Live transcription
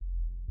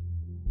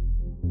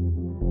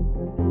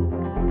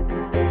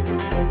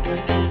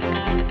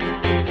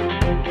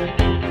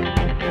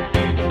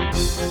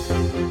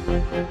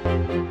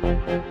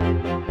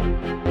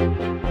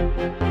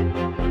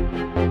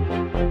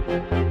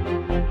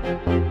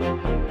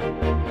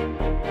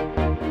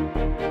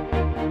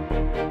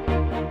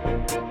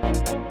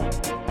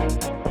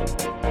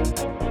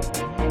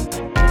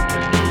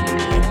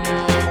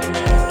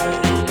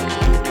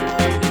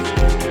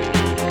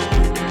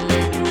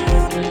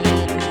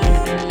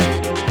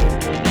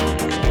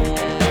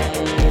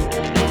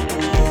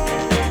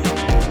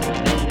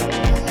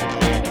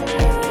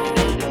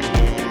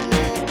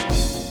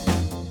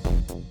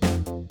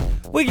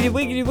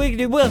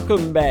Wiggity,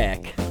 welcome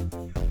back.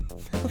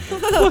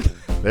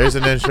 There's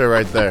an intro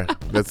right there.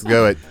 Let's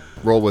go.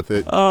 Roll with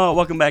it.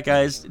 Welcome back,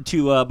 guys,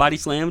 to Body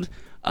Slammed.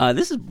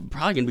 This is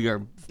probably going to be our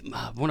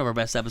one of our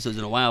best episodes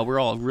in a while. We're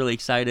all really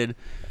excited.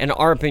 And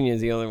our opinion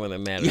is the only one that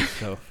matters,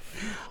 so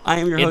I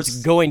am your host.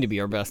 It's going to be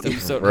our best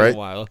episode right? in a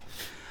while.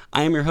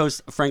 I am your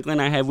host,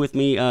 Franklin. I have with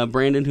me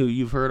Brandon, who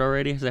you've heard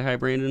already. Say hi,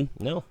 Brandon.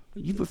 No.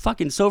 You were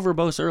fucking sober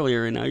boast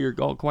earlier, and now you're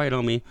all quiet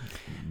on me.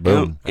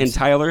 Boom. And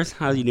Tyler,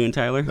 how you doing,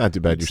 Tyler? Not too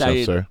bad Excited.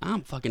 yourself, sir.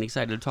 I'm fucking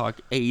excited to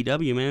talk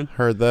AEW, man.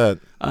 Heard that.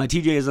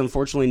 TJ is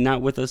unfortunately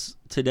not with us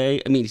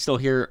today. I mean, he's still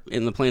here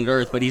in the planet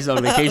Earth, but he's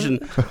on vacation.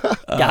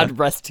 God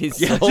rest his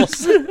soul.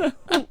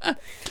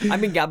 I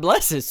mean, God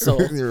bless his soul.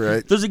 You're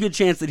right. There's a good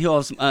chance that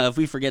he'll have, if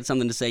we forget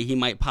something to say, he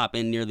might pop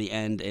in near the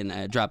end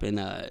and drop in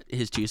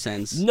his 2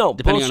 cents. No,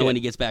 depending bullshit. on when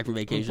he gets back from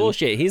vacation.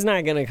 Bullshit. He's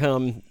not going to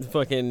come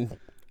fucking...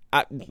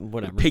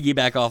 whatever.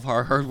 Piggyback off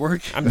our hard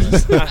work. I'm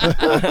just,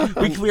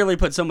 We clearly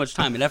put so much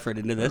time and effort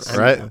into this.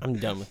 Right. I'm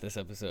done with this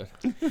episode.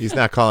 He's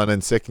not calling in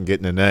sick and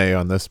getting an A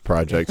on this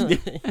project.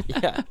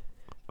 Yeah.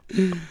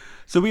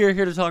 So we are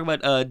here to talk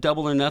about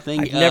Double or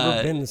Nothing. I've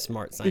never been the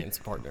smart science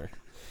partner.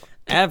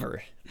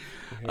 Ever.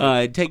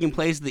 Taking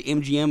place at the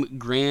MGM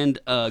Grand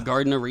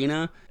Garden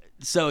Arena.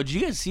 So did you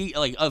guys see,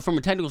 like, from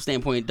a technical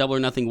standpoint, Double or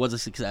Nothing was a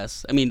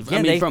success? I mean,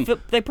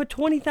 they put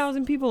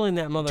 20,000 people in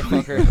that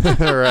motherfucker.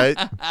 Right.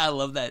 I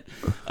love that.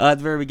 At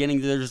the very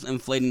beginning, they're just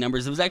inflating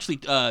numbers. It was actually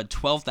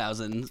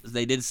 12,000.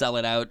 They did sell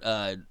it out.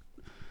 I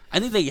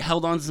think they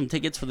held on to some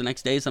tickets for the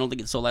next day, so I don't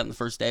think it sold out in the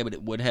first day, but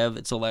it would have.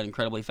 It sold out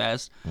incredibly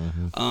fast.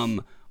 Mm-hmm.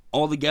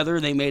 Altogether,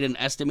 they made an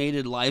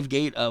estimated live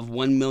gate of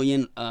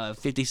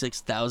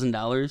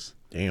 $1,056,000.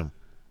 Damn.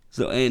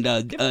 So and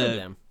Good for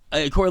them.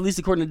 at least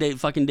according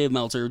to Dave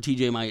Meltzer,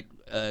 TJ might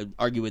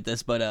argue with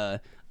this,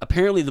 but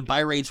apparently the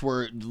buy rates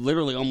were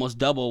literally almost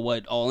double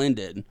what All In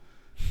did.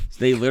 So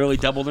they literally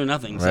doubled or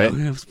nothing. Right. So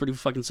it was pretty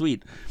fucking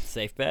sweet.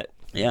 Safe bet.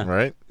 Yeah.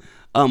 Right.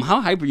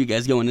 How hype are you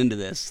guys going into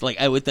this? Like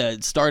with the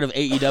start of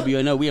AEW,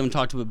 I know we haven't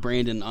talked with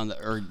Brandon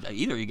or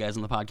either of you guys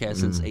on the podcast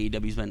since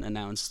AEW's been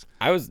announced.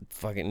 I was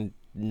fucking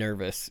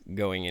nervous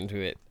going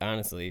into it,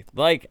 honestly.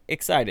 Like,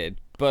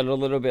 excited, but a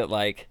little bit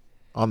like...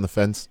 On the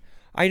fence.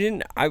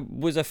 I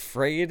was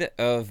afraid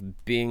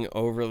of being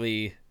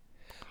overly...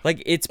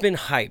 Like, it's been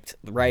hyped,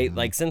 right?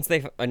 Like, since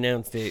they've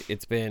announced it,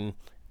 it's been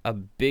a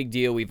big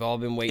deal. We've all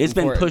been waiting for it. It's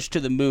been pushed to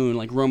the moon,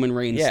 like Roman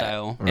Reigns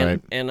style.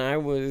 Right. And I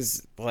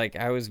was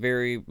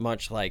very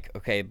much like,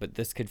 okay, but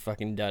this could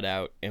fucking dud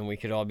out, and we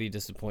could all be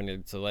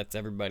disappointed, so let's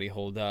everybody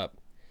hold up.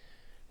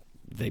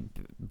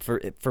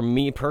 For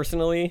me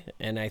personally,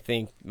 and I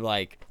think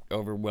like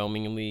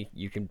overwhelmingly,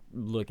 you can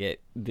look at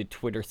the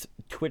Twitter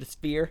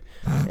sphere,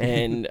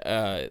 and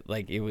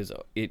like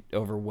it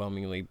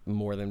overwhelmingly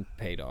more than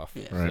paid off.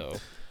 Yeah. Right. So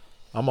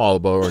I'm all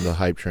aboard the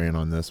hype train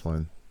on this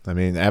one. I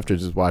mean, after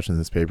just watching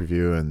this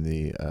pay-per-view and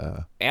the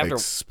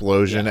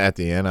explosion at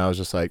the end, I was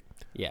just like,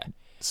 yeah.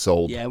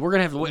 Sold. Yeah, we're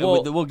gonna have to wait.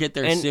 We'll get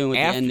there soon with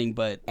the ending,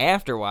 but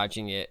after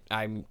watching it,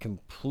 I'm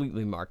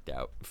completely marked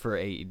out for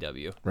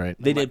AEW. Right.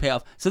 They did pay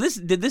off. So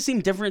did this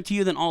seem different to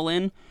you than All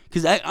In?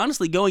 Because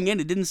honestly, going in,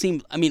 it didn't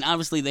seem. I mean,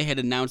 obviously they had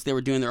announced they were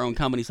doing their own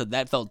company, so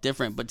that felt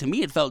different. But to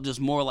me, it felt just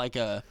more like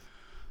a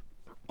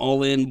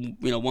All In,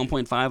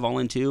 1.5, All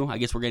In 2. I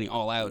guess we're getting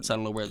All Out, so I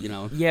don't know where,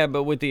 Yeah,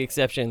 but with the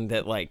exception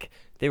that like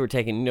they were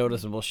taking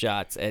noticeable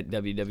shots at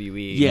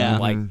WWE. Yeah.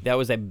 Like that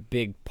was a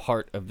big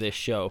part of this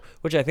show,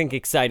 which I think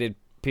excited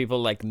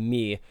people like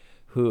me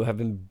who have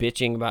been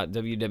bitching about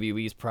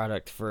WWE's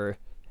product for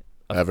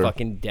a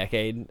fucking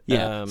decade.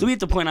 Yeah. So we have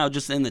to point out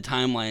just in the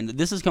timeline that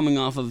this is coming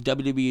off of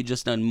WWE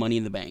just done Money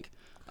in the Bank,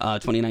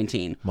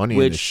 2019. Money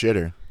in the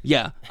shitter.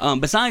 Yeah.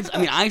 Besides, I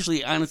mean, I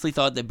actually honestly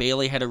thought that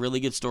Bayley had a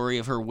really good story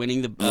of her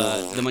winning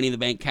the Money in the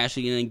Bank,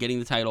 cashing in and getting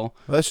the title.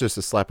 Well, that's just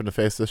a slap in the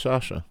face to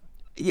Sasha.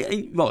 Yeah,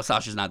 well,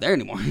 Sasha's not there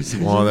anymore.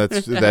 Well,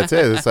 that's it.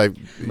 It's like,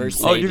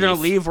 Mercedes. Oh, you're gonna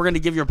leave? We're gonna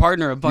give your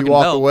partner a fucking you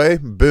walk belt. away,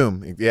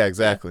 boom. Yeah,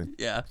 exactly.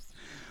 Yeah.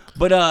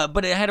 But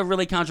it had a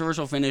really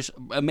controversial finish,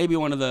 maybe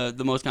one of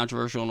the most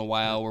controversial in a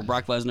while, where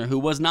Brock Lesnar, who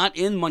was not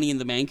in Money in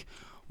the Bank,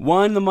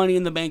 won the Money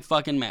in the Bank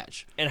fucking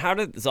match. And how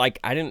did it's like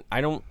I'm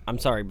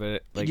sorry,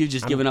 but like You've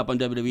just given up on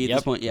WWE at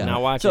this point? Yeah.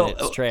 Not watching it.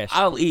 It's trash.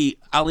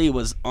 Ali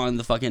was on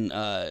the fucking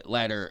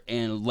ladder,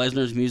 and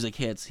Lesnar's music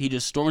hits. He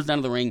just storms down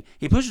to the ring.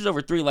 He pushes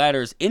over 3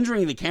 ladders,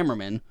 injuring the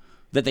cameraman,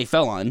 that they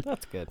fell on.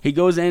 That's good. He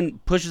goes in,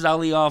 pushes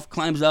Ali off,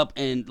 climbs up,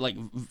 and like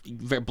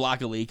very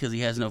blockily because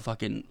he has no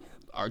fucking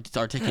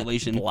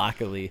articulation.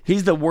 Blockily.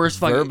 He's the worst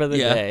fucking verb of the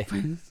day.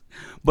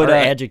 But or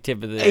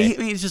adjective of the day.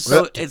 It's just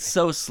it's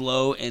so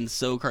slow and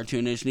so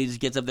cartoonish, and he just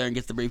gets up there and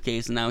gets the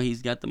briefcase, and now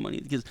he's got the money.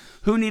 Because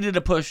who needed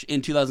a push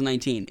in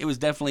 2019? It was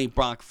definitely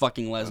Brock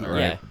fucking Lesnar. Right.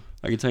 Yeah.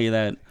 I can tell you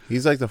that.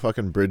 He's like the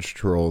fucking bridge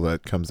troll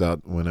that comes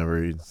out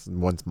whenever he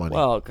wants money.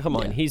 Well, come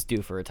on. He's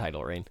due for a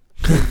title reign.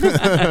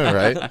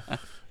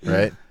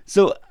 Right.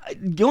 So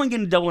going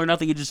into Double or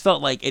Nothing, it just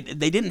felt like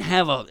they didn't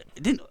have a.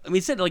 It didn't. I mean,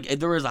 it said like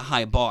there was a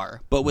high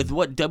bar, but with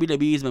what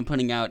WWE's been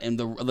putting out and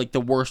the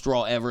worst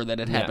Raw ever that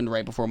had happened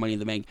right before Money in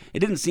the Bank, it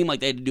didn't seem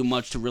like they had to do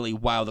much to really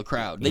wow the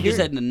crowd. They just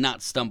had to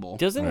not stumble.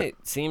 Doesn't it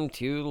seem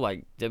too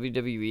like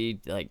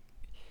WWE like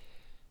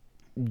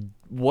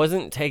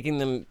wasn't taking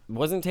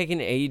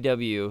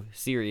AEW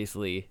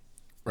seriously,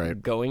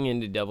 Right. going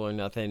into Double or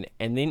Nothing,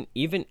 and then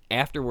even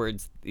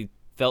afterwards, it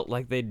felt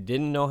like they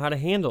didn't know how to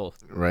handle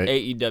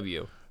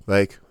AEW.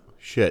 Like,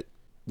 shit,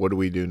 what do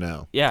we do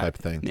now? Yeah. Type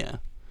of thing. Yeah.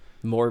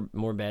 More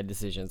bad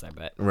decisions, I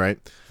bet. Right.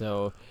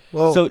 So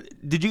So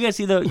did you guys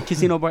see the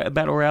Casino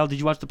Battle Royale? Did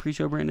you watch the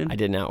pre-show, Brandon? I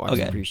did not watch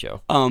the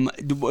pre-show.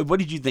 What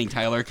did you think,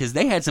 Tyler? Because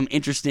they had some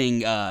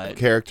interesting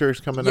characters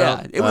coming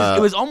out. Yeah,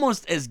 it was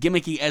almost as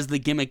gimmicky as the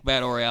gimmick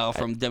Battle Royale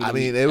from WWE. I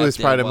mean, it was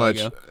pretty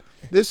much.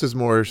 This is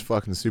more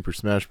fucking Super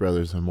Smash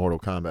Brothers than Mortal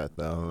Kombat,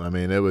 though. I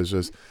mean, it was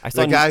just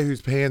the guy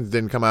whose pants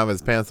didn't come out of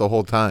his pants the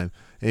whole time,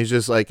 and he's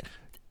just like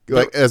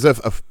as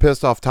if a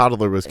pissed off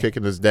toddler was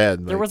kicking his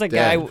dad. There was a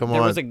guy.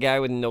 There was a guy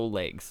with no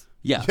legs.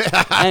 Yeah,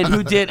 and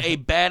who did a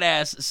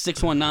badass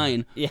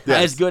 619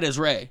 as good as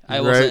Ray.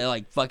 I will say,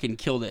 like, fucking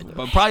killed it.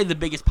 But probably the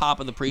biggest pop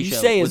of the pre-show.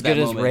 You say was as good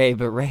that as moment. Ray,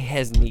 but Ray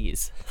has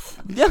knees.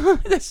 Yeah,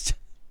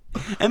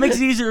 it makes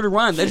it easier to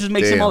run. That just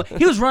makes him all.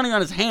 He was running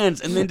on his hands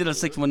and then did a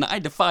 619. I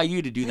defy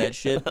you to do that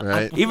shit.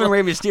 Right. Even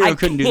Rey Mysterio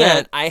couldn't do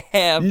that. I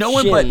have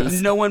no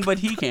shins. one but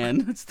he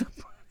can.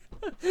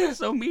 That's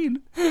so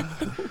mean.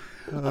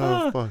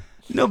 Oh, fuck.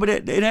 No, but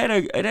it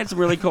had some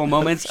really cool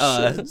moments.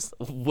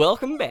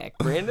 Welcome back,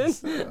 Brandon.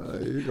 This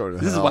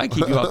is why I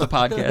keep you off the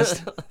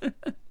podcast.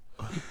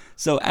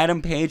 So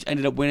Adam Page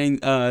ended up winning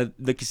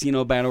the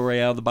Casino Battle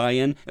Royale, the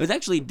buy-in. It was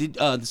actually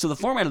so the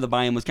format of the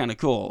buy-in was kind of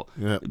cool.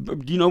 Yeah.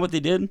 Do you know what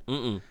they did?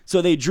 Mm-mm.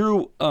 So they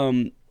drew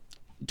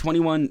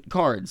 21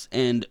 cards,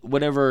 and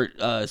whatever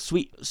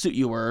suit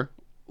you were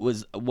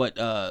was what.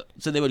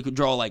 So they would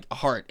draw like a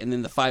heart, and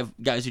then the 5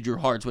 guys who drew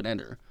hearts would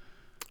enter.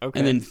 Okay.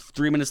 And then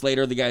 3 minutes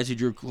later, the guys who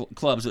drew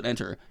clubs would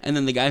enter, and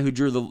then the guy who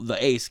drew the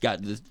ace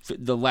got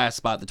the last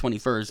spot, the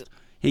 21st.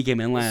 He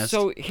came in last.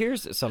 So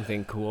here's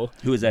something cool.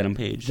 Who is Adam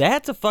Page?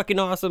 That's a fucking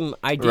awesome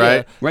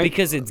idea, right?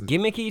 Because it's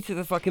gimmicky to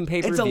the fucking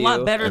pay-per-view. It's a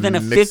lot better and than a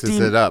mixes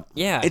 50. It up.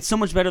 Yeah, it's so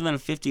much better than a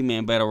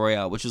 50-man battle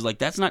royale, which is like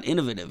that's not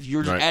innovative.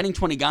 You're just adding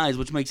 20 guys,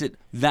 which makes it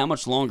that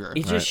much longer.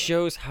 It just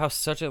shows how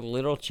such a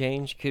little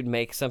change could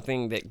make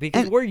something that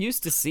because we're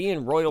used to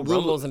seeing Royal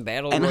Rumbles and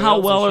battle and royals how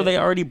well and are they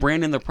already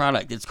branding their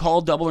product? It's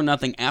called Double or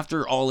Nothing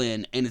after All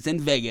In, and it's in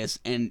Vegas,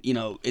 and you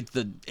know it's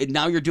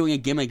now you're doing a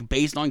gimmick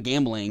based on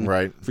gambling,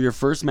 for your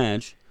first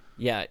match.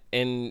 Yeah,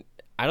 and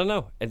I don't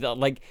know.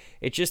 Like,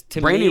 it just,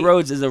 to Brandy me...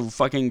 Rhodes is a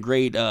fucking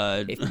great...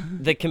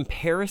 the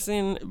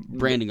comparison...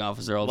 branding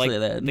officer, I'll say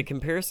that. The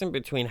comparison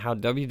between how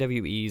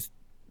WWE's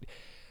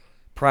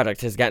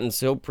product has gotten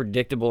so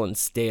predictable and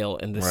stale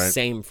and the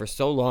same for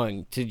so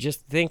long, to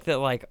just think that,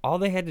 like, all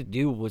they had to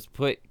do was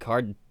put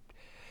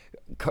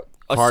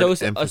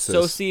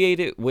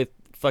associate it with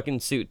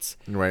fucking suits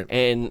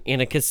and in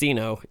a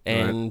casino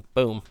and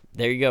boom,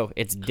 there you go.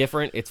 It's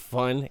different, it's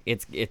fun,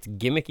 it's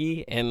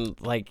gimmicky, and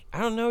like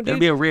I don't know, dude. There'll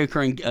be a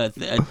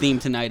reoccurring theme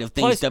tonight of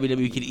things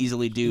WWE could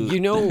easily do.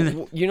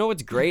 You know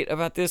what's great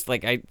about this?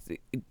 Like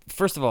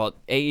first of all,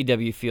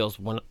 AEW feels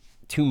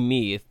to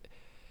me,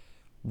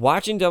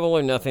 watching Double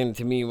or Nothing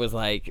to me was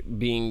like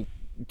being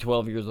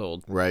 12 years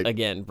old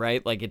again,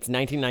 right? Like it's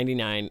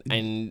 1999,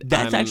 and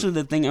that's actually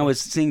the thing I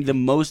was seeing the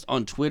most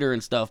on Twitter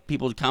and stuff.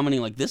 People commenting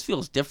like, "This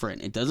feels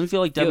different. It doesn't feel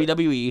like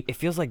WWE. It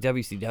feels like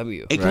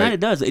WCW. It kind of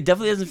does. It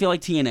definitely doesn't feel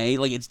like TNA.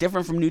 Like it's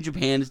different from New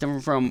Japan. It's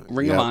different from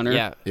Ring of Honor.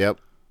 Yeah. Yep.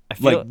 I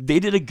feel like they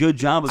did a good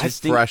job of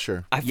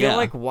fresher. I feel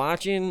like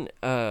watching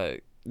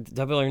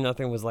Double or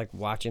Nothing was like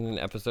watching an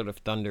episode of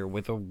Thunder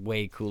with a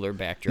way cooler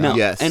backdrop. No,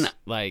 yes. And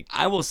like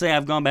I will say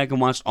I've gone back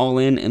and watched All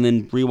In and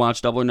then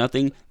rewatched Double or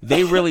Nothing.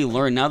 They really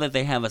learn now that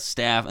they have a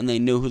staff and they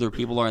know who their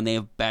people are and they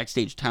have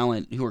backstage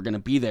talent who are going to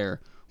be there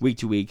week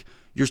to week.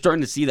 You're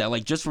starting to see that,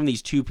 like just from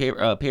these 2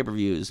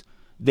 pay-per-views,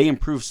 they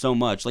improved so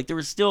much. Like there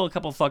was still a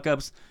couple fuck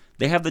ups.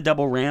 They have the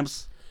double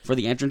ramps for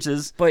the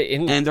entrances,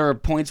 and there are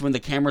points when the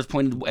camera's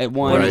pointed at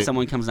one and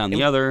someone comes down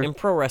the other. In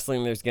pro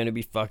wrestling, there's going to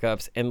be fuck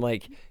ups, and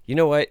like you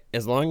know what?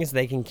 As long as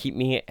they can keep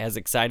me as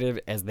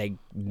excited as they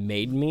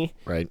made me,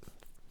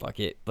 fuck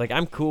it. Like,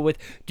 I'm cool with...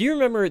 Do you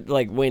remember,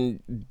 like,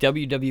 when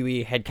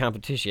WWE had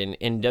competition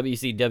in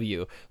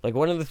WCW? Like,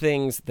 one of the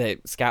things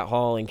that Scott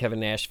Hall and Kevin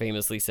Nash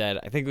famously said,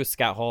 I think it was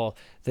Scott Hall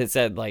that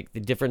said, like, the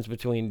difference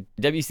between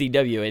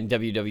WCW and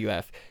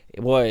WWF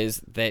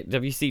was that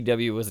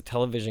WCW was a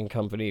television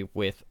company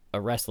with a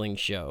wrestling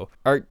show.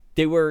 Or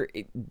they were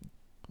a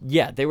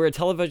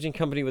television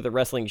company with a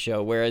wrestling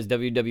show, whereas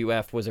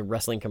WWF was a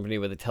wrestling company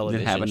with a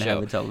television show. To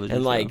have a television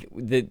and show. like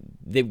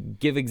they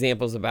give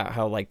examples about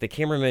how like the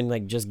cameraman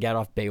like just got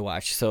off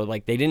Baywatch, so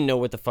like they didn't know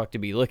what the fuck to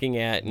be looking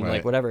at and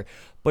like whatever.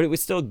 But it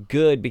was still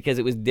good because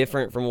it was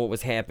different from what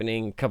was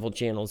happening a couple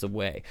channels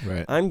away.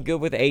 Right. I'm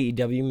good with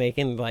AEW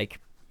making like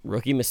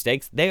rookie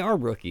mistakes. They are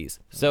rookies,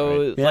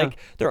 so like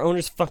their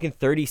owner's fucking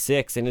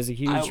 36 and is a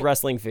huge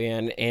wrestling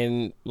fan,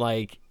 and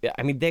like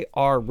I mean they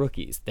are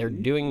rookies. They're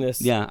doing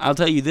this. Yeah, I'll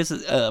tell you, this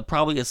is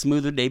probably a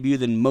smoother debut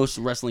than most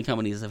wrestling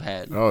companies have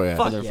had. Oh yeah,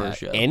 for their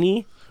first show.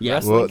 Any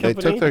wrestling well, company?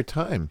 they took their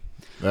time.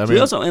 I So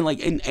mean, also, and like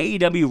in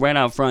AEW, right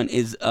out front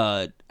is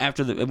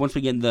after once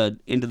we get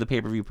into the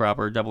pay-per-view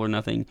proper, Double or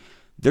Nothing.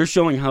 They're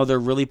showing how they're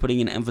really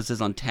putting an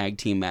emphasis on tag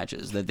team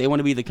matches. That they want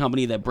to be the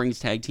company that brings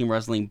tag team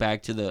wrestling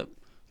back to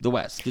the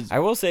West. I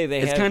will say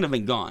it's kind of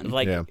been gone.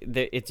 Like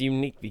it's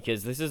unique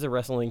because this is a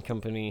wrestling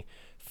company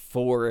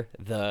for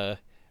the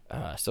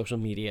social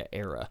media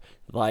era.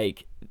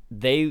 Like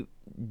they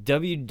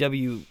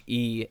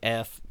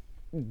WWEF,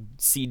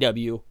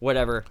 CW,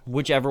 whatever,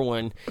 whichever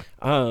one,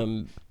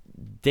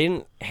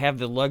 didn't have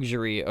the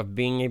luxury of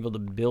being able to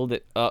build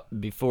it up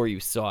before you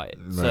saw it.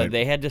 Right. So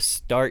they had to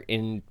start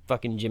in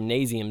fucking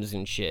gymnasiums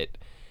and shit.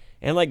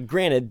 And like,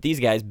 granted,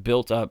 these guys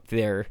built up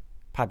their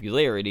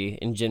popularity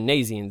in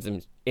gymnasiums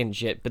and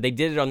shit, but they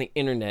did it on the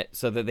internet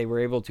so that they were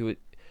able to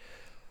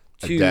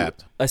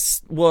adapt.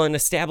 And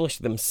establish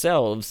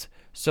themselves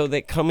so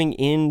that coming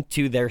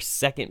into their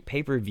second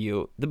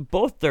pay-per-view,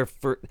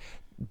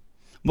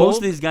 most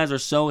of these guys are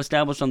so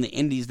established on the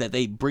indies that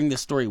they bring the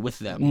story with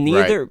them.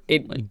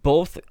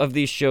 Both of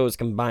these shows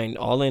combined,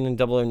 All In and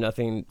Double or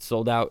Nothing,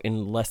 sold out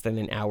in less than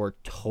an hour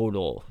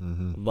total.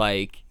 Mm-hmm.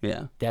 Like,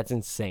 yeah, that's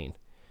insane.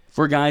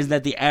 For guys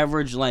that the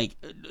average wrestling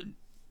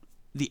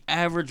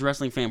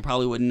fan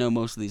probably wouldn't know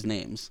most of these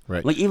names.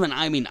 Right. Like even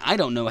I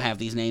don't know half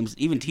these names.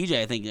 Even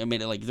TJ, I think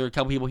like there are a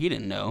couple people he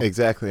didn't know.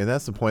 Exactly, and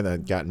that's the point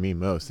that got me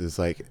most. Is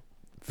like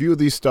few of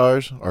these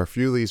stars or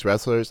few of these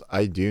wrestlers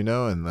I do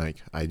know and like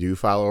I do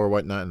follow or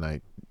whatnot, and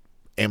I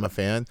am a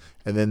fan.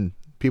 And then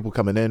people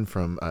coming in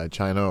from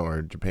China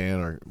or Japan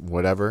or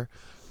whatever,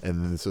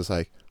 and then it's just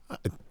like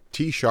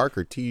T Shark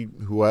or T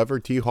whoever,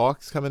 T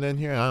Hawk's coming in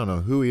here. I don't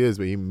know who he is,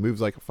 but he moves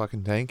like a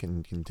fucking tank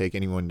and can take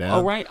anyone down.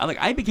 Oh right,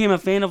 I became a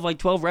fan of like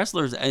 12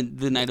 wrestlers at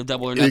the night of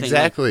Double or Nothing.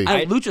 Exactly.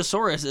 Like,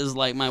 Luchasaurus is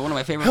like one of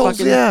my favorite. Hells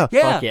fucking yeah.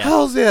 Fuck yeah.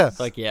 Hells yeah.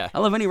 Fuck yeah. I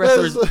love any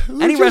wrestlers.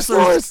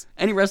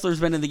 Any wrestler's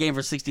been in the game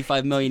for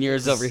 65 million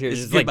years over here,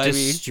 just like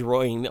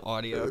destroying the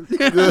audio.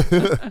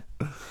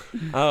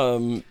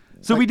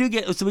 So we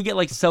get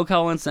like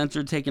SoCal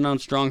Uncensored taking on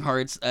Strong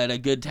Hearts at a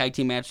good tag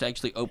team match to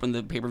actually open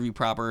the pay-per-view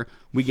proper.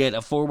 We get a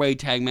 4-way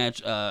tag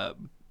match,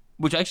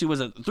 which actually was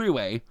a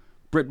 3-way.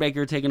 Britt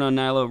Baker taking on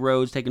Nyla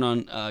Rose, taking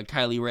on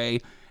Kylie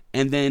Ray.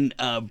 And then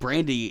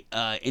Brandy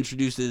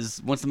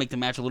wants to make the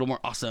match a little more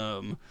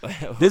awesome.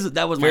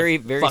 That was very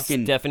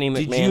fucking Stephanie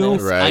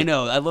McMahon. Right. I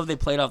know. I love they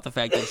played off the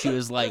fact that she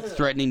was like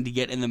threatening to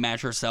get in the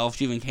match herself.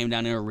 She even came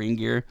down in her ring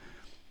gear.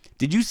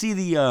 Did you see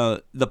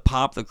the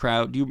pop, the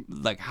crowd? Do you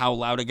like how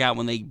loud it got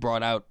when they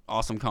brought out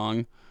Awesome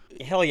Kong?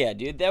 Hell yeah,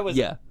 dude. That was.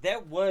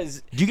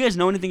 Do you guys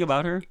know anything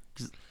about her?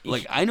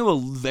 Like I know a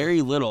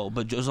very little,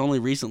 but just only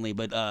recently.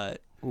 But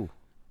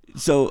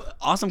so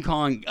Awesome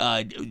Kong,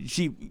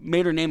 she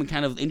made her name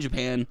in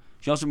Japan.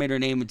 She also made her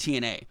name in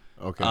TNA.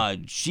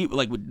 Okay. She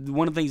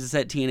one of the things that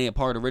set TNA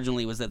apart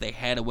originally was that they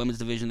had a women's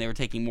division they were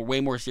taking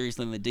way more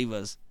seriously than the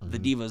divas, the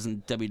divas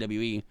in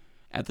WWE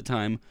at the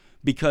time.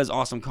 Because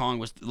Awesome Kong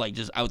was like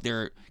just out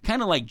there,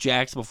 kind of like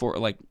Jax before,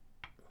 like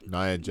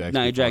Nia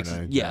Jax.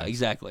 Yeah,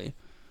 exactly.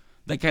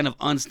 That kind of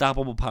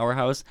unstoppable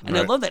powerhouse. And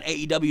I love that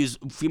AEW's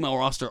female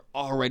roster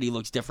already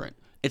looks different.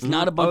 It's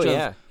not a bunch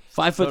of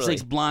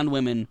 5'6" blonde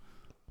women.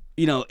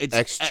 You know, it's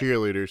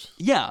ex-cheerleaders.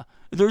 Yeah,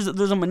 there's a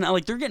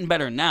like they're getting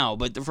better now,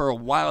 but for a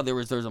while there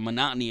was a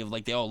monotony of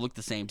like they all look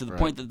the same to the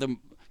point that the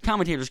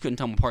commentators couldn't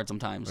tell them apart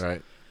sometimes.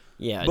 Right.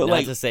 Yeah, but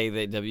not to say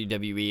that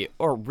WWE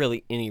or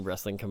really any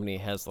wrestling company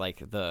has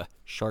like the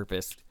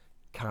sharpest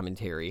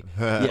commentary.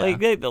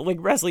 Like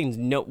wrestling's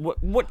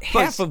what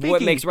half of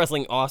what makes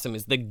wrestling awesome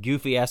is the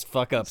goofy ass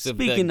fuck ups.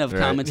 Speaking of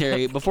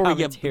commentary, before we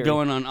get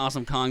going on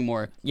Awesome Kong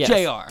more,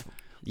 JR.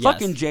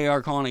 Fucking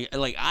JR calling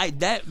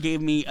that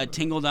gave me a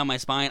tingle down my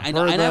spine.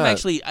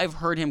 I've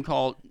heard him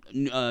call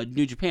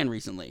New Japan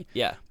recently.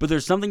 Yeah, but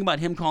there's something about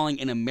him calling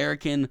an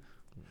American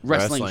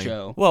wrestling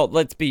show. Well,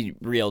 let's be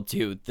real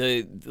too.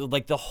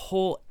 The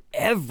whole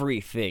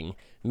everything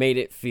made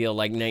it feel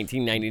like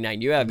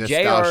 1999. You have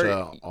nostalgia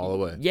JR all the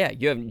way. Yeah,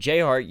 you have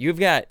JR. You've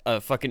got a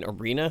fucking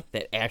arena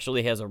that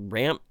actually has a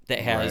ramp that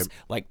has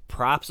like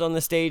props on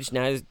the stage.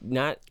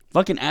 Not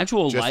fucking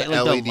actual just light.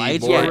 Like LED the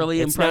lights board. were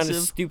really it's impressive.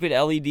 not a stupid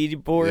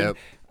LED board.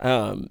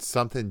 Yep.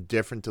 Something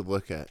different to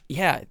look at.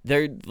 Yeah,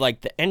 they're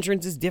like the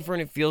entrance is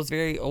different. It feels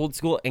very old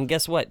school. And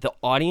guess what? The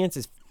audience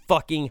is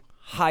fucking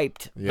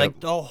hyped like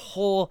the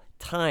whole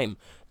time.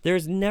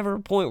 There's never a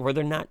point where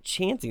they're not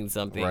chanting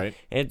something. Right.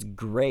 And it's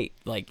great.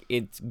 Like,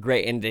 it's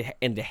great.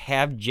 And to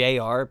have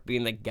JR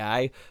being the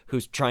guy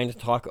who's trying to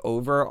talk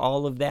over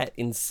all of that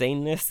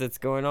insaneness that's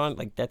going on,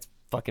 like, that's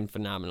fucking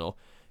phenomenal.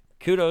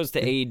 Kudos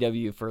to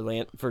AEW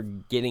for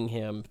getting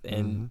him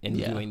and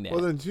doing that.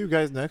 Well, the two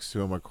guys next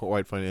to him are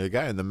quite funny. The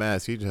guy in the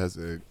mask, he has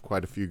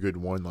quite a few good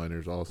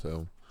one-liners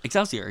also.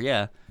 Excelsior,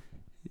 yeah.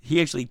 He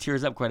actually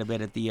tears up quite a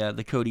bit at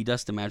the Cody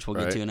Dustin match we'll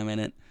get to in a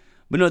minute.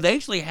 But no, they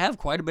actually have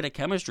quite a bit of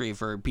chemistry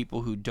for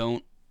people who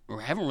don't or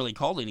haven't really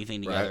called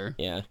anything together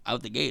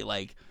out the gate.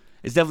 Like,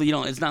 it's definitely,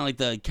 it's not like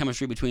the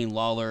chemistry between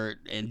Lawler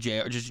and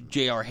JR, just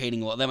JR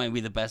hating Lawler. That might be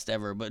the best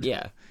ever, but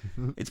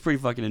it's pretty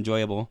fucking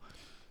enjoyable.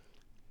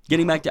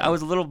 Getting back to, I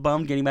was a little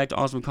bummed getting back to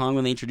Awesome Kong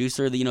when they introduced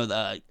her.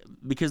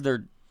 Because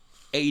they're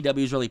AEW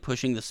is really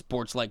pushing the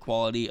sports-like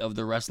quality of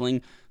the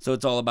wrestling, so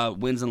it's all about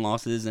wins and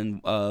losses,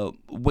 and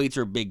weights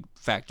are a big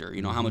factor.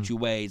 How much you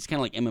weigh. It's kind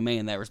of like MMA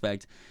in that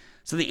respect.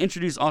 So they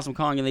introduced Awesome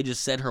Kong, and they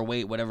just said her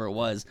weight, whatever it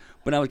was.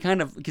 But I would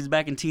because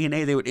back in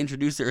TNA, they would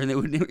introduce her, and they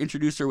would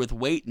introduce her with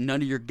weight,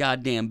 none of your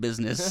goddamn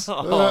business.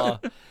 Oh,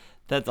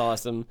 that's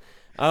awesome.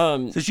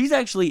 So she's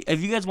actually,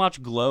 have you guys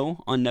watched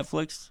Glow on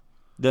Netflix?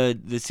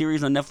 The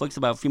series on Netflix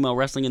about female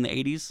wrestling in the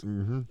 80s?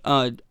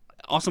 Mm-hmm.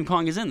 Awesome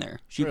Kong is in there.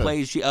 She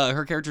plays,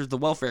 her character is the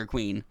welfare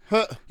queen.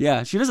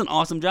 Yeah, she does an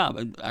awesome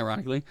job,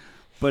 ironically.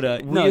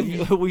 But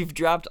we've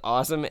dropped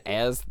awesome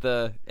as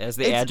the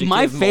adjective.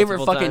 My favorite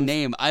fucking times.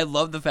 name. I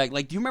love the fact.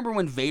 Like, do you remember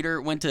when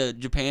Vader went to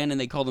Japan and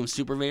they called him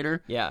Super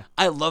Vader? Yeah,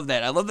 I love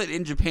that. I love that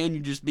in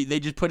Japan they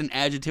just put an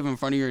adjective in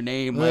front of your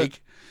name.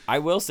 Like, I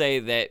will say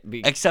that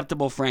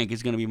acceptable Frank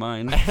is gonna be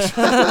mine.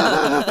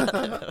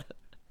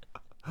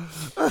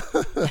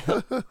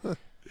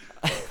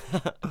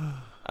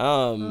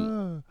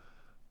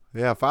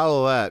 Yeah,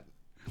 follow that.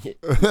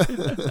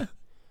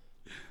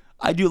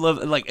 I do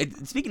love, like,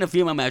 speaking of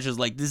female matches,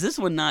 like, does this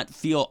one not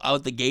feel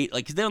out the gate?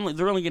 Like, because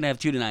they're only going to have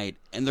 2 tonight,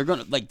 and they're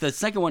going to, like, the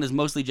second one is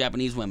mostly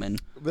Japanese women.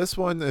 This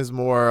one is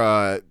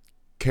more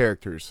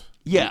characters.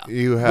 Yeah.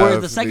 You have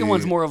whereas the second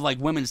one's more of, like,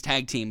 women's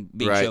tag team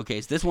being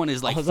showcased. This one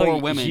is, like, 4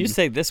 women. You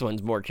say this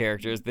one's more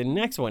characters. The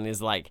next one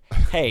is, like,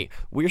 hey,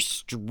 we're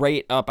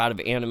straight up out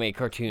of anime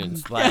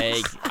cartoons.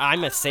 Like,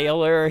 I'm a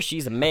sailor,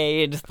 she's a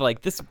maid.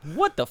 Like, this,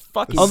 what the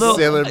fuck is Although,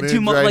 Sailor Moon's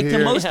to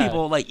most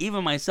people, like,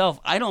 even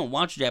myself, I don't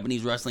watch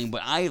Japanese wrestling,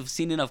 but I have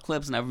seen enough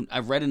clips and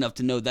I've read enough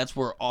to know that's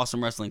where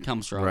awesome wrestling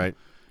comes from. Right.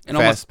 And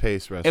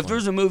fast-paced wrestling. If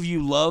there's a move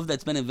you love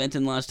that's been invented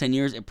in the last 10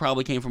 years, it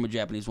probably came from a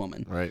Japanese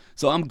woman. Right.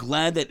 So I'm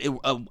glad that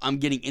I'm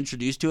getting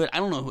introduced to it. I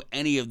don't know who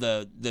any of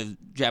the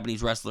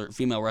Japanese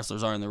female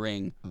wrestlers are in the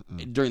ring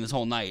during this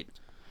whole night,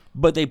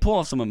 but they pull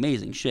off some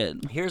amazing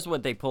shit. Here's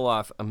what they pull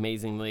off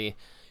amazingly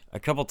a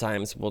couple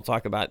times. We'll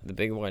talk about the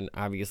big one,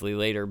 obviously,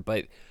 later,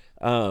 but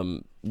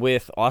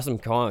with Awesome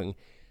Kong,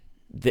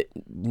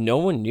 no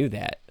one knew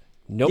that.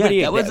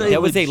 Nobody. That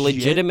was a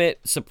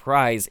legitimate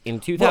surprise in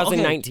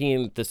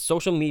 2019, the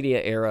social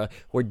media era,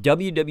 where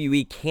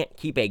WWE can't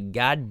keep a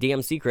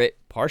goddamn secret.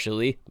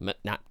 Partially,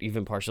 not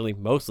even partially,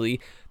 mostly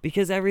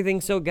because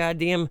everything's so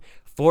goddamn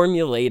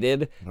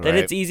formulated that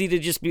it's easy to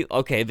just be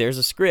okay. There's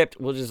a script.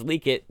 We'll just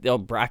leak it.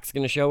 Brock's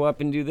gonna show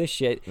up and do this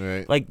shit.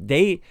 Right. Like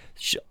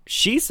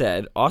she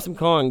said, Awesome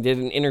Kong did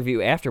an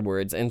interview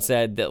afterwards and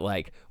said that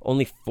like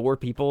only 4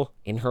 people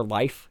in her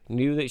life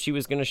knew that she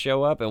was gonna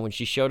show up, and when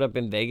she showed up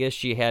in Vegas,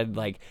 she had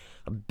like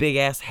a big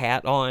ass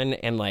hat on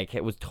and like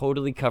it was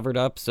totally covered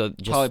up. So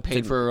just probably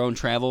paid for her own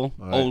travel.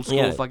 Right. Old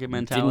school fucking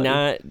mentality. Did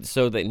not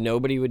so that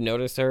nobody would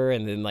notice her,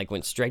 and then like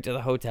went straight to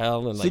the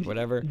hotel and like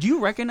whatever. Do you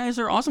recognize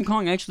her? Awesome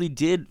Kong actually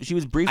did. She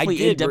was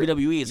briefly in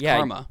WWE as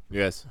Karma.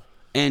 Yes.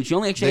 And she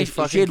only actually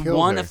she had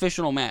one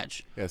official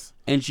match. Yes.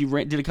 And she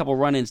did a couple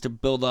run-ins to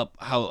build up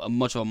how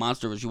much of a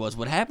monster she was.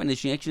 What happened is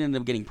she actually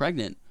ended up getting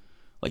pregnant,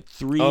 like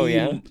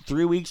 3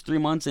 weeks, 3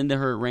 months into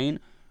her reign.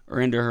 Or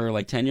into her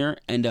like tenure,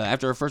 and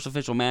after her first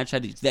official match,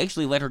 they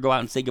actually let her go out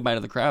and say goodbye to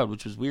the crowd,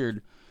 which was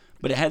weird.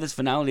 But it had this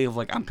finality of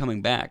like I'm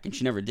coming back, and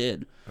she never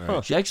did.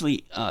 Right. She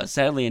actually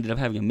sadly ended up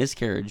having a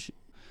miscarriage,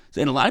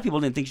 and a lot of people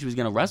didn't think she was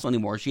going to wrestle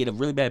anymore. She had a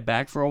really bad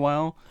back for a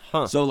while,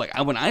 so like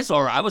when I saw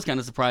her, I was kind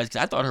of surprised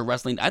because I thought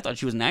I thought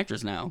she was an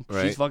actress now.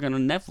 Right. She's fucking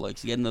on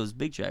Netflix getting those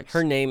big checks.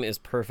 Her name is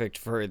perfect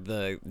for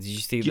the. Did you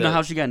see? Do you know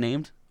how she got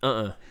named?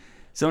 So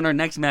in our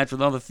next match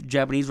with all the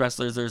Japanese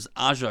wrestlers, there's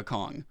Aja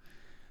Kong.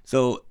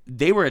 So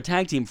they were a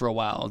tag team for a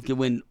while.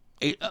 When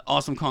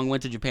Awesome Kong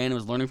went to Japan and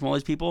was learning from all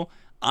these people,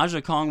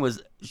 Aja Kong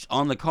was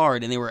on the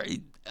card, and they were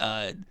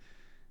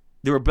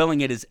billing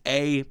it as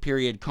A.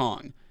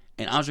 Kong,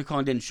 and Aja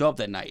Kong didn't show up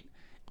that night.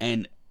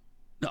 And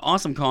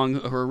Awesome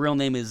Kong, her real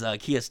name is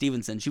Kia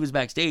Stevenson. She was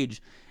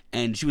backstage,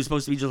 and she was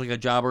supposed to be just like a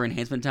jobber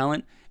enhancement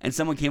talent, and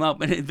someone came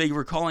up and they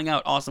were calling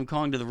out Awesome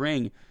Kong to the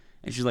ring,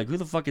 and she's like, who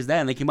the fuck is that?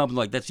 And they came up and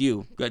like, that's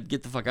you.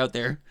 Get the fuck out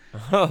there.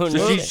 Oh, so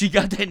no. she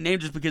got that name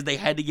just because they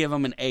had to give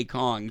him an A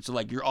Kong. So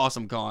like, you're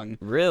Awesome Kong.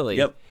 Really?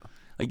 Yep.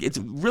 Like, it's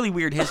really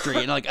weird history,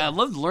 and like I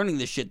loved learning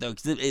this shit though,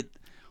 because it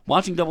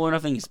watching Double or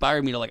Nothing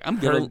inspired me to like, I'm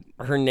gonna.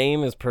 Her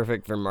name is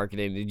perfect for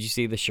marketing. Did you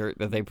see the shirt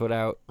that they put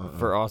out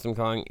for Awesome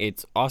Kong?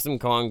 It's Awesome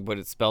Kong, but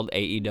it's spelled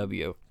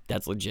AEW.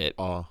 That's legit.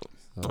 Oh.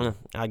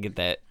 I get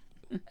that.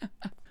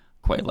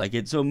 Quite like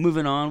it. So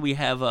moving on, we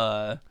have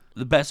the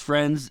Best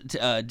Friends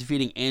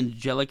defeating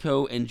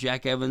Angelico and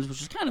Jack Evans,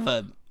 which is kind of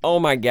a. Oh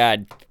my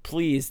god!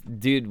 Please,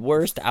 dude,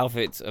 worst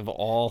outfits of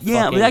all.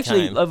 Yeah, but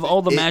actually, time. of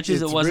all the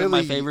matches, it wasn't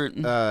really, my favorite.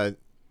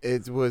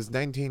 It was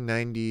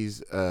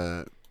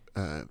 1990s.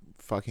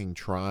 Fucking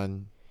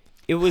Tron.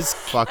 It was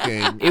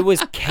fucking. It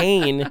was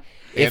Kane.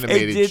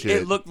 Animated shit.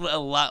 It looked a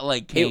lot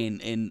like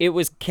Kane. It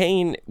was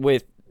Kane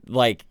with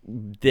like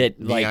that,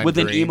 like with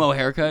an green. emo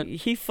haircut.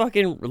 He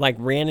fucking like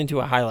ran into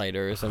a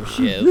highlighter or some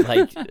shit.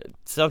 Like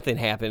something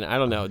happened. I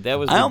don't know. That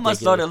was. I almost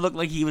ridiculous. thought it looked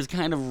like he was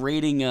kind of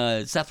raiding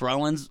Seth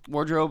Rollins'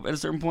 wardrobe at a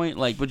certain point,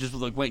 like, but just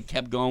like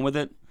kept going with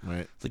it.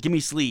 Right. It's like, give me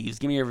sleeves,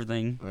 give me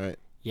everything. Right.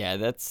 Yeah,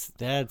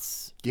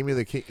 that's. Give me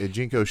the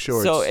Jinko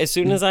shorts. So as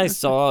soon as I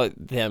saw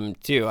them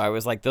too, I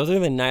was like, those are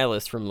the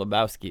nihilists from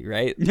Lebowski,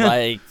 right?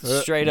 Like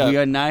straight up. We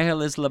are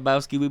nihilists,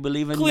 Lebowski. We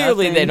believe in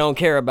Clearly, nothing. they don't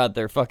care about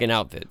their fucking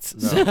outfits.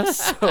 No.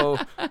 So.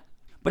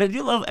 But I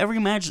do love every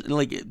match.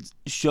 Like, it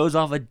shows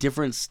off a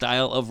different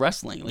style of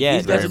wrestling. Like, Yeah,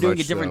 these guys very are doing a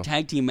much different so.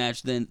 tag team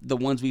match than the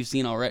ones we've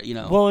seen already. You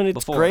know. Well, and it's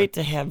before. great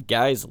to have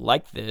guys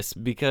like this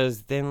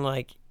because then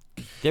like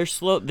they're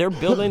slow. They're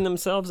building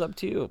themselves up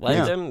too. Like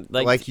Yeah. them,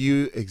 like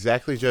you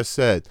exactly just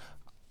said.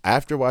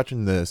 After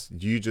watching this,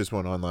 you just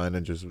went online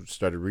and just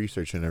started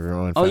researching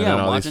everyone. Oh, finding yeah, out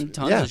all watching these,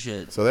 tons yeah. of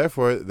shit. So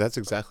therefore, that's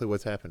exactly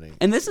what's happening.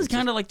 And this is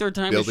kind of like their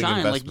time to building shine.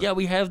 Like, investment. yeah,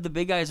 we have the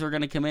big guys who are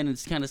going to come in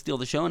and kind of steal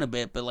the show in a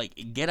bit, but like,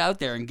 get out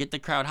there and get the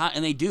crowd hot,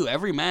 and they do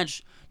every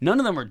match. None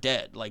of them are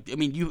dead. Like, I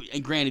mean,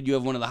 granted, you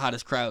have one of the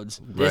hottest crowds.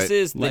 This Right.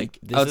 is Like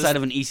this outside is,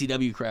 of an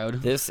ECW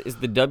crowd. This is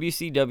the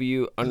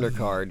WCW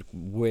undercard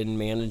when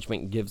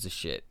management gives a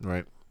shit,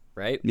 Right.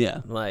 right?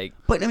 Yeah. Like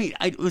But I mean,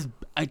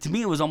 to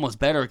me it was almost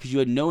better because you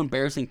had no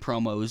embarrassing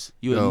promos.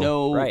 You had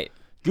no right.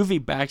 goofy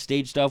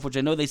backstage stuff, which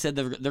I know they said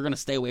they're going to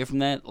stay away from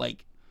that.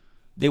 Like,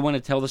 they want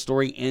to tell the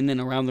story in and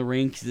around the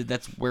ring because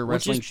that's where Which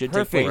wrestling is should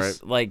perfect. take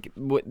place. Like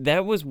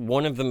that was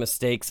one of the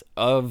mistakes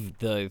of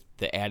the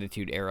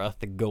Attitude Era,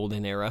 the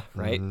Golden Era,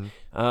 right?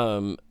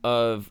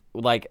 Of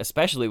like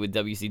especially with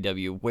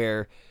WCW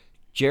where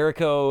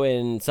Jericho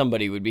and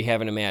somebody would be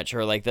having a match,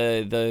 or like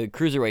the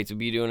cruiserweights would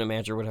be doing a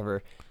match or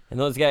whatever. And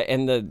those guys,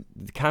 and the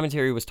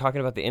commentary was talking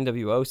about the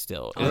NWO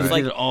still. It It was was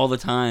like, like all the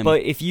time.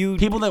 but if you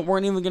people that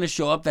weren't even going to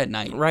show up that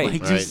night, Right.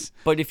 Like, Right. just,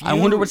 but if you, I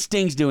wonder what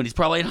Sting's doing. He's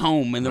probably at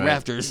home in the Right.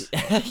 rafters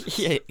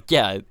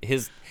yeah,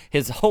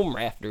 his home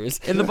rafters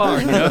in the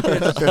barn. You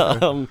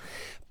know?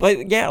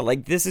 But yeah,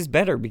 like this is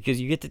better because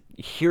you get to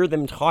hear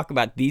them talk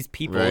about these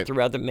people Right.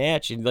 throughout the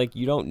match, and like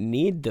you don't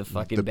need the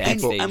fucking The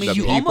people- backstage. I mean, The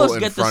you people almost in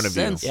get the front of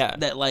you. sense Yeah.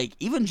 that, like,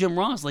 even Jim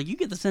Ross, like, you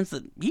get the sense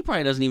that he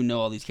probably doesn't even know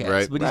all these cats,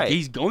 Right. but Right.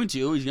 he's going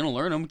to. He's going to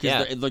learn them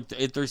because Yeah.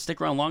 if they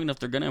stick around long enough,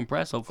 they're going to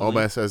impress. Hopefully,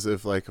 Almost as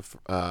if like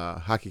a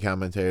hockey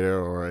commentator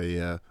or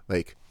a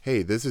like,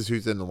 hey, this is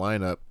who's in the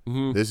lineup.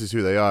 This is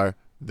who they are.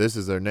 This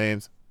is their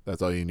names.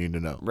 That's all you need to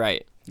know.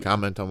 right?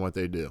 Comment on what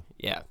they do.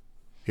 Yeah.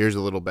 Here's a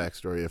little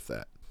backstory if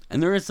that.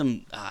 And there is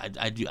some. I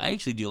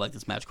actually do like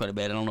this match quite a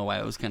bit. I don't know why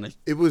I was kind of.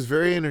 It was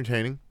very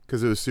entertaining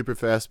because it was super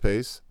fast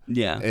paced.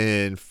 Yeah.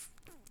 And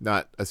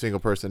not a single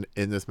person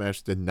in this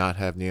match did not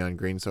have neon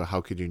green. So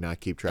how could you not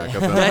keep track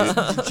of them?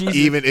 Jesus.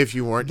 Even if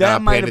you weren't That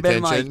not might paying have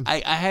been attention.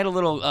 like I had a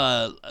little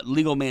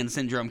legal man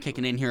syndrome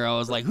kicking in here. I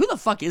was like, who the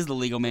fuck is the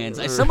legal man?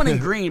 Someone in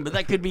green, but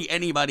that could be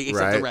anybody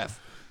except the Right. ref.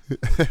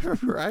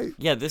 Right.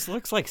 Yeah, this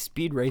looks like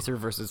Speed Racer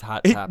versus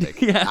Hot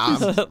Topic. Yeah.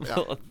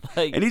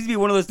 Like, It needs to be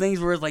one of those things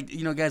where it's like,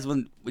 you know, guys,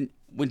 when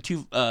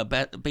two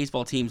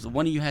baseball teams,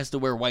 one of you has to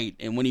wear white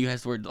and one of you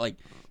has to wear, like,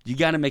 you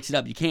got to mix it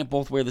up. You can't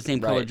both wear the same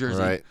color Right.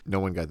 jersey. Right. No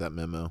one got that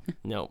memo.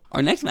 no.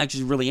 Our next match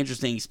is really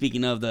interesting.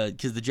 Speaking of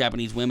because the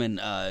Japanese women,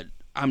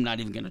 I'm not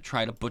even going to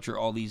try to butcher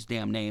all these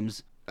damn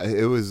names.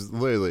 It was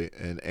literally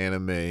an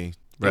anime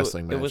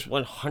wrestling match. It was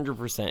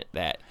 100%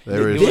 that.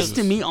 There It is- This was-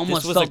 to me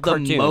almost this was a felt the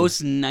cartoon.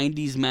 most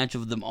 90s match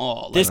of them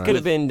all. Like, This could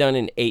have been done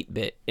in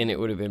 8-bit, and it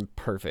would have been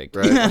perfect.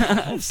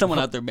 Right. someone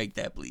out there make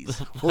that,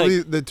 please.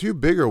 Well, the two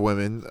bigger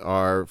women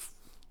are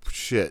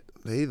shit.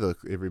 They look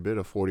every bit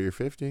of 40 or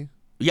 50.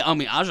 Yeah, I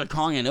mean, Aja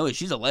Kong, I know it.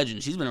 She's a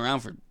legend. She's been around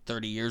for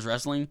 30 years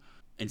wrestling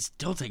and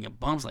still taking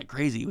bumps like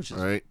crazy, which is,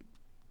 Right.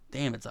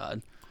 damn, it's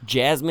odd.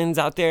 Jasmine's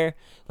out there.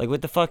 Like,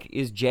 what the fuck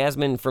is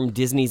Jasmine from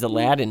Disney's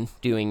Aladdin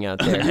doing out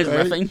there? As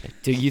refing.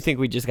 Do you think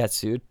we just got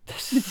sued?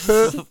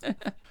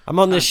 I'm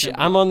on this.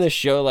 I'm on this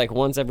show like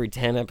once every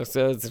 10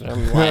 episodes, and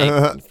I'm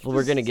like,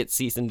 we're gonna get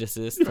cease and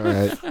desist. All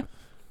right.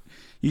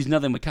 Use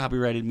nothing but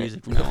copyrighted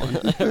music from now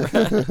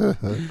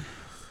on.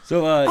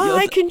 So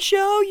I can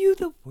show you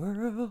the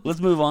world. Let's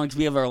move on because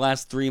we have our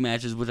last 3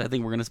 matches, which I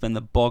think we're going to spend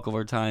the bulk of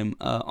our time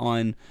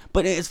on.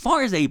 But as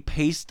far as a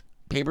paced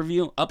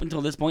pay-per-view, up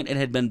until this point, it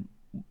had been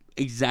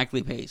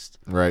exactly paced.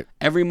 Right.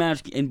 Every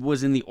match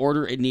was in the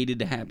order it needed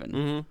to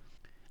happen.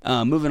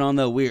 Moving on,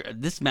 though,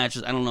 this match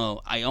is, I don't know,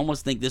 I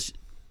almost think this...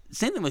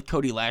 Same thing with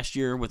Cody last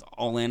year with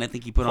All In. I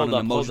think he put on an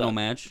emotional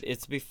match.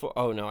 It's before...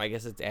 Oh, no, I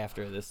guess it's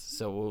after this,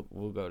 so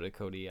we'll go to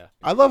Cody, yeah.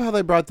 I love how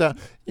they brought that...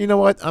 You know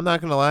what? I'm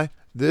not going to lie.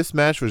 This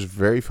match was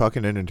very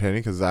fucking entertaining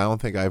because I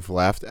don't think I've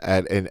laughed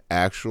at an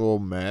actual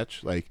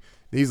match. Like,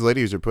 these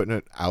ladies are putting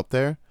it out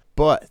there,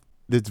 but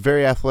it's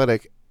very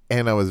athletic,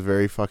 and I was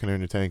very fucking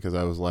entertained because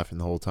I was laughing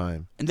the whole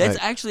time. And that's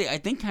actually, I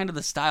think, kind of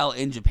the style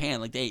in Japan.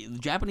 Like, the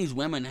Japanese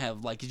women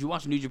have, like, because you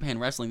watch New Japan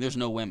Wrestling, there's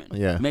no women.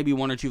 Yeah. Maybe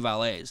 1 or 2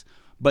 valets.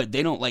 But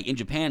they don't, like, in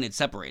Japan, it's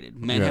separated.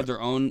 Men have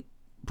their own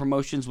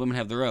promotions, women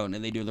have their own,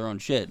 and they do their own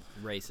shit.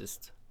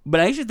 Racist.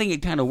 But I actually think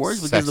it kind of works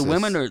because the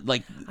women are,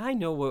 like... I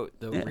know what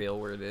the real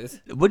word is.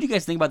 What do you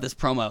guys think about this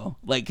promo?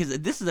 Like, because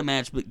this is a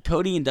match, but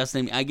Cody and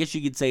Dustin, I guess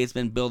you could say it's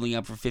been building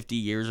up for 50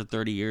 years or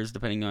 30 years,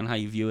 depending on how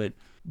you view it.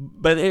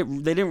 But they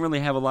didn't really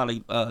have a lot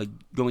of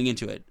going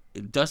into it.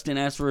 Dustin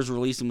asked for his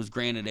release and was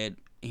granted it.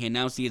 He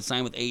announced he had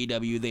signed with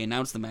AEW. They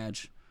announced the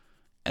match.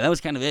 And that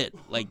was kind of it.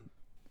 Like,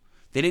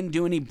 they didn't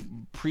do any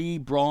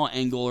pre-brawl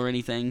angle or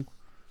anything.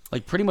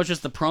 Like, pretty much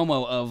just the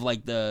promo of,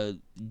 like, the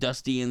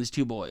Dusty and his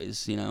 2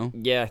 boys, you know?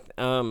 Yeah,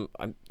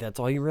 that's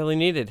all you really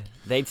needed.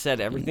 They'd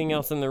said everything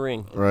else in the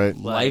ring. Right.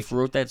 Life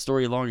wrote that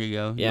story long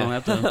ago. Yeah. You don't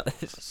have to...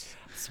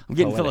 I'm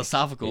getting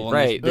philosophical on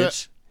right.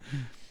 this bitch.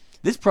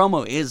 This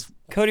promo is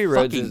Cody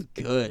Rhodes fucking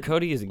good.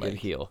 Cody is a good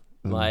heel.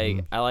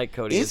 Like, I like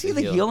Cody Is he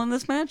the heel in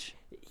this match?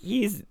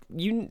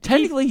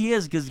 Technically he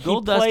is, because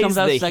Goldust comes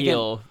out second.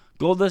 Heel.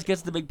 Goldust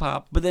gets the big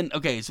pop. But then,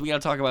 okay, so we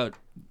got to talk about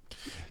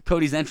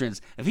Cody's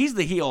entrance. If he's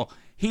the heel,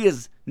 he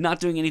is not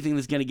doing anything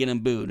that's going to get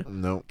him booed.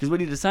 No. Because what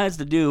he decides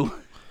to do...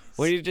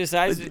 What he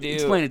decides to do...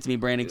 Explain it to me,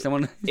 Brandon, because I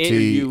want to hear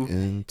you.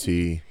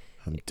 TNT.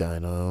 I'm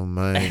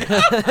dynamite.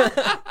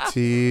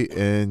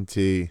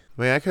 TNT.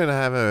 I mean, I couldn't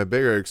have a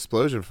bigger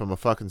explosion from a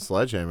fucking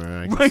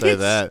sledgehammer. I can say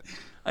that.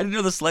 I didn't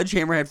know the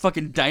sledgehammer had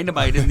fucking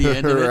dynamite in the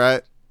end of it.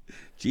 Right.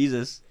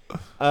 Jesus.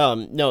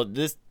 No,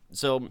 this...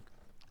 So...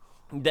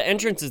 The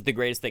entrance is the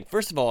greatest thing.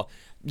 First of all,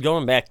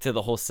 going back to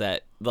the whole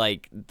set,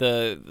 like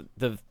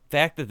the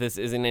fact that this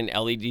isn't an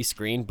LED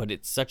screen, but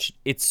it's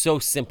so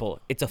simple.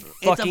 It's a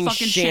fucking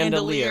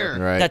chandelier.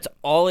 Right. That's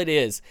all it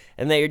is.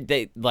 And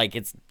they like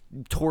it's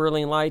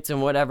twirling lights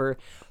and whatever,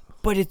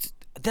 but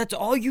that's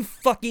all you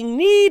fucking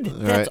need.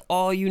 That's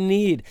all you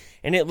need,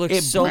 and it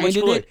looks so much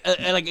cooler.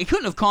 Like it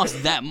couldn't have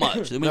cost that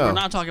much. I mean, we're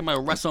not talking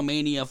about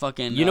WrestleMania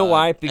fucking. You know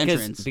why?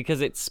 Entrance.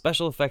 Because it's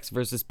special effects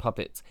versus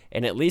puppets,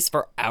 and at least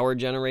for our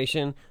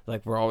generation,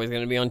 like we're always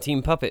gonna be on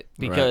Team Puppet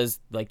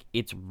because like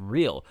it's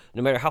real.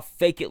 No matter how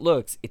fake it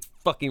looks, it's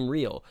fucking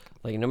real.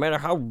 Like no matter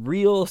how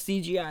real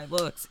CGI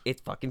looks,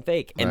 it's fucking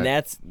fake, and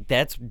that's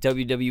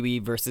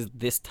WWE versus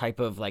this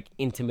type of like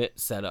intimate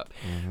setup,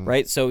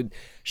 right? So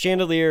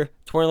chandelier,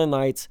 twirling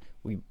lights,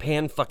 we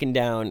pan fucking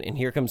down, and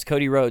here comes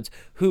Cody Rhodes,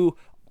 who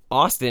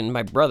Austin,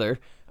 my brother,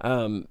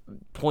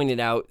 pointed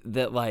out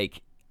that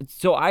like.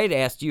 So I had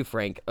asked you,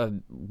 Frank, a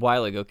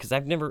while ago, because I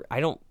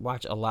don't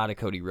watch a lot of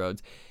Cody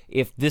Rhodes,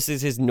 if this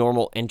is his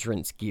normal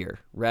entrance gear,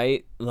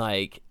 right?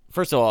 Like,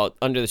 first of all,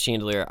 under the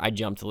chandelier, I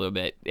jumped a little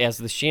bit. As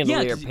the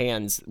chandelier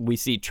pans, we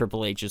see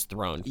Triple H's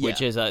throne,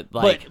 which is a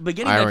like. But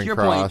getting back to your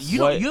point,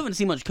 you haven't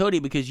seen much Cody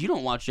because you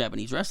don't watch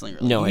Japanese wrestling.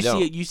 Really. No, I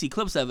don't. You see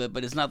clips of it,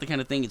 but it's not the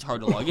kind of thing it's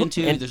hard to log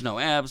into. And there's no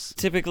apps.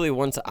 Typically,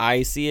 once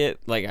I see it,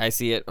 like I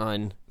see it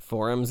on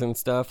forums and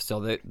stuff,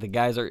 so that the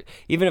guys are,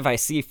 even if I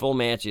see full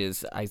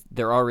matches,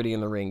 they're already in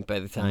the ring by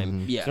the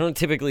time. Yeah. So I don't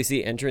typically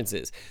see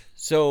entrances.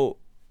 So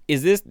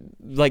is this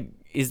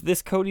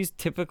Cody's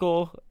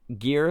typical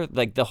gear,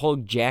 like the whole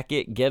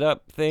jacket get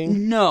up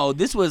thing? No,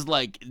 this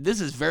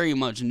is very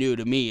much new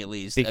to me, at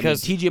least.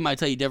 Because TJ might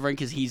tell you different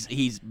because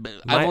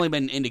I've only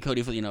been into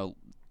Cody for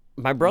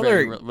my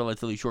brother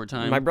relatively short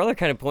time. My brother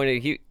kind of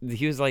pointed.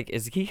 He was like,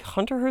 "Is he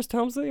Hunter Hearst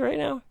Helmsley right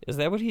now? Is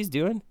that what he's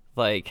doing?"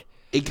 Like,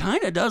 it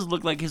kind of does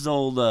look like his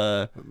old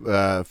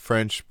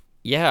French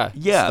yeah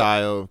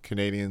style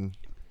Canadian.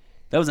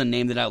 That was a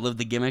name that outlived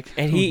the gimmick.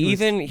 And he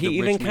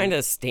even kind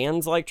of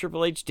stands like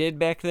Triple H did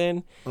back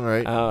then. All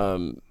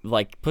right.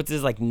 Like puts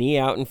his like knee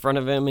out in front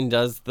of him and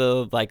does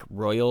the like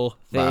royal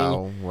thing.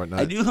 Wow,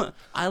 whatnot.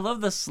 I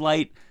love the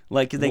slight,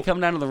 like, cause they come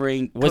down to the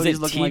ring. Cody's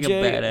looking like a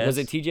badass. Was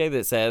it TJ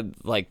that said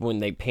like when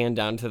they pan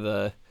down to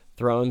the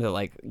throne, they're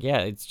like, yeah,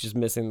 it's just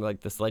missing like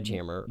the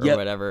sledgehammer or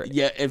whatever.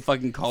 Yeah, it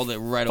fucking called it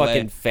right away.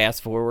 Fucking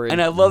fast forward.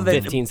 And I love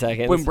that 15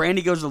 seconds. When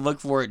Brandy goes to look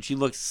for it, she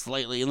looks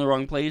slightly in the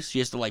wrong place. She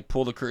has to like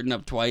pull the curtain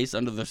up twice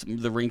under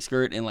the ring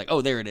skirt, and like,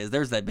 oh, there it is.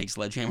 There's that big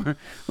sledgehammer.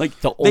 Like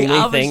the only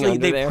thing under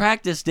they there.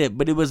 practiced it,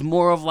 but it was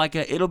more of like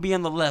it'll be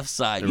on the left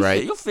side.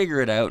 You'll figure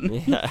it out.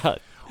 Yeah.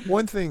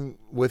 One thing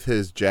with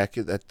his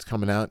jacket that's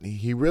coming out,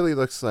 he really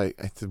looks like,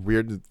 it's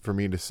weird for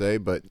me to say,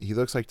 but he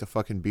looks like the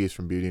fucking Beast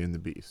from Beauty and the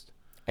Beast.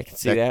 I can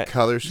see that.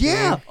 color scheme.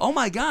 Yeah. Oh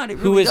my God, it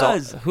really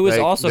does. Who is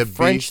Like, also the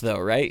French Beast- though,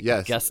 right?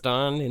 Yes.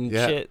 Gaston and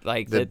shit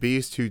like the that.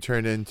 Beast who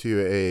turned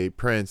into a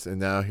prince, and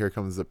now here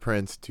comes the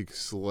prince to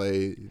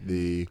slay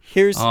the.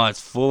 Oh,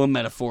 it's full of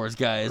metaphors,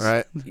 guys.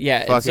 Right. Yeah.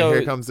 And Fucking so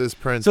here comes this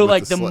prince. So with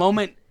like the sli-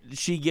 moment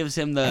she gives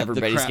him the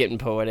everybody's crown- getting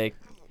poetic.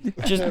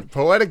 Just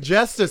poetic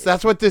justice.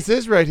 That's what this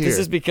is right here. this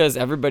is because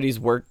everybody's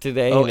worked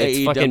today Oh, and it's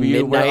AEW, fucking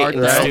where midnight Art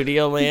in Bell-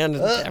 studio land.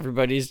 And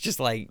everybody's just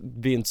like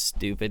being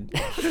stupid.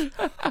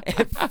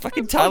 And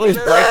fucking Tyler's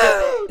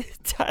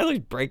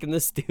breaking the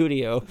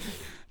studio.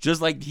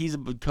 just like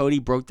Cody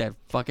broke that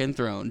fucking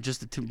throne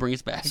just to bring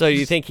us back. So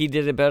you think he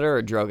did it better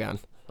or Drogon?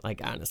 Like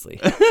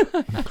honestly.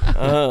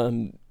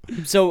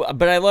 So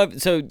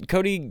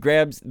Cody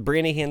grabs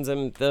Brandy, hands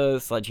him the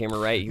sledgehammer,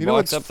 right? He You know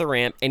walks what's up the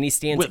ramp and he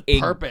stands With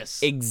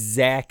purpose.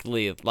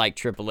 exactly like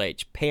Triple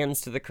H,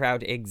 pans to the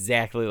crowd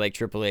exactly like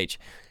Triple H,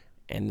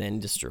 and then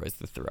destroys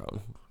the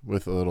throne.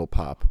 with a little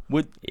pop?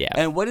 Yeah.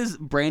 And what is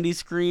Brandy's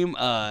scream?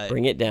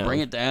 Bring it down. Bring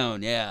it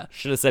down. Yeah.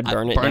 Should have said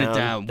burn it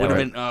down. Would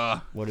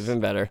have been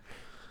better.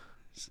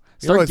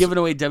 Start what's- giving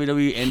away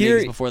WWE endings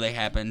Here- before they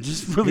happen.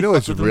 Just really. You know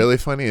what's fuck with them. really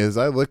funny is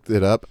I looked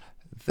it up.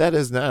 That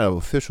is not an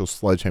official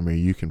sledgehammer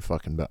you can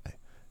fucking buy.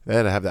 They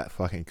had to have that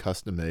fucking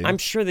custom made. I'm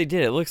sure they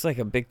did. It looks like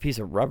a big piece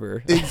of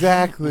rubber.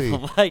 Exactly.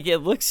 Like it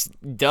looks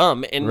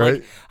dumb, and Right.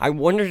 like I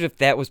wondered if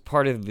that was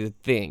part of the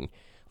thing.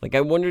 Like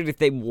I wondered if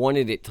they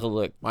wanted it to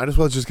look. Might as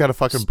well just got a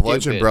fucking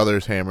Bludgeon Stupid.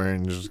 Brothers hammer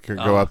and just go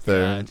Oh, up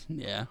there. God.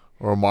 Yeah.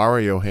 Or a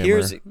Mario hammer.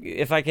 Here's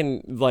if I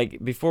can like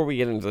before we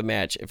get into the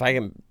match, if I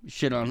can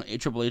Shit on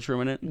Triple H for a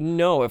minute.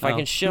 if I Oh.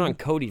 can shit on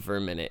Cody for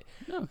a minute.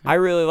 Okay. I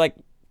really like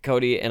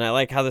Cody, and I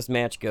like how this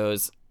match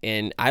goes,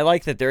 and I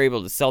like that they're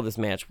able to sell this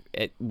match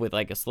with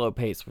like a slow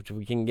pace, which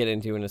we can get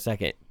into in a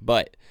second.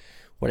 But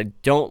what I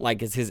don't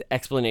like is his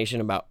explanation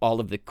about all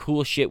of the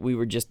cool shit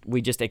we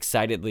just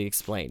excitedly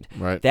explained.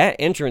 Right. That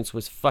entrance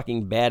was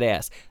fucking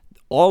badass.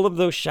 All of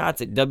those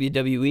shots at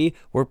WWE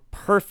were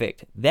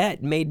perfect.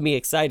 That made me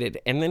excited.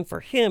 And then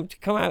for him to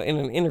come out in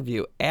an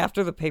interview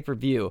after the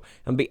pay-per-view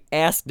and be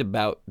asked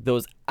about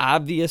those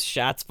obvious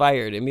shots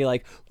fired and be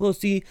like, well,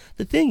 see,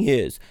 the thing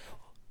is,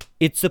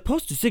 it's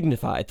supposed to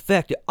signify the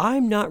fact that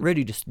I'm not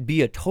ready to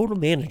be a total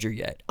manager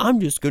yet. I'm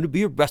just going to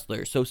be a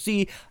wrestler. So,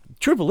 see,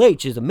 Triple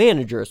H is a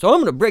manager, so I'm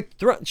going to break the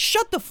throne.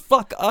 Shut the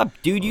fuck up,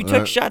 dude. You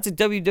took shots at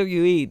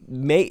WWE.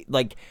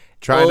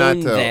 Try not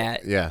own to.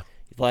 that. Yeah.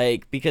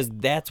 Because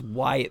that's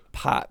why it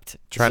popped.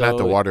 Try not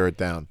to water it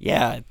down.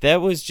 Yeah,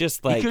 that was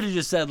just You could have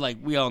just said like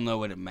we all know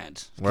what it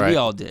meant. 'Cause Right. We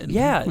all did.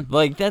 yeah,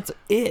 like that's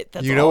it.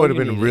 That's You know all what would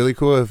have been needed. really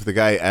cool if the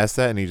guy asked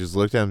that and he just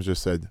looked at him and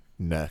just said,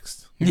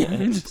 next.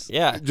 Yeah.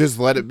 Yeah. Just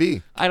let it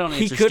be. I don't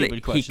He answer could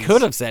stupid questions. he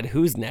could have said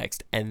who's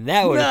next, and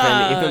that would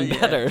have been even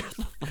better.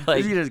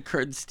 Like, He's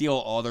gonna steal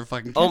all their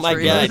fucking. oh my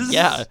god, catchphrases.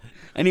 yeah.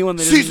 Anyone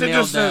that Cease isn't and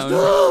nailed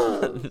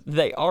desist. down.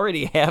 They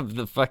already have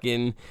the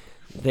fucking.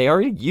 They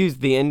already used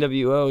the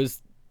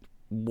NWO's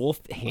wolf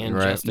hand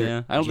Right. gesture.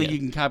 Yeah. I don't think you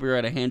can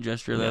copyright a hand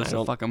gesture though. No, I So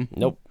don't- fuck them.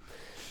 Nope.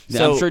 Yeah,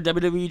 So I'm sure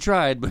WWE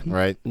tried, but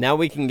Right. now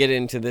we can get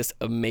into this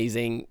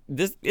amazing.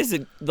 This is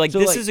So, like-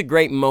 a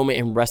great moment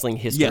in wrestling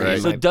history. yeah.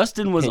 in So my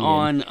Dustin was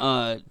opinion.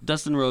 on.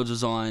 Dustin Rhodes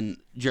was on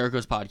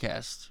Jericho's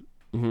podcast.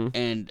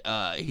 And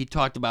he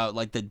talked about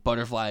like the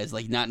butterflies,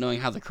 like not knowing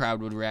how the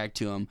crowd would react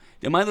to him.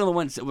 Am I the only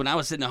one? When I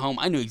was sitting at home,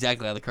 I knew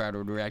exactly how the crowd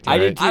would react to him. I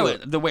did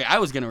too. The way I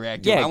was gonna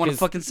react to him. I want to 'cause-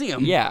 fucking see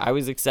him. Yeah, I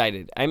was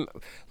excited. I'm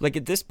like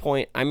at this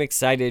point, I'm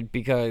excited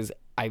because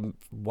I've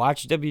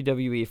watched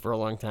WWE for a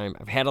long time.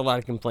 I've had a lot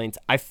of complaints.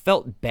 I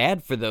felt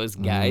bad for those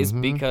guys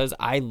because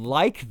I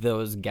like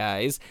those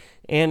guys,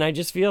 and I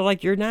just feel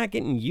like you're not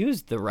getting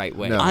used the right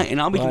way. No.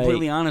 And I'll be Like-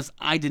 completely honest,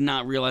 I did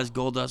not realize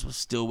Goldust was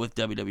still with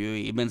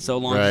WWE. It'd been so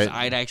long Right. since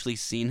I'd actually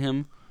seen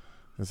him.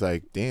 It's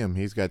like, damn,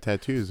 he's got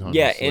tattoos on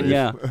Yeah, his and sleeve.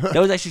 Yeah, that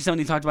was actually something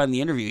he talked about in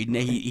the interview.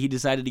 He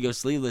decided to go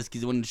sleeveless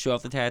because he wanted to show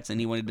off the tats and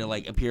he wanted to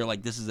like appear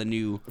like this is a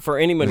new. For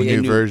anybody, The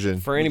new version.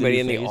 For With the anybody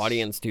new in the face.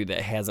 audience too that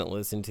hasn't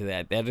listened to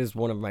that, that is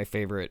one of my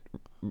favorite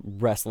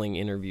wrestling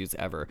interviews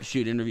ever.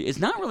 Shoot interview. It's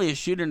not really a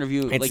shoot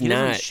interview. It's like he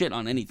doesn't not, shit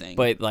on anything.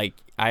 But like,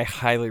 I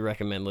highly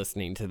recommend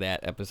listening to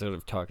that episode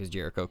of Talk Is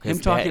Jericho. 'Cause him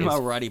talking that is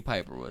about Roddy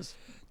Piper was.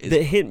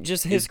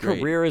 his great.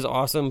 career is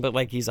awesome, but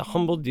like he's a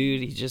humble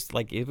dude. He's just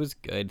like it was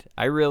good.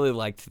 I really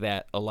liked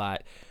that a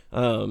lot.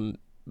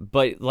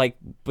 But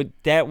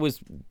that was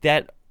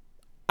that.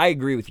 I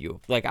agree with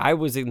you. Like I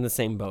was in the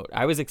same boat.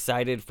 I was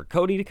excited for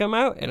Cody to come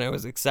out, and I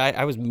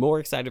was more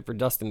excited for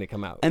Dustin to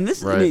come out. And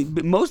this Right. I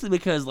mean, mostly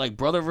because like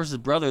brother versus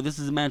brother. This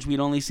is a match we'd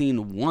only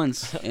seen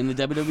once in the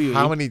WWE.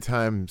 How many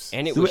times?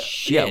 And it So, was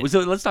shit. Yeah, so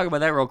let's talk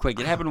about that real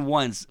quick. It happened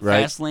once.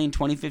 Right. Fastlane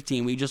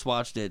 2015. We just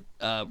watched it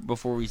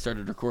before we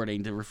started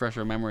recording to refresh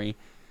our memory.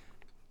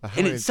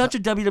 And it's such a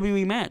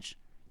WWE match.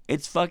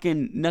 It's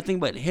fucking nothing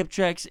but hip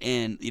checks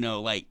and,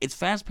 like, it's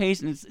fast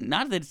paced and it's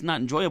not that it's not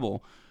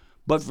enjoyable,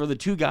 but for the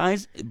two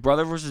guys,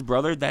 brother versus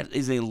brother, that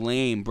is a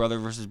lame brother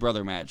versus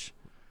brother match.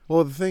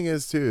 Well, the thing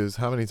is, too, is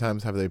how many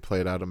times have they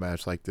played out a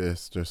match like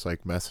this, just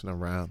like messing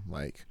around?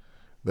 Like,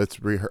 let's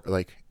rehearse.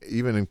 Like,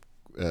 even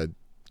in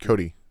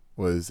Cody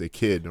was a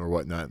kid or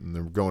whatnot, and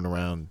they're going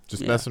around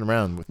just messing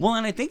around with. Well,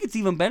 and I think it's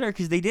even better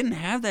because they didn't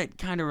have that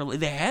kind of.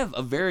 They have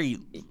a very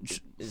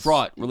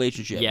fraught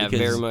relationship. Yeah,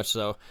 very much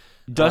so.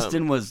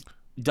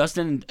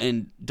 Dustin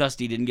and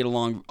Dusty didn't get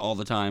along all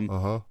the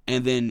time.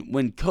 And then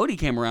when Cody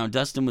came around,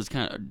 Dusty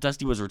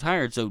was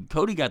retired, so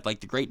Cody got like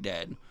the great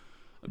dad.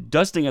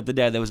 Dustin got the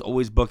dad that was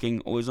always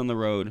booking, always on the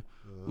road,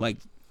 like.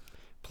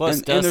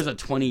 Plus, and there's a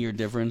 20-year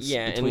difference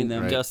between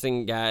them. Right.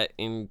 Dustin got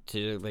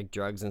into like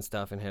drugs and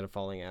stuff and had a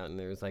falling out, and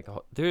there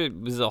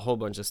was a whole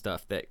bunch of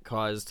stuff that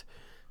caused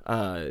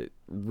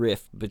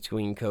rift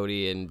between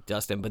Cody and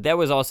Dustin. But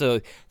that's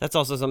also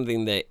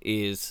something that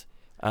is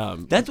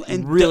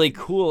really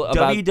cool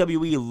about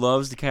WWE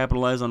loves to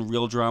capitalize on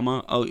real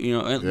drama.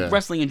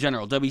 Wrestling in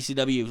general,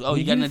 WCW. Oh,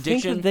 you got an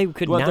addiction? They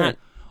could not.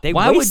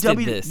 Why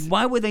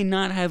would they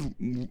not have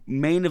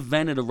main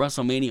evented a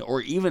WrestleMania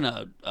or even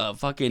a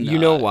fucking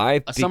why? A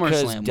because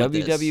SummerSlam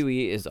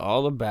WWE is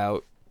all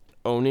about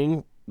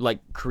owning, like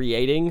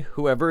creating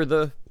whoever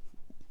the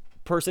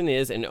person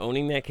is and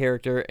owning that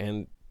character,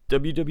 and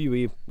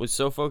WWE was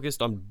so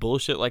focused on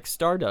bullshit like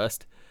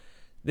Stardust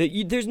that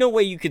there's no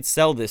way you could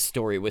sell this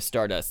story with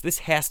Stardust. This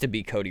has to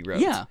be Cody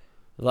Rhodes. Yeah.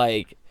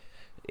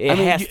 It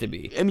has to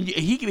be. I mean,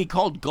 he can be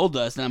called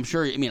Goldust, and I'm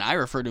sure. I mean, I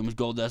refer to him as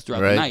Goldust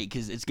throughout the night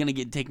because it's gonna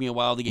take me a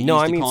while to get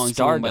used to calling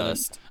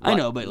Stardust. I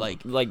know, but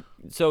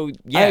so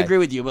yeah, I agree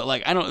with you. But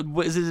I don't.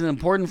 Is it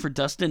important for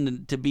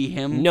Dustin to be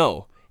him?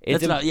 No,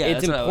 it's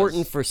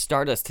important for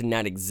Stardust to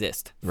not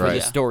exist for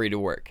the story to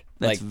work.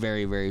 That's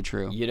very, very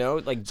true.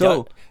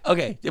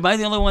 Okay, am I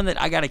the only one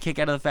that I got a kick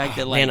out of the fact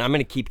that man, I'm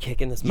gonna keep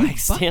kicking this mic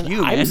stand.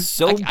 I'm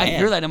so bad. I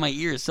hear that in my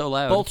ears so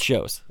loud. Both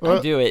shows, I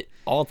do it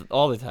all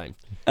the time.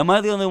 Am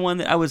I the only one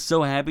that I was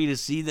so happy to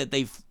see that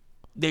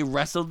they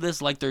wrestled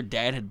this like their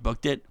dad had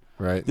booked it?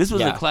 Right. This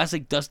was a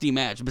classic Dusty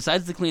match,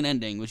 besides the clean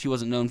ending, which he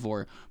wasn't known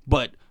for.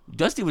 But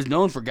Dusty was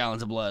known for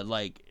gallons of blood,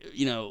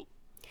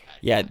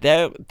 Yeah,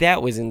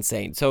 that was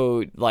insane.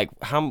 So,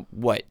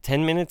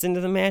 10 minutes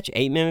into the match?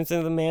 8 minutes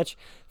into the match?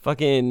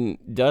 Fucking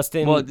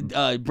Dustin... Well,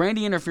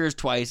 Brandy interferes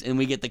twice, and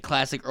we get the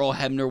classic Earl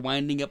Hebner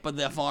winding up at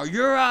the far.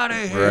 You're out of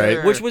here!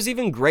 Right. Which was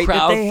even great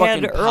that they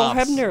had Earl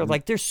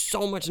Hebner. There's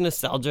so much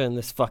nostalgia in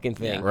this fucking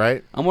thing. Yeah.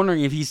 Right. I'm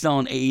wondering if he's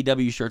selling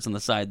AEW shirts on the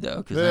side,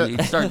 though, because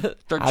he start out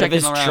checking of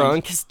his around.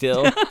 Trunk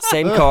still.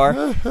 Same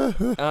car.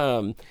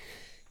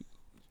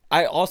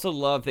 I also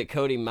love that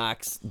Cody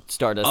mocks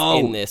Stardust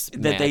in this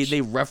match. That they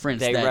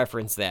reference that. They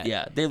reference that.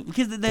 Yeah,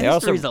 because the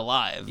history's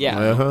alive.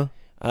 Yeah.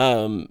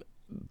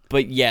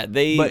 But yeah,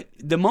 But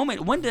the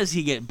moment, when does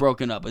he get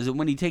broken up? Is it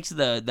when he takes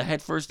the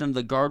head first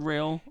into the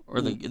guardrail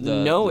or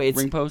the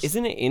ring post?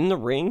 Isn't it in the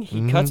ring?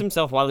 He cuts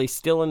himself while he's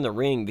still in the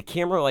ring. The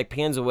camera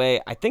pans away.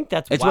 I think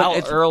that's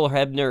while Earl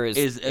Hebner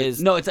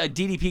is no. It's a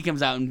DDP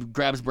comes out and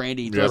grabs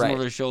Brandy, throws him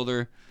over his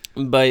shoulder.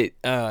 But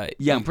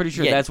I'm pretty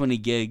sure that's when he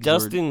gigs.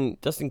 Dustin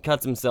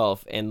cuts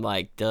himself and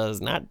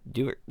does not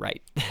do it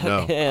right.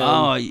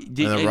 No. In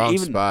the wrong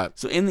spot.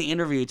 So in the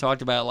interview, he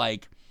talked about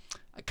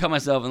I cut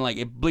myself and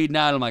it bleeding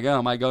out. I'm like, oh,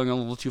 am I going a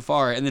little too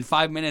far? And then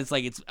 5 minutes,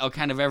 it's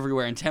kind of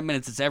everywhere. And 10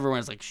 minutes, it's everywhere.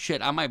 It's like,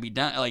 shit, I might be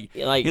done.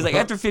 He's like,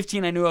 after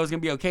 15, I knew I was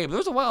gonna be okay. But there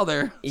was a while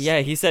there. Yeah,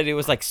 he said it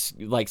was like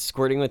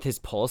squirting with his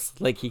pulse.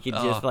 He could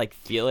just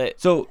feel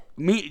it. So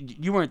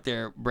you weren't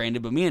there,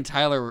 Brandon, but me and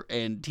Tyler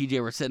and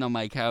TJ were sitting on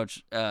my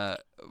couch,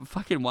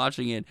 fucking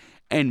watching it.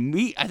 And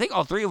I think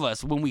all three of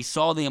us, when we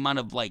saw the amount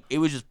of it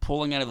was just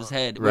pulling out of his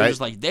head, we were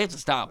just like, they have to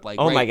stop.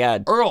 Oh my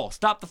God, Earl,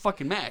 stop the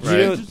fucking match. Right.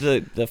 You know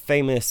the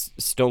famous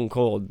Stone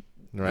Cold.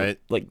 Right.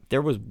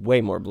 There was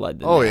way more blood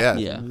than that.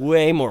 Yeah.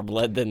 Way more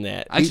blood than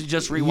that. I should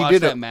just rewatch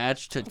that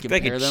match to compare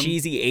them. Like a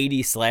cheesy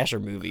 80s slasher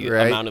movie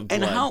amount of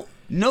blood.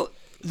 And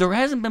there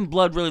hasn't been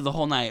blood really the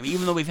whole night,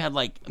 even though we've had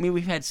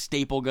we've had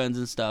staple guns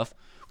and stuff.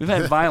 We've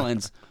had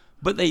violence.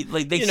 But they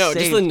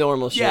just the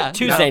normal shit. Yeah,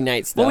 Tuesday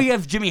night stuff. Well, we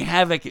have Jimmy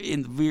Havoc,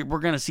 and we're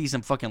gonna see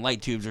some fucking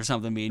light tubes or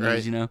something being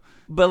used,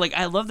 But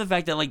I love the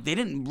fact that they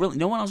didn't really,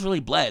 no one else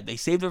really bled. They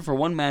saved it for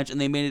one match and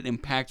they made it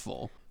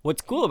impactful.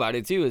 What's cool about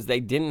it too is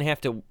they didn't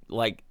have to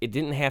it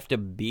didn't have to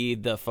be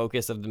the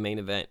focus of the main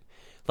event.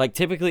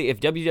 Typically, if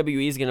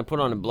WWE is gonna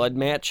put on a blood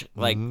match,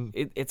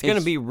 it's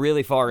gonna be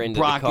really far into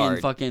Brock the card.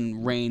 And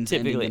fucking Reigns,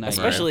 typically,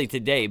 especially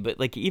today. But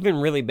even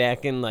really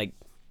back in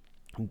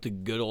the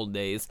good old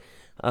days.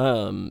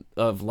 Of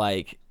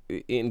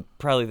in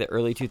probably the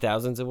early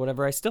 2000s or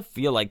whatever, I still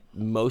feel like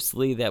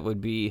mostly that would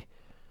be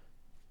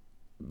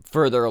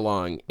further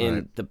along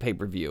in the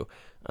pay-per-view.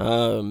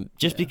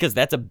 Because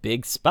that's a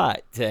big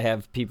spot to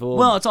have people.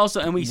 Well, it's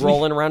also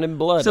rolling around in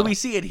blood. So we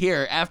see it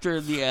here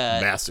after the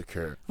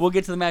massacre. We'll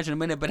get to the match in a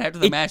minute, but after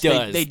the match,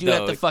 they do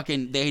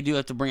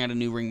have to bring out a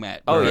new ring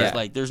mat. Oh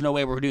yeah, there's no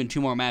way we're doing 2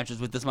 more matches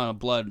with this amount of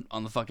blood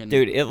on the fucking.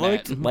 Dude, it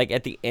looked like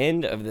at the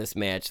end of this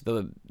match,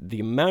 the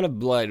amount of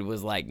blood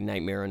was like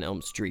Nightmare on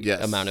Elm Street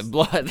amount of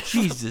blood.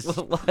 Jesus,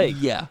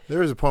 There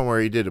was a point where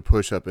he did a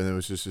push up and it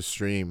was just a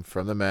stream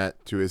from the mat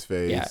to his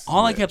face. Yeah,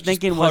 all I kept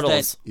thinking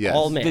was that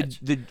all match.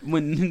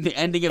 When and the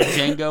ending of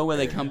Django where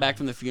they come back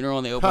from the funeral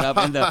and they open up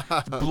and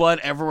the blood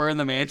everywhere in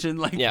the mansion.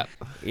 Like, yeah.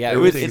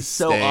 It's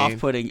so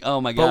off-putting.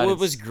 Oh my god! But what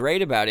was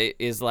great about it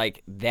is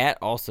like that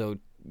also,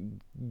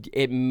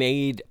 it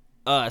made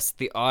us,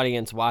 the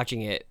audience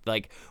watching it,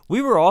 like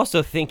we were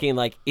also thinking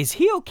like, is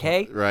he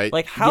okay? Right.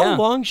 Like how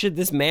long should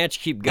this match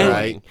keep going?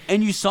 Right.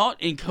 And you saw it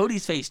in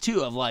Cody's face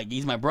too, of like,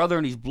 he's my brother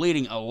and he's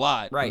bleeding a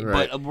lot. Right.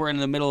 But we're in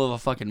the middle of a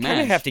fucking match.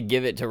 Kind of have to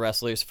give it to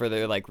wrestlers for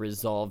their like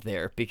resolve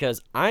there,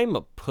 because I'm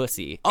a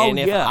pussy. Oh and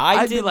if yeah,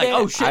 I'd be like,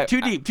 oh shit,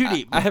 too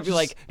deep. I'd be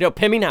like, no,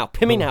 pin me now,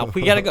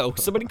 we gotta go.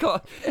 Somebody call.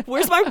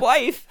 Where's my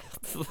wife?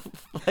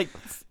 Like,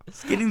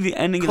 it's getting the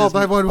ending Call of this.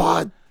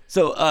 911.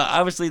 So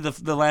obviously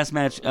the last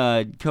match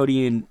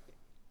Cody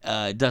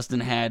and Dustin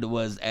had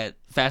was at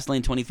Fastlane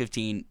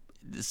 2015,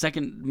 the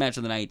second match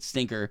of the night,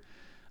 stinker.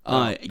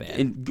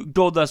 And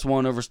Goldust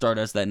won over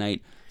Stardust that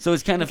night, so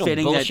it's kind of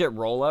fitting bullshit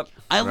roll up.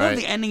 I love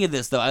the ending of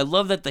this though. I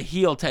love that the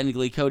heel,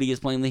 technically Cody is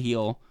playing the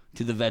heel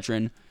to the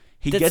veteran.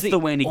 He gets the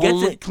win. He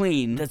gets it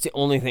clean. That's the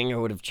only thing I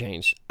would have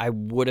changed. I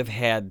would have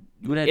had.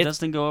 You would have had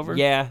Dustin go over?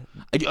 Yeah.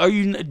 Do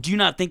you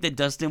not think that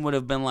Dustin would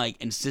have been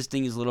like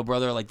insisting his little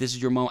brother, like, this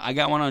is your moment. I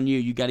got one on you.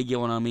 You got to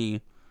get one on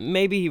me.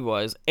 Maybe he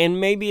was,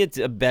 and maybe it's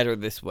better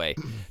this way,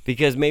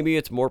 because maybe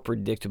it's more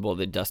predictable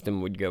that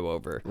Dustin would go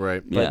over.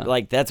 Right. But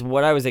like that's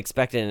what I was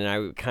expecting, and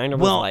I kind of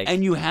was like,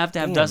 and you have to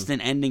have Dustin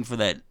ending for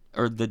that,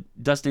 or the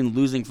Dustin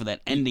losing for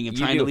that ending of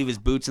trying to leave his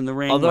boots in the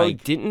ring. Although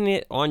didn't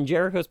it on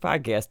Jericho's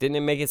podcast? Didn't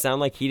it make it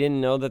sound like he didn't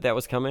know that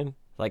was coming?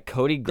 Like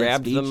Cody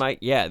grabbed the mic.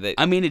 Yeah.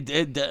 I mean,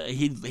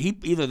 he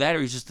either that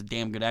or he's just a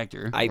damn good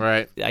actor.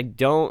 I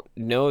don't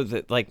know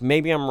that. Like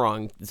maybe I'm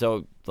wrong.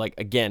 So like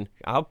again,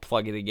 I'll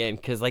plug it again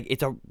because like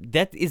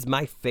that is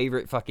my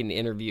favorite fucking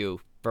interview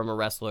from a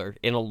wrestler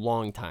in a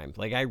long time.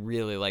 Like I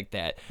really like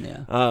that.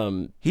 Yeah.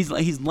 He's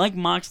like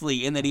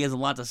Moxley in that he has a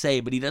lot to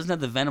say, but he doesn't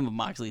have the venom of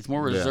Moxley. It's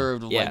more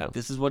reserved. Yeah. Like,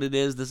 this is what it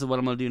is. This is what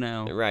I'm gonna do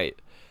now. Right.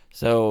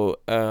 So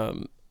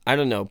I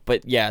don't know,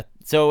 but yeah.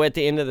 So at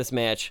the end of this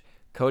match,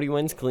 Cody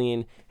wins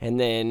clean, and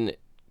then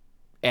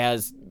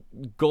as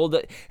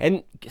Dustin.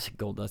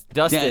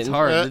 Yeah, it's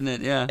hard, isn't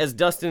it? Yeah. As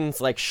Dustin's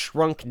like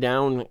shrunk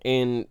down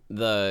in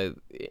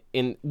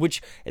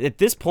which at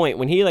this point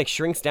when he like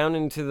shrinks down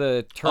into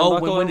the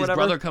turnbuckle when his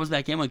brother comes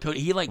back in, when Cody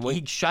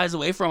he shies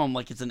away from him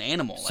like it's an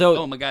animal. So, like,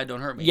 oh my god,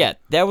 don't hurt me. Yeah,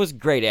 that was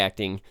great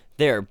acting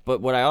there. But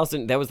what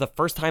that was the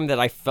first time that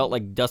I felt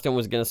like Dustin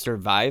was gonna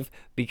survive,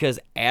 because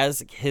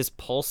as his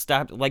pulse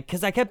stopped, like,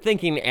 because I kept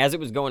thinking as it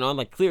was going on,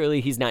 like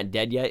clearly he's not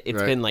dead yet.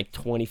 It's been like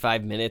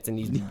 25 minutes and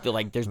he's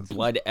like there's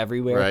blood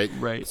everywhere.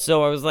 Right.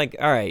 So I was like,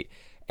 all right.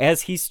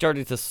 As he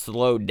started to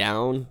slow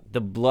down,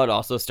 the blood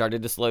also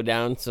started to slow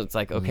down. So it's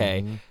like,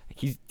 okay,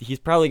 he's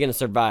probably gonna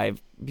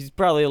survive. He's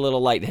probably a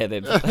little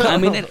lightheaded. I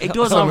mean, it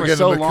goes on for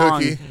so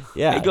long.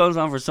 Yeah, it goes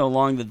on for so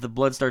long that the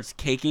blood starts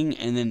caking,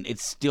 and then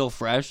it's still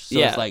fresh. So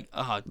it's like,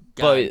 oh god.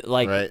 But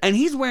like, and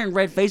he's wearing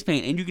red face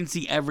paint, and you can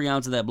see every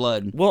ounce of that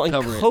blood. Well, and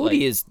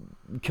Cody is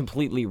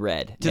completely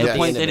red to the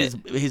point that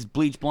his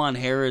bleach blonde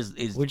hair is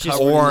which is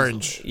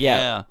orange.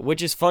 Yeah,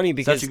 which is funny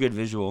because such a good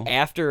visual.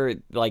 After,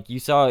 like, you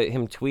saw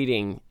him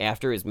tweeting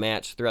after his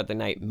match throughout the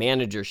night,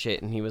 manager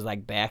shit, and he was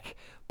like back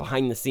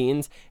behind the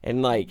scenes,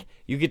 and like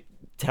you could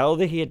tell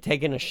that he had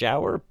taken a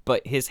shower,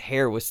 but his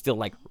hair was still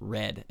like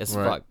red as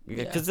fuck,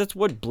 because that's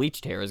what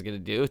bleached hair is gonna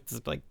do.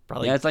 It's like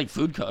probably it's like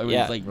food color.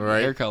 It's like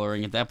hair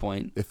coloring at that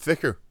point. It's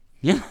thicker.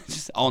 Yeah, it's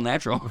just all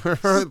natural.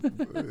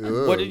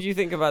 What did you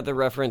think about the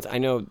reference? I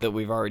know that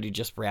we've already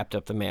just wrapped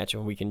up the match,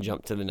 and we can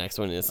jump to the next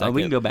one in a second.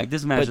 We can go back.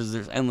 This match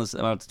there's endless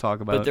amount to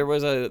talk about. But there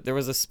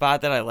was a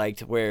spot that I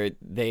liked where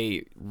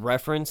they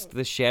referenced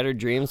the Shattered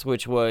Dreams,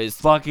 which was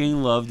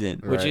fucking loved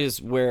it. Which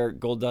is where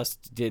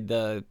Goldust did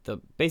the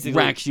basically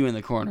racks you in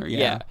the corner.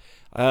 Yeah.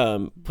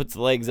 Puts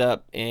the legs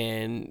up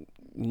and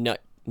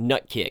nut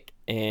kick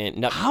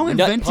and how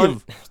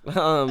inventive.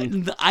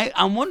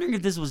 I'm wondering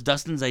if this was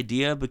Dustin's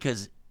idea,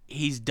 because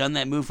he's done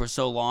that move for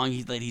so long.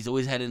 He's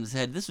always had it in his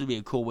head, this would be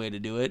a cool way to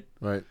do it.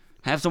 Right.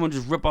 Have someone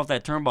just rip off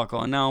that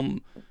turnbuckle, and now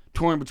I'm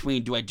torn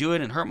between, do I do it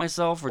and hurt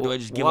myself, or do I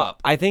just give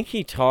up? I think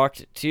he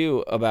talked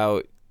too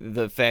about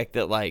the fact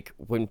that like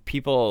when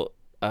people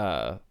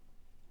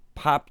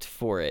popped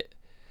for it,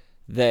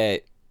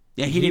 that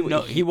he didn't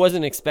know, he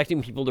wasn't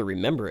expecting people to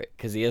remember it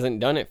because he hasn't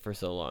done it for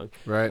so long.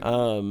 Right.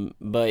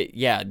 But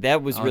yeah,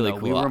 that was really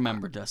cool. We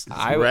remember Dustin.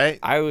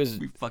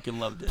 We fucking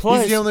loved it.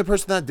 Plus, he's the only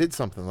person that did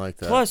something like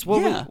that. Plus,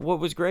 what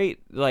was great,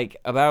 like,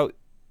 about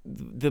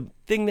the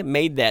thing that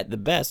made that the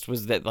best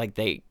was that like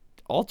they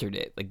altered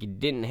it, like it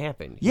didn't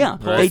happen. Yeah,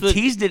 they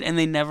teased it and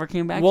they never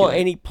came back. Well,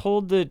 and he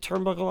pulled the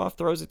turnbuckle off,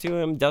 throws it to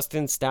him.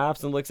 Dustin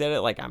stops and looks at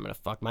it like, I'm gonna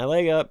fuck my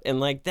leg up, and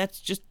like that's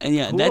just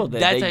cool.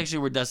 That's actually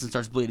where Dustin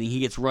starts bleeding.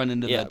 He gets run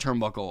into the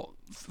turnbuckle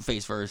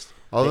face first.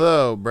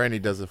 Although Brandy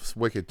does a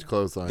wicked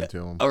clothesline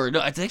to him. Or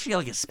no, it's actually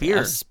like a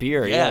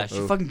spear. Yeah.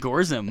 She fucking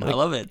gores him. I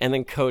love it. And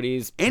then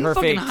Cody's in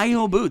fucking high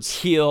heel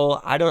boots. Heel.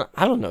 I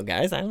don't know,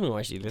 guys. I don't know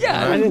why she did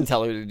that. I didn't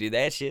tell her to do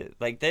that shit.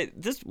 Like that.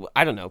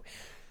 I don't know.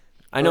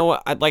 I know.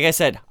 Like I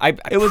said, I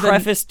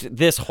prefaced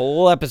this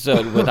whole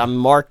episode with I'm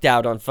marked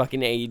out on fucking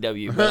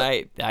AEW, but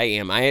I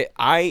am.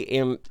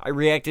 I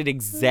reacted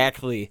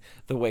exactly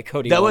the way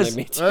Cody wanted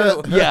me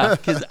to. Yeah,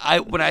 because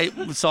when I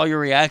saw your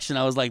reaction,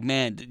 I was like,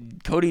 man,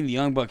 Cody and the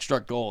Young Bucks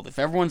struck gold. If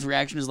everyone's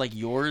reaction is like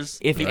yours,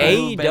 if people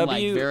AEW have been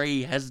like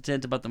very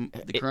hesitant about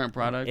the current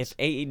product. If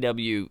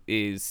AEW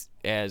is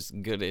as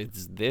good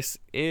as this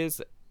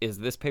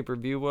this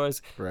pay-per-view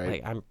was, right.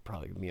 Like, I'm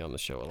probably going to be on the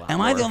show a lot Am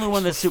more. I the only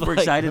one that's super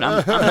excited?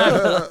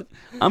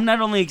 I'm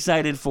not only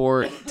excited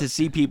to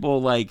see people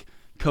like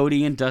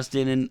Cody and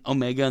Dustin and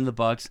Omega and the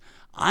Bucks.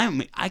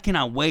 I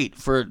cannot wait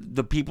for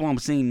the people I'm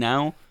seeing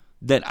now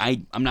that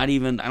I don't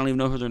even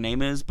know who their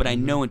name is, but I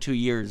know in 2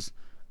 years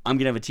I'm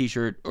going to have a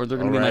t-shirt or they're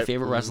going to be my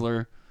favorite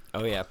wrestler.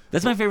 Oh, yeah.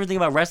 That's my favorite thing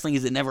about wrestling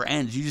is it never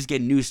ends. You just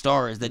get new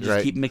stars that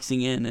just keep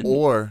mixing in. And...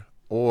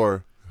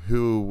 Or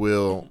who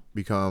will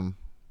become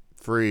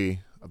free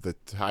of the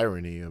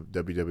tyranny of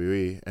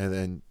WWE and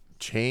then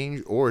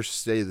change or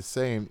stay the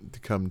same to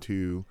come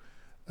to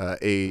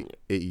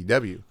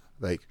AEW,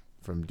 like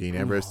from Dean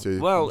Ambrose to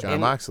Jon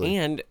Moxley.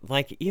 And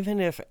like, even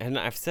if, and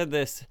I've said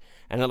this,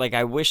 and like,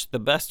 I wish the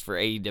best for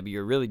AEW. I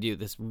really do.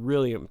 This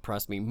really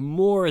impressed me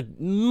more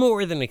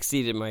than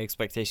exceeded my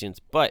expectations.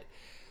 But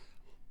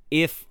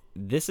if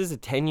this is a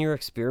 10-year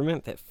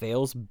experiment that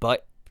fails,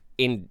 but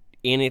in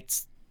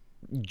its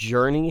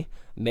journey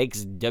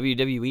makes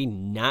WWE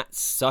not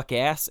suck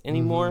ass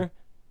anymore,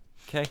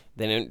 okay,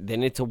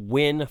 then it's a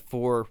win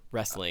for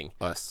wrestling.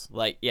 Us.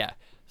 Like, yeah.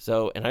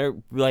 So, and I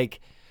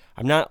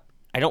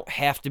don't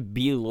have to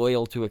be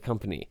loyal to a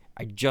company.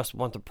 I just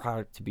want the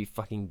product to be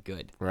fucking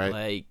good. Right.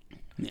 Like,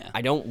 yeah.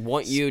 I don't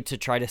want you to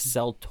try to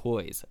sell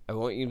toys. I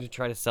want you to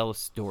try to sell a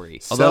story.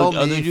 Sell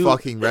me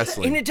fucking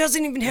wrestling. And it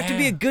doesn't even have to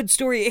be a good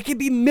story. It could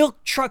be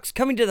milk trucks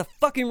coming to the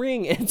fucking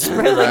ring and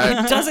spread.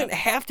 Like, it doesn't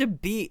have to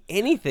be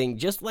anything.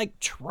 Just like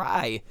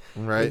try.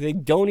 Right. Like, they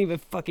don't even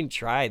fucking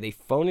try. They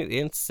phone it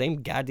in.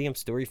 Same goddamn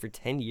story for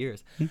 10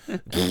 years.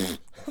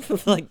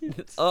 Like,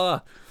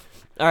 all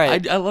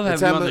right. I love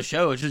having you on the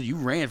show. It's just you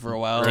ran for a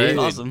while. Right. It's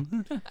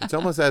awesome. It's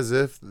almost as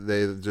if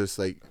they just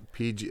like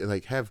PG,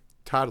 like have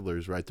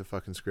toddlers write the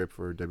fucking script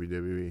for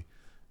WWE.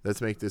 Let's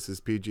make this as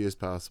PG as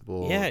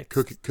possible. Yeah,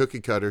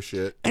 cookie cutter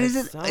shit. And is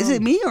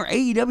it me or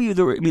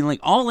AEW? I mean, like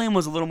All In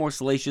was a little more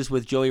salacious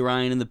with Joey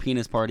Ryan and the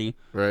penis party,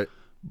 right?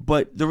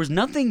 But there was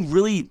nothing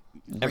really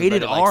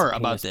rated R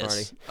about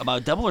this. Party.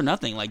 About Double or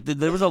Nothing. Like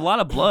there was a lot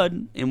of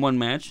blood in one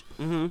match,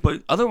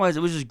 but otherwise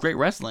it was just great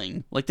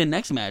wrestling. Like the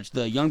next match,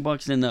 the Young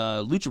Bucks and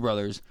the Lucha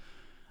Brothers.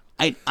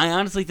 I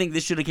honestly think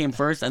this should have came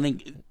first. I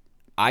think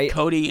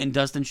Cody and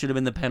Dustin should have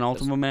been the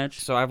penultimate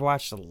match. So I've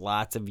watched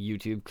lots of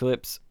YouTube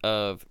clips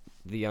of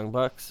the Young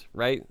Bucks,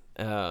 right?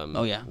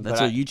 Oh yeah,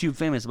 that's a YouTube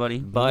famous, buddy.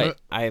 But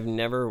I've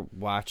never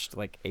watched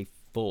like a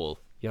full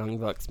Young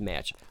Bucks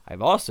match.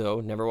 I've also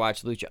never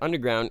watched Lucha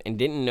Underground and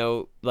didn't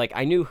know, like,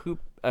 I knew who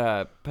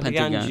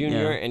Pentagon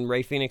Jr. and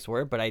Ray Phoenix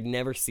were, but I'd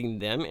never seen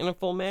them in a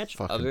full match.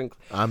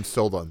 I'm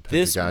sold on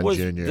Pentagon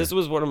Jr.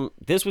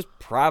 This was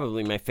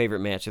probably my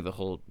favorite match of the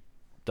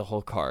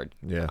whole card.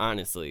 Yeah,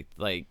 honestly,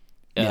 like.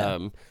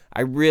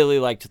 I really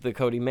liked the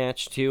Cody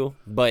match too,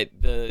 but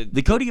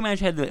the Cody match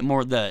had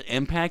the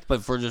impact,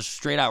 but for just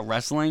straight out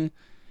wrestling.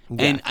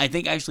 Yeah. And I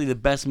think actually the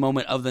best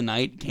moment of the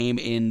night came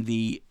in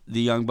the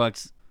Young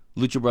Bucks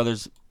Lucha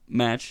Brothers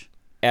match.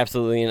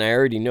 Absolutely, and I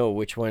already know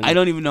which one. I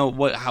don't even know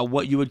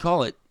what you would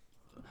call it.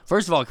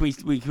 First of all, can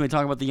we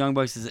talk about the Young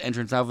Bucks'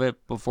 entrance outfit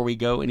before we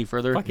go any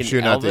further? Fucking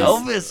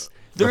Elvis.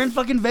 They're in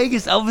fucking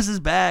Vegas. Elvis is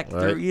back.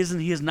 Right. He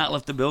has not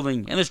left the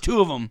building, and there's two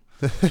of them.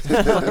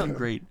 Fucking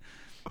great.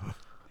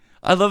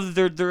 I love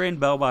that they're in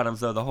bell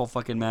bottoms though the whole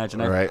fucking match,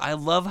 and I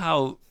love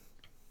how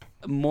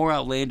more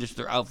outlandish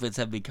their outfits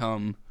have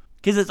become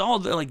because it's all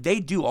like they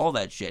do all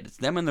that shit. It's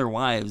them and their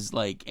wives,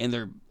 like, and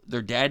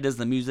their dad does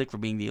the music for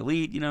being the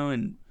elite,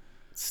 and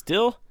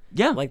still,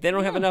 like they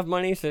don't have enough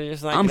money, so they're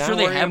just like I'm sure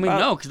they have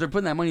no because they're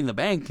putting that money in the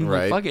bank.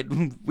 Right, like, fuck it,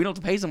 we don't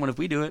have to pay someone if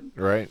we do it.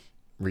 Right,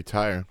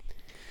 retire.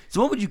 So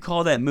what would you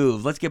call that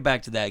move? Let's get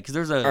back to that because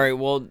there's a. All right,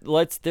 well,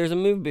 there's a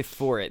move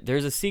before it.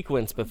 There's a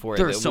sequence before it.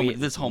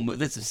 This whole move.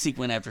 This is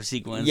sequence after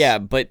sequence. Yeah,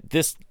 but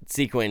this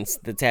sequence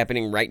that's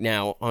happening right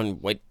now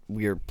on what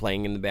we're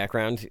playing in the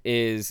background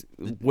is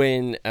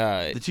when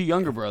the two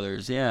younger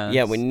brothers.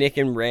 Yeah, when Nick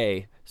and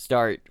Ray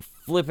start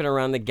flipping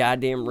around the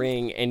goddamn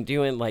ring and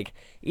doing like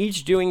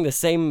each doing the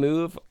same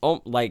move,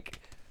 like.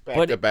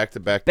 Back to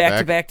back.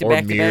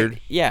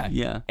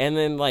 Yeah. And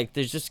then like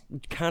there's just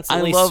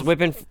constantly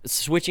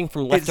switching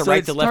from left to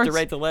right to left to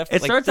right to left.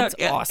 It starts out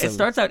awesome. It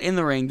starts out in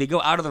the ring. They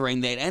go out of the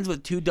ring. It ends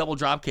with two double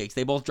drop kicks.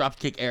 They both drop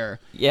kick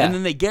air. Yeah. And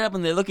then they get up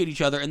and they look at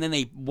each other and then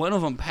one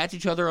of them pats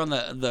each other on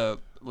the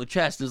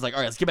chest and is like, all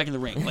right, let's get back in the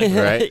ring. Like,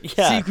 right.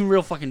 Yeah. So you can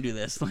real fucking do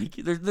this. Like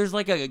there's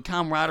like a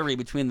camaraderie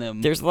between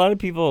them. There's a lot of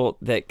people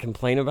that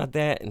complain about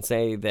that and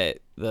say that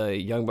the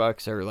Young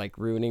Bucks are like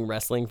ruining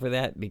wrestling for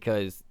that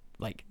because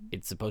like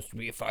it's supposed to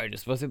be a fight.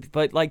 It's supposed to be,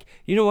 but like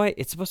you know what?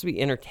 It's supposed to be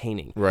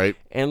entertaining, right?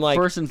 And like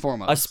first and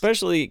foremost,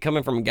 especially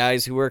coming from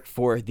guys who work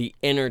for the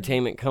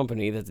entertainment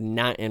company that's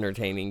not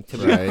entertaining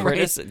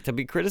to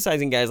be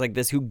criticizing guys like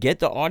this who get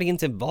the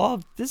audience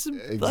involved. This is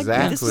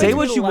exactly. Say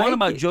what you want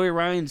about Joey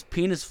Ryan's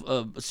penis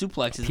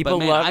suplexes, people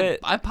but man, love it.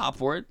 I pop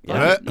for it.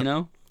 Yeah. You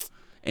know,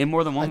 in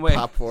more than one way.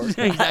 Pop for it.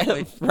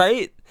 Exactly.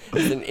 Right?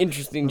 It's an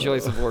interesting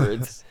choice of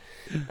words.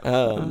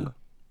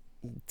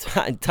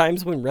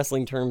 Times when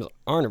wrestling terms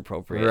aren't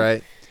appropriate.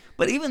 Right.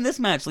 But even this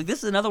match, like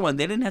this is another one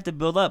they didn't have to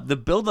build up. The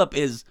build up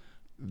is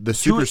the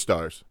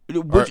superstars.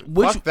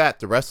 Fuck that,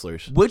 the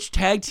wrestlers. Which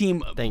tag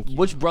team? Thank you.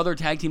 Which brother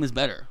tag team is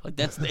better? Like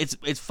that's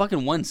it's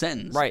fucking one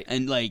sentence. Right.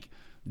 And like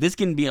this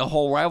can be a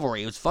whole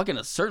rivalry. It was fucking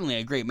certainly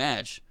a great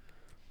match.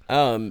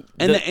 So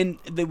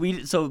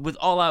with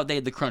All Out they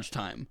had the crunch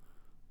time.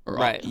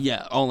 Right.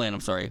 All In.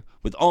 I'm sorry.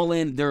 With All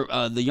In,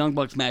 the Young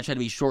Bucks match had to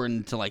be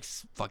shortened to like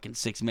fucking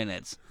 6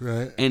 minutes.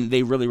 Right. And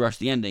they really rushed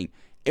the ending.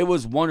 It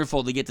was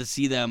wonderful to get to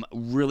see them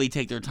really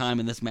take their time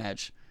in this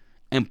match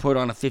and put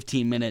on a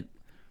 15-minute.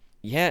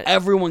 Yeah.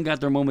 Everyone got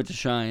their moment to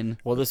shine.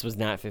 Well, this was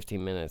not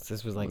 15 minutes.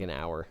 This was like an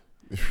hour.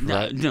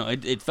 Right. No,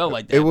 it felt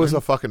like that. It was a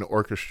fucking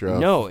orchestra.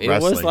 No, it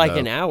was like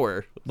an hour.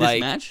 hour.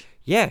 This match?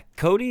 Yeah,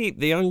 Cody,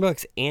 the Young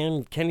Bucks,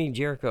 and Kenny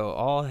Jericho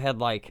all had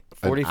like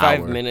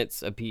 45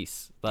 minutes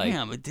apiece. Like,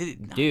 damn, it did it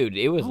not. Dude,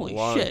 it was Holy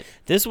long. shit.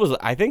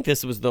 I think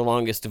this was the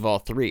longest of all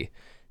three.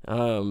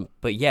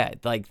 But yeah,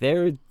 like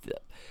it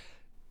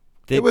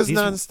was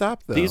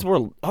nonstop though. These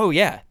were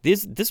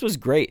this was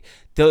great.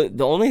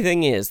 The only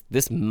thing is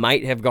this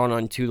might have gone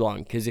on too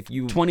long because if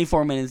you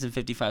 24 minutes and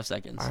 55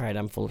 seconds. All right,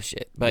 I'm full of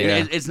shit. But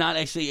it's not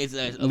actually. It's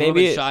a little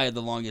bit shy of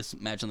the longest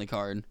match on the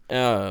card.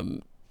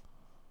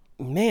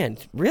 Man,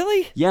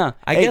 really? Yeah,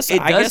 I guess it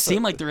does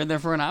seem like they're in there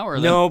for an hour.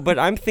 Though. No, but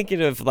I'm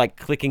thinking of like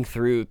clicking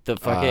through the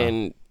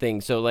fucking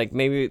thing. So like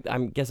maybe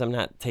I'm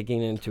not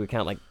taking into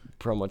account like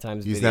promo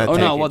times. Video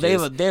no, well they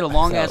had a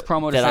long ass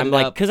promo to set I'm it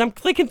like up. because I'm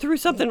clicking through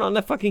something on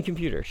the fucking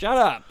computer. Shut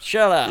up.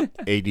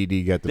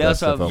 ADD got the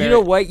best of them. You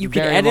know what? You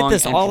can very edit long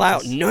this all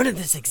out. entrances. None of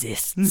this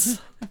exists.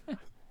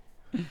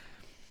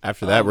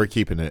 After that, we're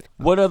keeping it.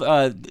 What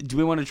do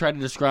we want to try to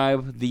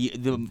describe the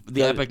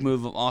epic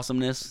move of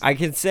awesomeness? I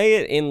can say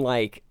it in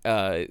like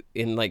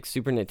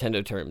Super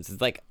Nintendo terms.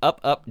 It's like up,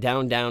 up,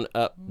 down, down,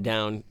 up,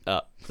 down,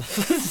 up.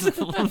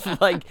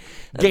 Like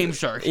Game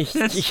Shark.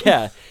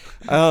 Yeah.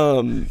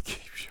 Game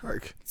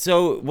Shark.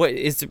 So what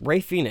is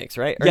Ray Phoenix,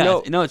 right?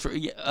 Or it's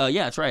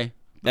it's Ray.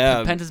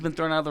 Penta's been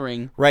thrown out of the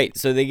ring. Right,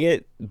 so they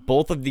get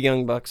both of the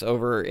Young Bucks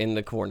over in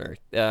the corner.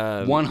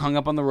 One hung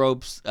up on the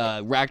ropes,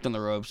 racked on the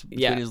ropes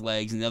between his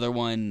legs, and the other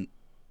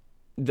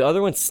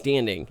one's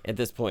standing at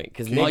this point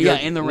because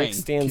in the ring.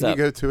 Stands Can up.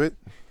 you go to it?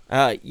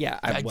 Yeah.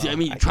 I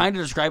mean, trying to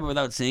describe it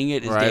without seeing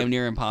it is damn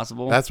near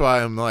impossible. That's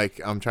why I'm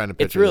trying to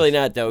picture. It's really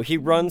not though. He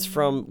runs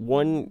from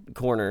one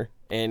corner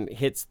and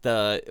hits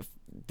the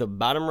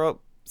bottom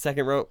rope,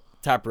 second rope,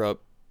 top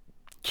rope,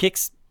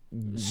 kicks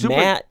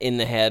Matt in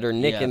the head or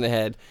Nick in the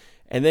head,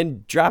 and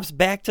then drops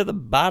back to the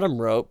bottom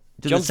rope,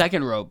 to the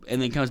second rope,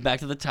 and then comes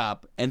back to the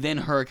top, and then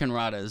Hurricane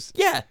Radas.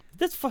 Yeah,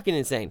 that's fucking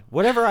insane.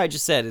 Whatever I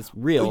just said is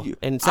real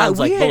and sounds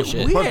like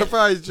bullshit. Whatever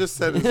I just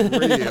said is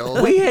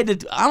real. We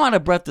had to. I'm out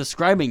of breath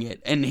describing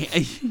it, and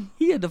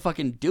he had to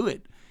fucking do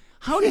it.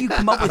 How do you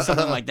come up with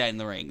something like that in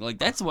the ring? Like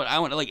that's what I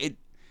want. Like it.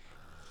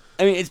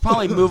 I mean, it's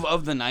probably move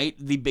of the night.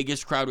 The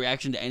biggest crowd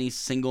reaction to any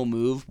single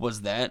move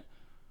was that.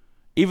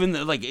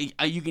 Even like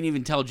you can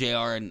even tell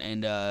JR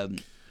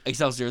and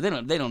Excelsior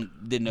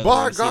didn't know.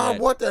 By God,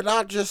 what did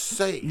I just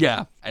say?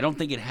 Yeah, I don't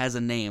think it has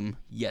a name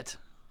yet.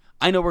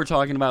 I know we're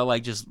talking about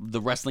like just the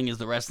wrestling is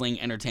the wrestling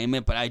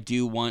entertainment, but I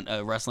do want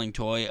a wrestling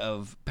toy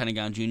of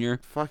Pentagon Jr.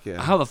 Fuck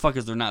yeah! How the fuck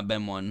has there not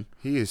been one?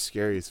 He is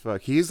scary as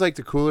fuck. He's like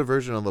the cooler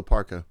version of La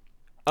Parka.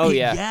 Oh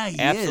yeah, he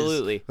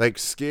absolutely. is. Like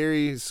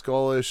scary,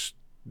 skullish.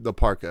 The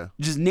Parka.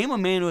 Just name a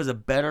man who has a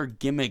better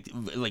gimmick,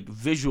 like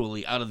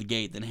visually out of the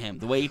gate than him.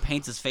 The way he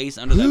paints his face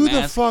under that mask.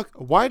 Who the fuck?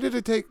 Why did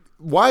it take?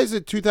 Why is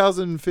it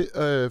 19,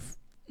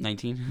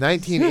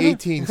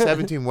 18,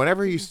 17?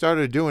 Whenever he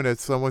started doing it,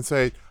 someone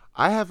say,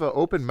 "I have an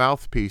open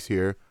mouthpiece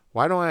here.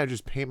 Why don't I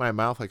just paint my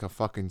mouth like a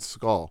fucking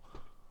skull?"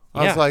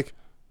 I was like,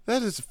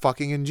 that is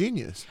fucking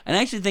ingenious. And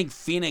I actually think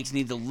Phoenix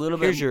needs a little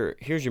bit.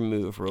 Here's your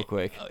move, real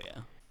quick. Oh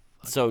yeah.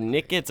 So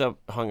Nick gets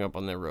hung up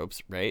on the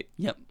ropes, right?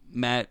 Yep.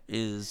 Matt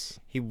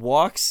is. He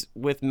walks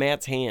with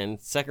Matt's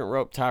hand, second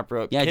rope, top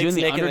rope. Yeah, kicks doing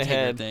the Nick Undertaker in the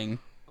head, thing.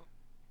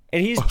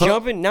 and he's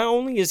jumping. Not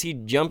only is he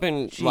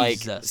jumping like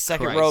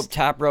second Christ. rope,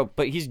 top rope,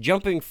 but he's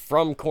jumping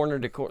from corner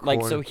to corner.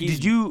 Like so, he's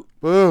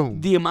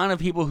boom. The amount of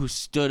people who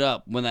stood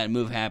up when that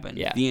move happened.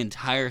 Yeah. The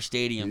entire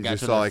stadium You got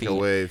just to saw their like feet. a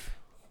wave.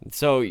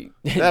 So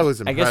that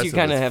was I guess you impressive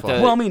kind of as have fuck.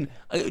 to. Well, I mean,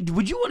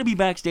 would you want to be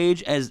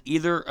backstage as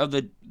either of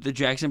the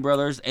Jackson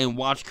brothers and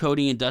watch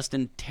Cody and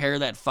Dustin tear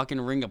that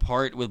fucking ring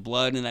apart with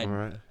blood and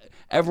that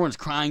everyone's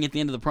crying at the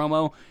end of the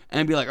promo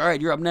and be like, all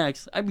right, you're up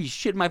next? I'd be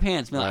shitting my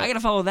pants. Be like, I got to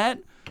follow that?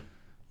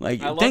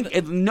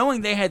 Like,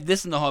 knowing they had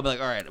this in the hall, I'd be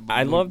like, all right.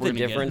 I love the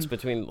difference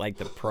between like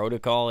the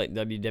protocol at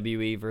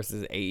WWE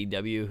versus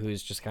AEW,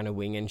 who's just kind of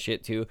winging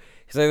shit too.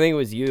 Because I think it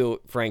was you,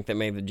 Frank, that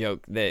made the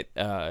joke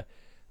that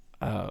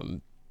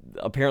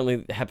apparently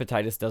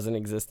hepatitis doesn't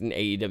exist in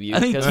AEW. I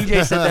think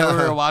TJ said that when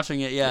we were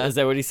watching it. Yeah, is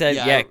that what he said?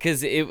 Yeah,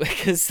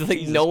 because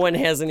like no one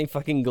has any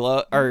fucking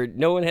glove, or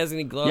no one has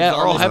any gloves. Yeah,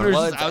 Earl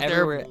Hebner's just out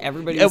there.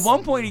 Everybody. At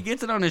one point, he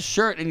gets it on his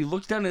shirt, and he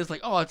looks down, and it's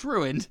like, oh, it's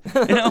ruined.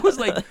 And I was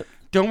like,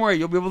 don't worry,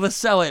 you'll be able to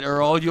sell it,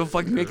 Earl. You'll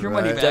fucking make your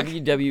money back.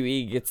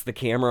 WWE gets the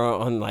camera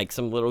on like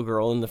some little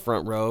girl in the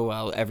front row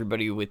while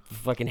everybody with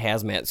fucking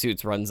hazmat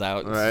suits runs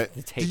out. Right.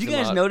 Did you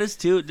guys notice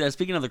too?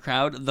 Speaking of the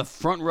crowd, the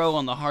front row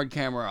on the hard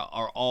camera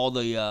are all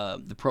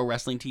the pro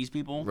wrestling tees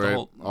people. Right.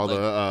 All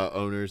the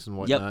owners and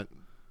whatnot. Yep.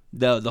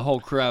 The whole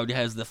crowd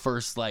has the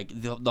first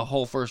the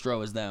whole first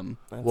row is them.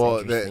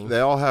 Well, they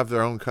all have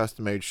their own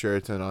custom made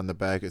shirts, and on the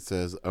back it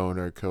says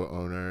owner,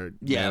 co-owner,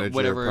 manager,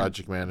 whatever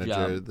project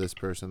manager, job. this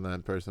person,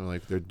 that person,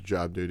 like their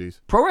job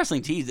duties. Pro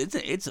wrestling tees,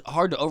 it's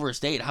hard to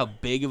overstate how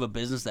big of a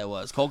business that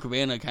was. Cole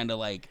Cabana kind of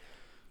like.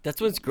 That's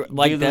what's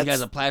like. Gave those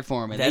guys a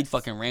platform, and they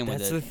fucking ran with it.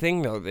 That's the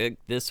thing, though.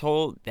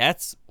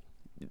 That's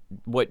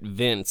what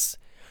Vince.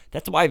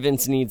 That's why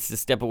Vince needs to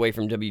step away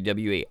from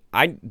WWE.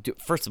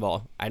 First of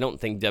all, I don't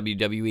think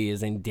WWE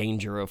is in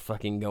danger of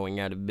fucking going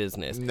out of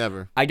business.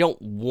 Never. I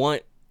don't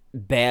want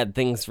bad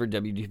things for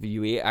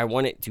WWE. I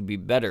want it to be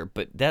better,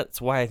 but that's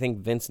why I think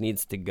Vince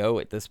needs to go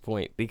at this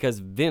point, because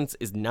Vince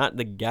is not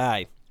the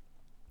guy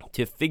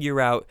to figure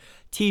out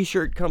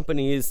T-shirt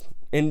companies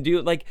and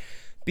do like.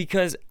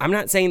 Because I'm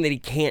not saying that he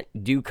can't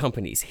do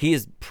companies. He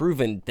has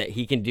proven that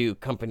he can do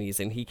companies,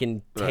 and he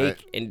can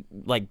take and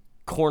like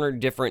corner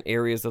different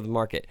areas of the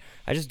market.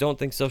 I just don't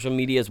think social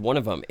media is one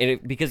of them.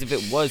 And because if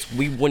it was,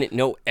 we wouldn't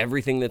know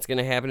everything that's going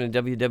to happen in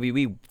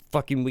WWE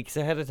fucking weeks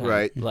ahead of time.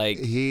 Right. Like,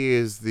 he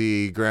is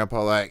the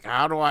grandpa, like,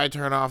 how do I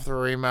turn off the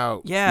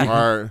remote? Yeah.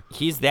 Or,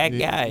 he's that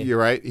guy. You're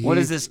right. What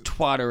is this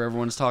twatter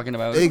everyone's talking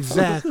about?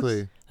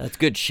 Exactly. That's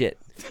good shit.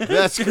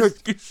 That's good.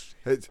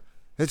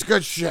 It's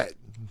good shit.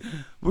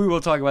 We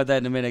will talk about that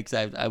in a minute,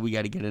 because we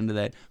got to get into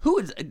that.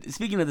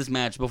 Speaking of this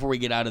match, before we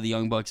get out of the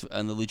Young Bucks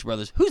and the Lucha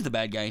Brothers, who's the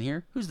bad guy in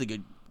here? Who's the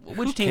good?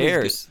 Which team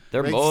cares? is good?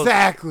 They're both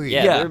exactly.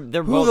 Yeah.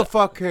 They're Who both, the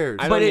fuck cares?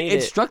 But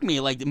it struck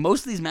me like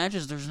most of these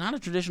matches, there's not a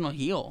traditional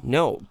heel.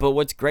 No, but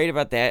what's great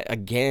about that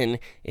again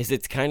is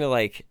it's kind of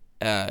like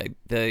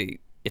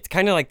It's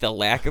kind of like the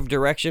lack of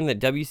direction that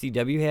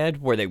WCW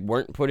had, where they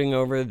weren't putting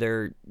over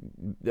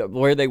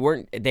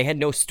they had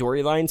no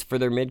storylines for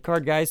their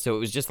mid-card guys, so it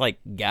was just like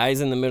guys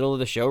in the middle of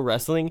the show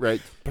wrestling.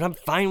 Right. But I'm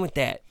fine with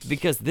that,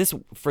 because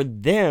for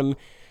them,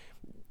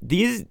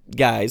 these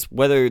guys,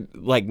 whether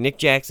like Nick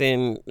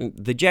Jackson,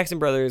 the Jackson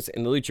brothers,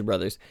 and the Lucha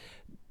Brothers,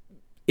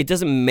 it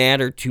doesn't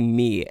matter to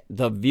me,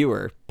 the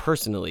viewer,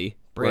 personally,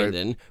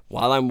 Brandon,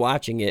 while I'm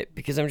watching it,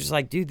 because I'm just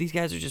like, dude, these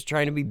guys are just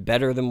trying to be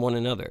better than one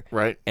another.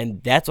 Right.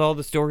 And that's all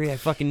the story I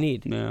fucking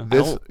need. Yeah. I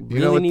don't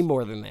really need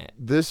more than that.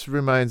 This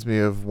reminds me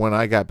of when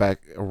I got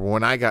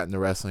into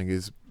wrestling,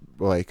 is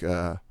like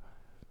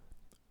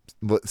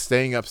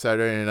staying up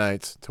Saturday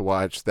nights to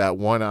watch that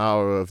 1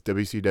 hour of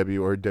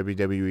WCW or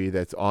WWE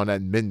that's on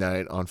at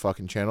midnight on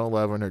fucking Channel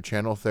 11 or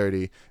Channel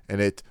 30. And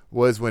it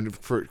was when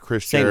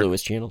Chris St. Jericho.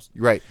 Louis channels.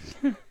 Right.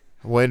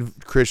 When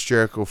Chris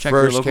Jericho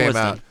first came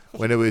out.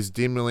 When it was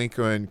Dean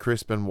Malenko and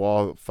Chris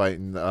Benoit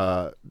fighting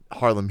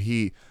Harlem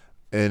Heat,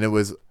 and it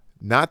was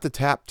not the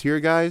top tier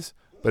guys,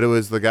 but it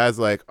was the guys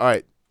like, all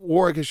right,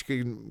 or I guess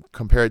you can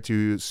compare it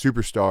to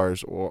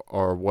Superstars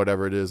or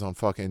whatever it is on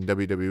fucking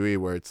WWE,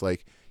 where it's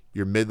like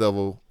your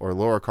mid-level or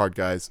lower card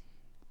guys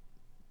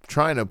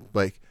trying to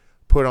like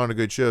put on a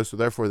good show, so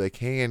therefore they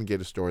can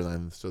get a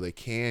storyline, so they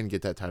can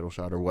get that title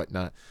shot or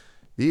whatnot.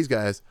 These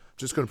guys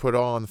just going to put it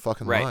all on the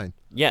fucking line.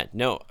 Yeah,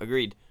 no,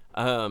 agreed.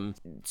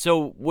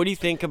 So what do you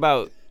think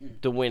about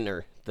the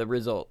winner, the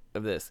result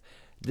of this?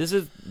 This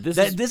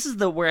is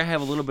where I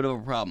have a little bit of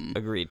a problem.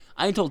 Agreed.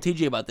 I told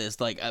TJ about this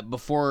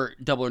before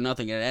Double or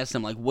Nothing, and I asked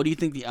him like, what do you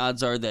think the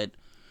odds are that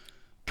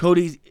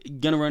Cody's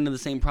gonna run into the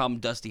same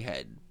problem Dusty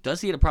had?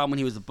 Dusty had a problem when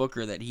he was a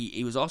booker, that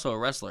he was also a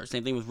wrestler.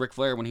 Same thing with Ric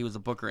Flair when he was a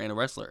booker and a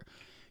wrestler.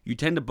 You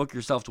tend to book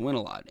yourself to win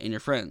a lot, and your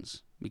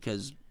friends,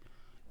 because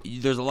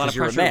there's a lot of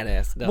pressure. You're a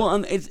badass. No.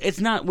 Well, it's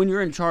not, when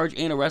you're in charge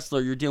and a wrestler,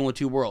 you're dealing with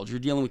two worlds.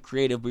 You're dealing with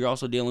creative, but you're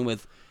also dealing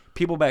with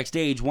people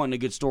backstage wanting a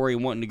good story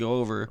and wanting to go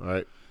over. All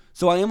right.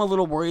 So I am a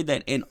little worried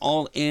that in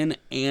All In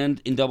and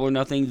in Double or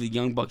Nothing, the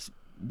Young Bucks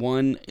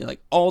won.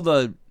 Like all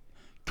the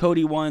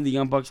Cody won, the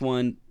Young Bucks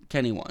won,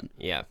 Kenny won.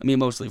 Yeah. I mean,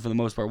 mostly for the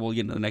most part. We'll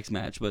get into the next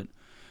match, but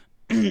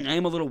I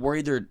am a little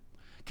worried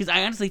because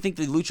I honestly think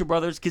the Lucha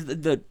Brothers, because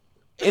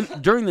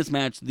during this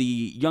match, the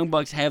Young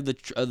Bucks have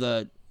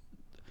the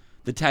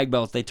tag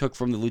belts they took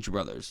from the Lucha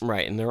Brothers.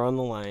 Right, and they're on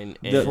the line.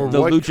 The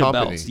what Lucha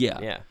company? belts, yeah.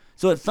 Yeah.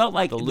 So it felt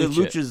like the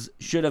Luchas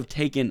should have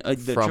taken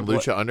the from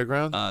Lucha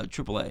Underground?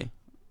 AAA.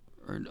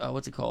 Or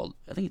what's it called?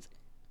 I think it's...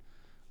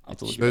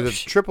 There's a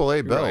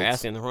AAA belt. You're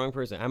asking the wrong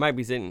person. I might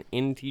be sitting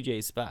in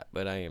TJ's spot,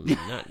 but I am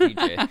not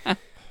TJ.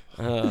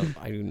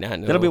 I do not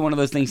know. That'll be one of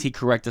those things he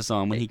correct us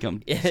on when he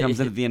comes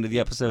in at the end of the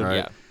episode. Right.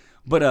 Yeah.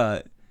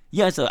 But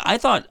yeah. So I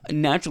thought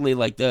naturally,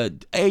 like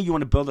you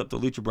want to build up the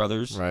Lucha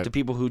Brothers Right. to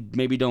people who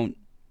maybe don't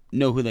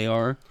know who they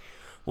are.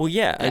 Well,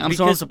 yeah. And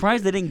I'm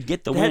surprised they didn't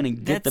get the win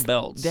and get the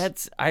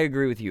belts. I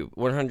agree with you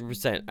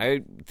 100%.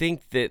 I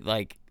think that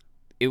like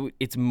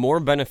it's more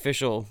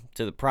beneficial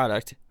to the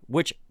product,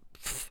 which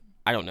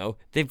I don't know.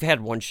 They've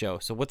had one show,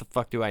 so what the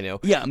fuck do I know?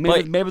 Yeah,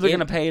 maybe they're going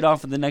to pay it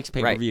off in the next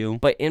pay-per-view.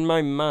 Right. But in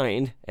my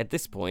mind, at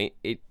this point,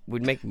 it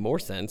would make more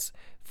sense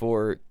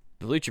for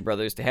the Lucha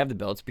Brothers to have the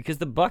belts because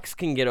the Bucks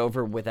can get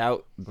over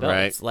without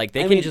belts. Right. Like,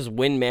 they can just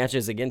win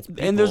matches against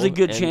people. And there's a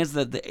good chance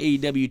that the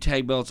AEW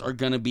tag belts are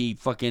going to be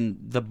fucking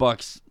the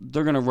Bucks.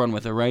 They're going to run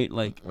with it, right?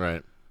 Like,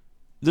 Right.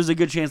 There's a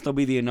good chance they'll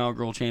be the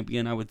inaugural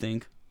champion, I would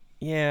think.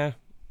 Yeah.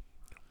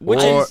 I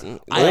want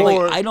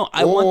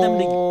them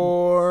to...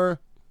 Or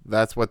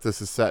that's what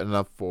this is setting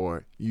up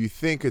for. You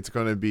think it's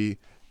going to be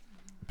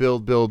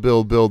build.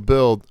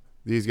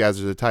 These guys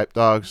are the type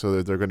dogs, so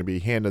that they're going to be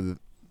handed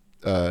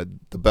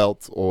the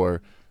belts,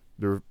 or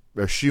they're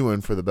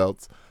shooing for the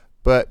belts.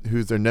 But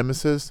who's their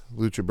nemesis?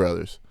 Lucha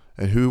Brothers.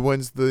 And who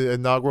wins the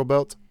inaugural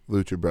belt?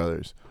 Lucha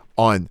Brothers.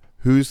 On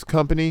whose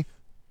company?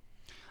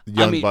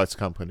 Young Bucks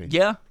company.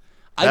 Yeah.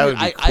 That would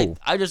be cool.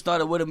 I just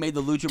thought it would have made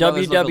the Lucha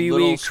Brothers look a little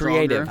WWE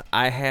stronger. Creative.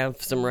 I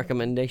have some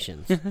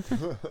recommendations.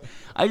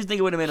 I just think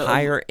it would have made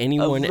Hire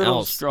anyone a little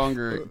else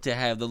stronger to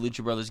have the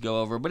Lucha Brothers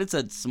go over. But it's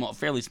a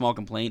fairly small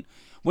complaint.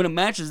 When a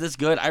match is this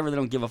good, I really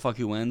don't give a fuck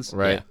who wins.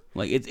 Right. Yeah.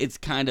 Like it's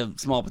kind of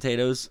small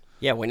potatoes.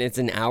 Yeah, when it's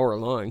an hour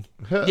long.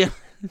 Yeah.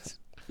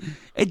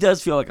 It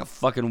does feel like a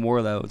fucking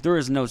war, though. There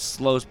is no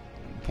slow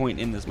point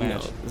in this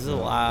match. No, this is a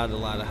lot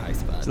of high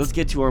spots. So let's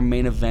get to our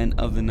main event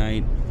of the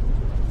night.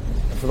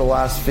 For the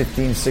last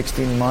 15,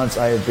 16 months,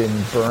 I have been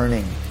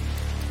burning,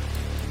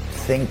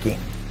 thinking,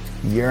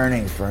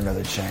 yearning for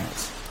another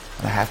chance.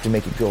 And I have to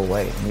make it go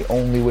away. And the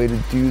only way to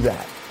do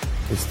that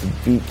is to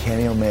beat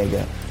Kenny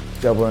Omega,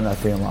 Double or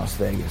Nothing in Las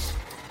Vegas.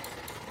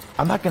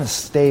 I'm not going to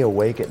stay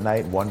awake at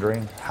night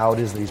wondering how it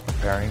is that he's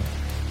preparing,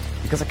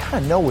 because I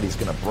kind of know what he's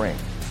going to bring.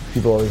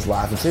 People always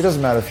laugh and say, it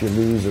doesn't matter if you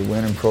lose or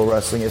win in pro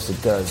wrestling. Yes, it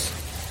does.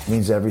 It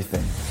means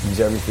everything. It means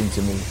everything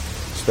to me,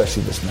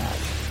 especially this match.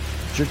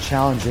 You're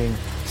challenging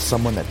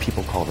someone that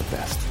people call the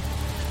best.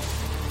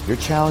 You're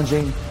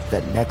challenging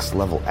that next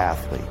level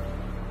athlete.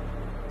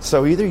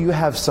 So either you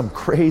have some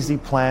crazy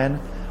plan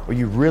or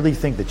you really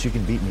think that you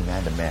can beat me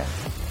man to man.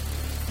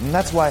 And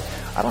that's why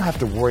I don't have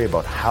to worry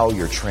about how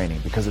you're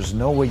training, because there's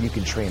no way you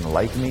can train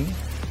like me.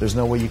 There's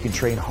no way you can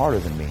train harder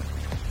than me.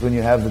 When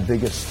you have the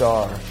biggest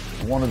star,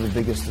 one of the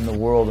biggest in the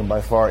world, and by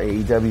far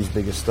AEW's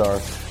biggest star,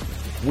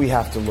 we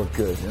have to look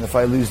good. And if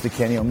I lose to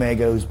Kenny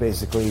Omega, who's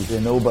basically a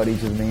nobody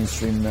to the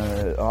mainstream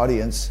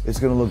audience, it's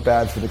going to look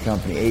bad for the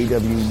company.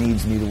 AEW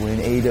needs me to win.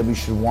 AEW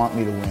should want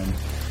me to win.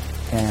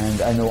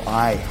 And I know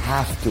I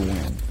have to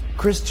win.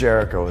 Chris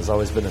Jericho has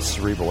always been a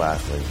cerebral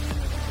athlete.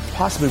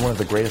 Possibly one of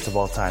the greatest of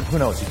all time. Who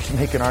knows? You can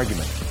make an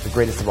argument. The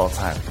greatest of all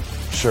time.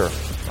 Sure,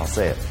 I'll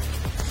say it.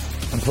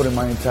 I'm putting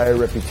my entire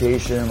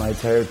reputation, my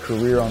entire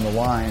career on the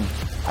line.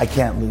 I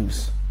can't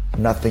lose.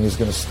 Nothing is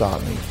going to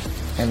stop me.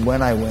 And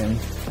when I win,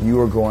 you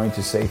are going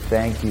to say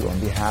thank you on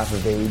behalf of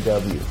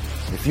AEW.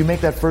 If you make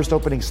that first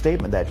opening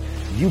statement that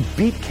you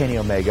beat Kenny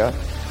Omega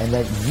and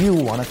that you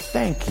want to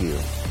thank you.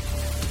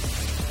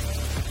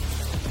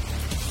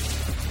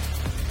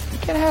 You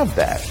can't have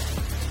that.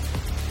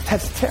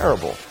 That's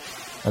terrible.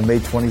 On May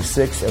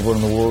 26th,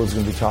 everyone in the world is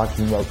going to be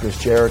talking about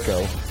Chris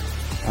Jericho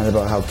and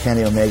about how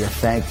Kenny Omega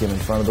thanked him in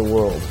front of the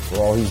world for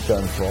all he's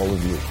done for all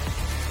of you.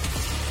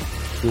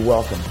 You're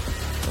welcome.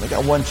 And I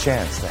got one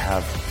chance to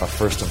have a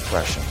first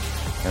impression.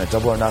 And at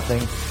Double or Nothing,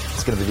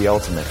 it's going to be the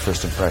ultimate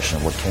first impression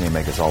of what Kenny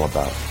Omega's all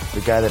about.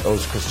 The guy that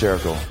owes Chris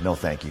Jericho no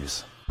thank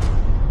yous.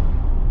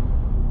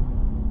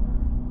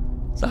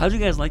 So how'd you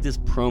guys like this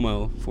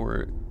promo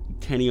for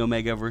Kenny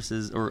Omega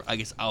versus, or I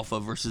guess Alpha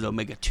versus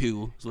Omega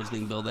 2 is what it's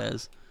being billed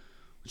as?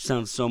 Which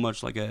sounds so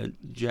much like a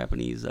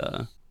Japanese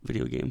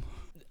video game.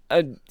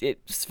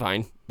 It's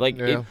fine. Like,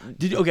 Yeah.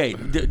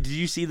 Did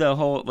you see the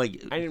whole,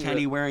 like, I didn't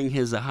Kenny wearing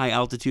his high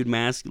altitude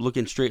mask,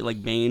 looking straight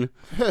like Bane?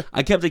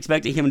 I kept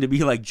expecting him to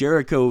be like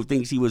Jericho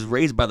thinks he was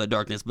raised by the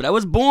darkness, but I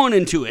was born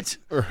into it.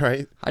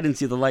 Right. I didn't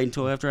see the light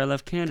until after I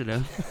left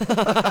Canada.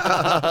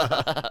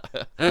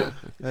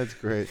 That's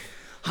great.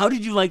 How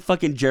did you like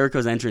fucking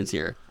Jericho's entrance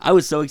here? I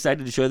was so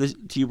excited to show this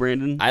to you,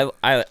 Brandon.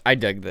 I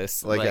dug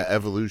this. Like an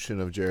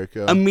evolution of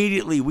Jericho.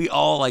 Immediately, we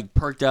all like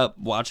perked up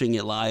watching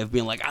it live,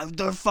 being like,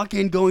 they're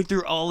fucking going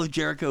through all of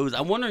Jericho's.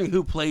 I'm wondering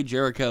who played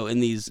Jericho in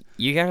these.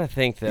 You gotta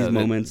think though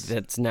moments.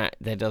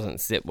 that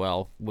doesn't sit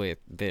well with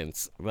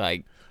Vince.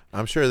 Like,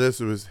 I'm sure this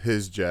was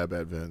his jab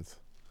at Vince.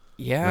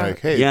 yeah,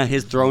 Like, hey. Yeah,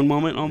 his throne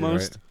moment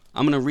almost. Right.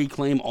 I'm gonna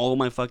reclaim all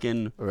my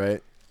fucking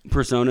Right.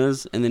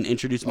 personas and then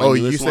introduce my Oh,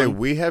 newest you say one.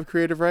 we have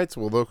creative rights?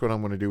 Well, look what I'm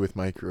going to do with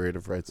my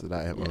creative rights that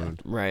I have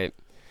owned. right.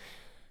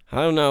 I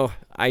don't know.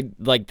 I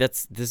like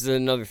this is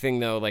another thing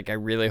though. Like, I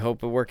really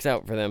hope it works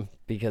out for them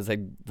because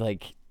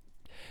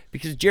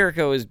because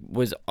Jericho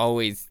was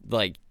always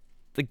like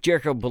like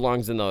Jericho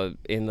belongs in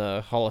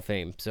the Hall of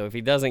Fame. So if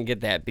he doesn't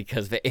get that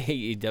because of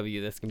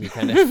AEW, that's gonna be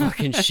kind of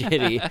fucking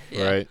shitty.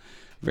 Yeah. Right.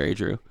 Very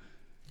true.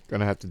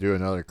 Gonna have to do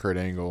another Kurt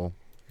Angle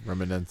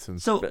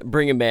reminiscence. So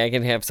Bring him back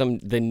and have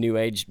the new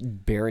age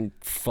Baron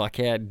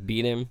fuckhead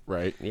beat him.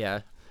 right.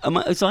 Yeah.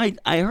 So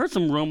I heard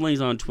some rumblings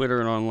on Twitter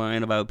and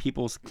online about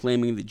people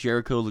claiming that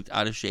Jericho looked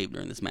out of shape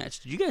during this match.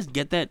 Did you guys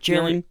get that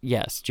feeling?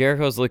 Yes,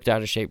 Jericho's looked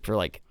out of shape for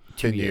like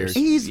 2 10 years.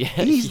 years.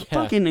 He's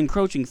fucking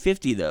encroaching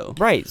 50 though.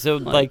 Right. So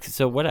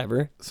so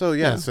whatever. So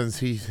since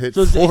he hit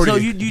So 40,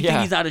 you think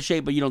he's out of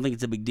shape, but you don't think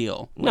it's a big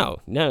deal? No.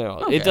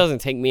 Okay. It doesn't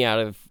take me out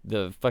of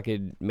the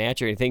fucking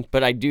match or anything.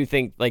 But I do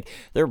think like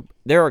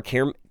there are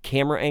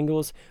camera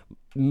angles,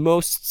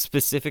 most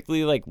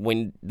specifically like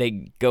when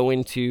they go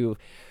into.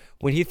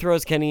 When he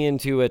throws Kenny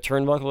into a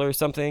turnbuckle or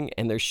something,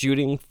 and they're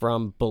shooting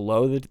from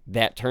below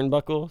that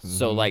turnbuckle,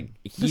 so like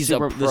he's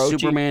approaching the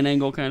Superman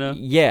angle, kind of.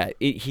 Yeah,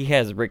 he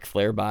has Ric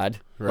Flair bod.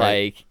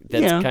 Right. Like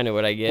that's kind of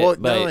what I get. well,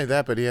 but not only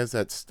that, but he has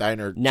that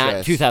Steiner not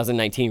chest.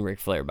 2019 Ric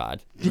Flair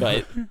bod,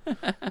 but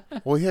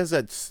Well, he has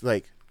that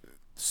like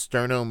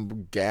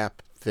sternum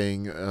gap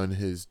thing on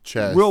his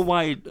chest. Real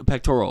wide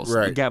pectorals.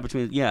 Right. The gap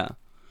between,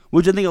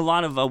 which I think a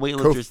lot of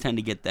weightlifters tend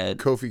to get that.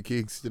 Kofi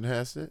Kingston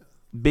has it.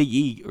 Big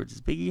E, or does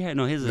Big E have?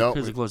 No, his are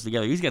close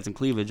together. He's got some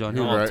cleavage on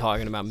him. we're all Right.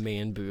 talking about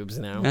man boobs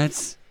now.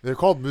 They're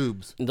called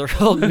boobs. They're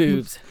called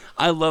boobs.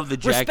 I love the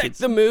Respect jackets.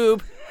 the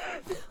moob.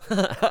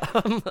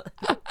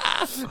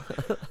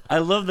 I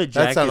love the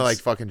jackets. That sounded like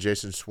fucking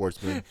Jason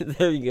Schwartzman.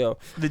 There you go.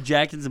 The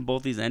jackets in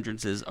both these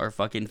entrances are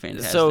fucking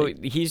fantastic. So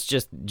he's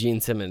just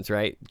Gene Simmons,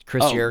 right?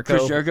 Chris Jericho.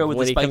 Chris Jericho with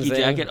when the he comes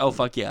spiky in. jacket. Oh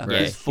fuck yeah, Yeah,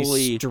 he's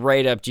fully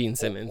straight up Gene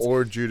Simmons.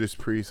 Or Judas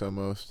Priest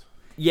almost.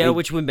 Yeah,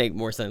 which would make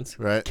more sense.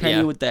 Right. Kenny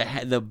Yeah. with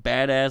the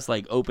badass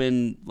like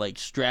open like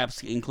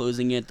straps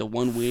enclosing it, the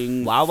one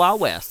wing. Wild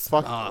Wild West.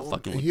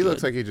 fucking he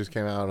looks good. like he just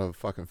came out of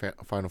fucking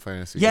Final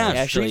Fantasy. Yeah,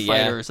 Actually, Street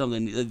Fighter yeah. or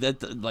something.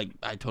 That like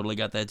I totally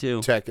got that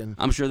too. Tekken.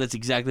 I'm sure that's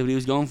exactly what he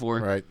was going for.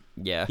 Right.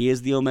 Yeah. He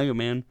is the Omega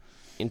Man.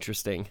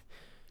 Interesting.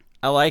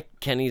 I like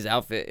Kenny's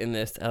outfit in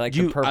this. I like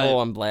the purple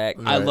on black.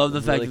 I love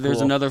the fact Really that there's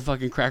cool. another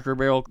fucking Cracker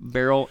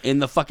Barrel in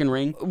the fucking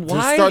ring.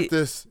 Why? To start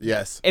this,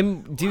 yes.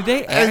 And do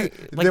they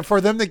And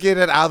for them to get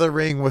it out of the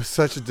ring was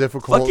such a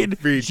difficult Fucking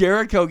feat.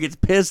 Jericho gets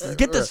pissed.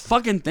 Get this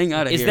fucking thing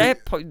out of Is here.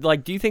 that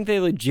like? Do you think they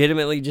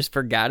legitimately just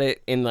forgot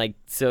it and like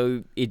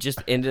so it just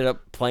ended up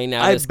playing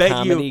out as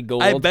comedy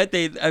gold? I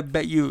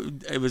bet you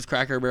it was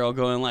Cracker Barrel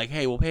going like,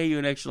 "Hey, we'll pay you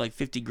an extra like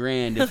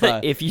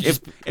 $50,000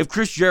 if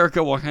Chris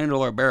Jericho will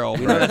handle our barrel."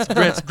 You know,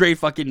 that's great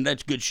fucking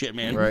that's good shit,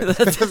 man. Right.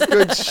 That's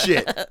good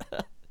shit.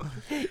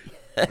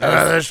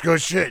 That's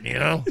good shit, you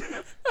know?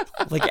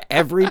 Like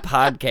every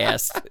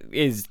podcast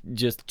is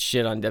just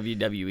shit on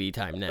WWE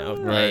time now.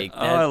 Like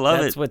I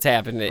love that's it. what's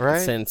happened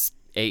Right. since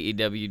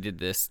AEW did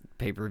this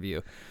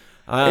pay-per-view.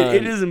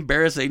 It is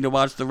embarrassing to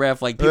watch the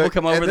ref. Like people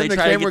come over, and they then the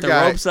try to camera get the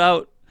guy- ropes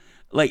out.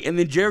 Like, and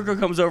then Jericho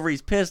comes over,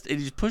 he's pissed, and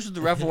he just pushes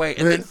the ref away,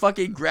 and then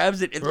fucking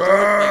grabs it and throws it.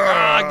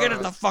 Like, get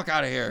it the fuck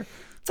out of here.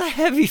 It's a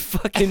heavy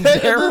fucking And then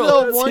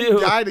barrel the one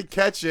too. guy to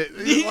catch it.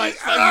 He's like,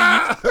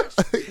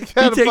 fucking-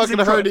 had to fucking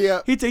hurry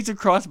up. He takes a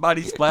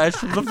crossbody splash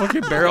from the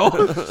fucking barrel.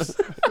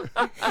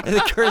 And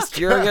then Chris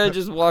Jericho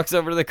just walks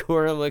over to the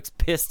corner and looks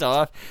pissed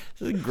off.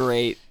 This is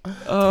great.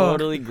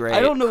 Totally great. I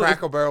don't know.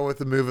 Crackle Barrel with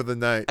the move of the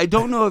night. I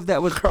don't know if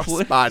that was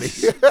Body.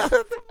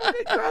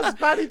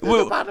 Crossbody through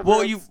the bottom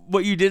ropes.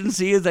 What you didn't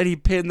see is that he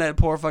pinned that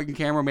poor fucking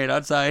cameraman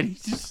outside. He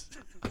just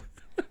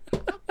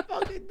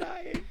fucking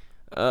dying.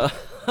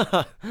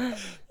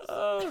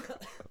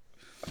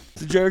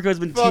 so Jericho's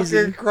been Fucking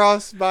teasing.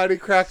 crossbody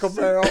Crackle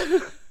Barrel.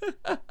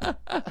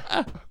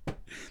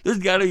 There's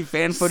got to be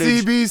fan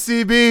footage.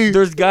 CBCB.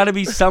 There's got to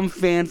be some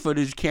fan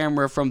footage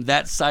camera from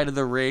that side of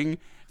the ring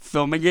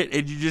filming it,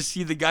 and you just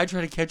see the guy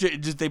trying to catch it,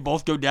 and just they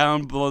both go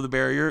down below the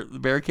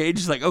barricade.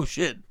 Just like, oh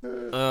shit.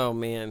 Oh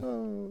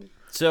man.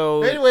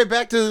 So Anyway,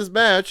 back to this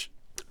match.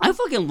 I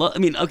fucking love. I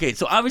mean, okay,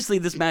 so obviously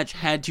this match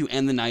had to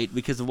end the night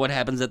because of what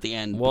happens at the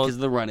end, because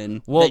of the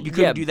run-in. That you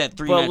couldn't do that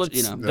three-match.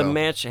 You know, the No.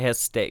 match has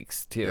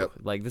stakes too. Yep.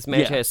 Like this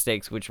match Yeah. has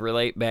stakes, which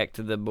relate back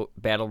to the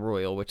battle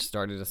royal, which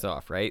started us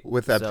off, right?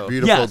 With that So-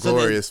 beautiful, Yeah, so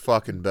glorious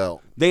fucking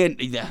belt. I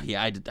dig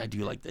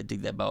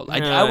that belt.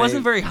 I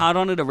wasn't very hot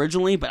on it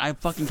originally, but I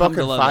fucking come to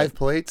Fucking love 5 it.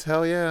 plates?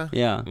 Hell yeah.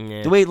 Yeah.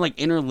 Yeah. The way it like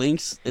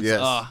interlinks, it's Yes.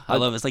 I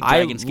love it. It's like I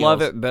dragon scales.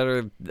 love it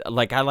better.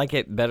 Like I like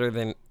it better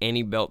than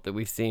any belt that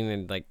we've seen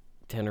in like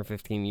 10 or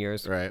 15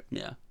 years. Right.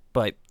 Yeah.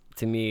 But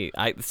to me,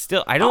 I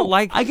don't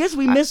like. I guess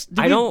we missed.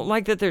 I don't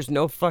like that there's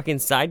no fucking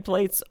side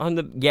plates on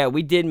the. Yeah,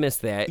 we did miss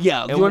that.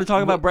 Yeah. Do you want to talk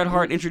we- about Bret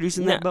Hart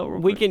introducing that belt? Real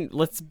We quick? can.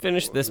 Let's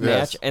finish this Yes.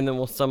 match and then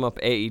we'll sum up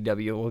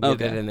AEW. We'll get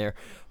Okay. that in there.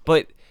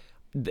 But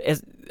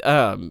as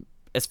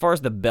far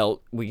as the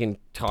belt, we can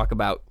talk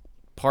about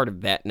part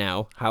of that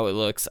now. How it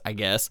looks, I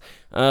guess.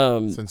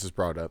 Since it's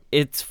brought up.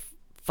 It's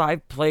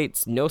 5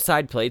 plates, no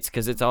side plates,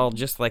 because it's all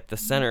just like the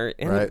center.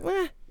 And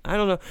Right. I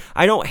don't know.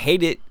 I don't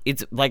hate it.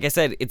 It's like I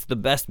said, it's the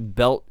best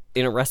belt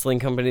in a wrestling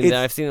company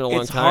that I've seen in a long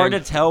time. It's hard to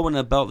tell when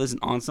a belt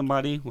isn't on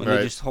somebody when they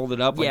just hold it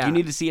up. Like, you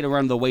need to see it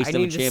around the waist of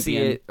a champion. I need to see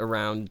it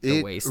around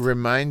the waist. It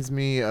reminds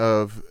me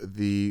of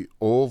the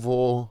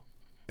Oval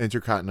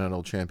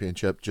Intercontinental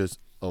Championship, just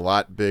a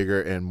lot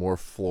bigger and more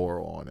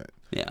floral on it.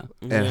 Yeah.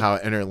 And how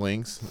it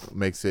interlinks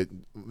makes it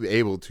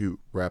able to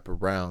wrap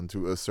around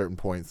to a certain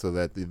point so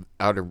that the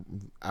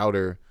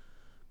outer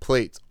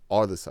plates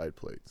are the side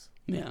plates.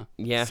 Yeah.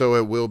 Yeah. So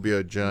it will be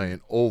a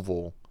giant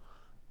oval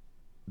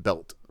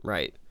belt.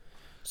 Right.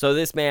 So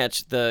this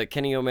match, the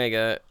Kenny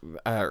Omega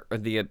or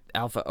the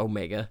Alpha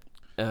Omega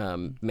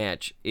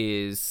match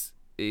is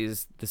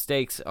the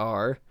stakes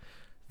are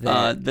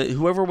that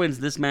whoever wins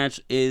this match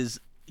is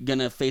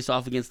gonna face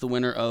off against the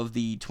winner of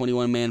the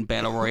 21-man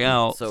battle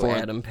royale. So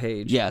Adam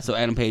Page. Yeah, so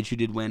Adam Page, who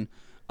did win,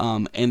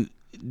 and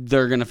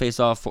they're gonna face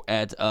off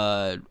at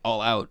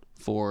All Out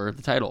for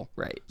the title.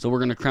 Right. So we're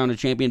gonna crown a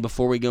champion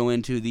before we go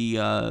into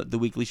the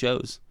weekly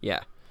shows.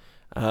 Yeah.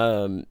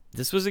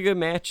 This was a good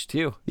match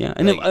too. Yeah,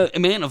 and a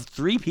man of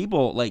three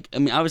people. Like, I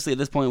mean, obviously at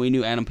this point we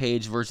knew Adam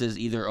Page versus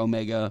either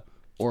Omega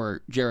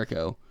or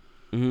Jericho.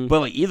 Mm-hmm.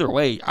 But like either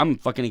way, I'm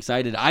fucking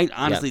excited. I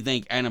honestly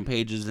think Adam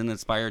Page is an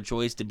inspired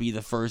choice to be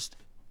the first.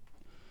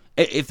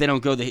 If they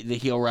don't go the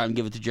heel route and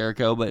give it to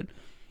Jericho, but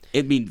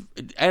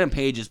Adam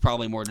Page is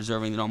probably more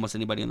deserving than almost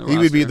anybody in the roster.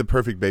 He would be the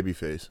perfect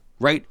babyface.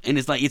 Right? And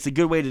it's like, it's a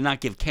good way to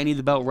not give Kenny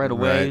the belt right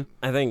away. Right.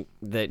 I think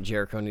that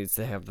Jericho needs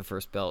to have the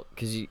first belt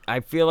because I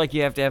feel like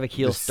you have to have a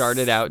heel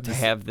started out to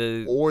have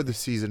the... Or the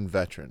seasoned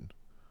veteran.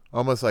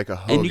 Almost like a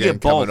Hogan and you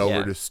get both, coming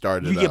over to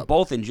start it up. You get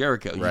both in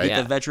Jericho. You right.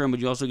 get the veteran, but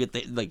you also get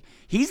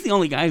he's the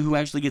only guy who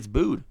actually gets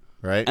booed.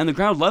 Right. And the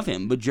crowd love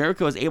him, but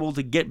Jericho is able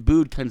to get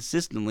booed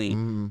consistently,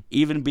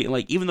 even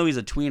though he's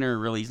a tweener,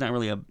 really, he's not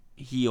really a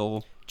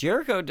heel.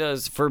 Jericho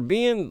does, for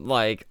being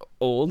like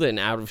old and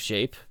out of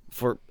shape,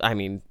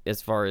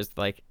 as far as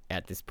like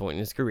at this point in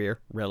his career,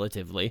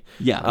 relatively.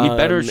 Yeah, he's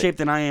better shape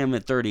than I am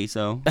at 30,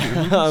 so.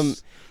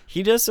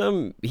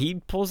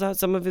 He pulls out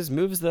some of his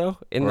moves though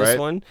in this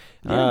one.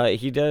 Yeah.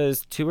 He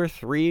does 2 or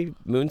 3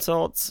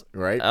 moonsaults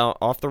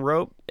off the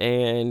rope,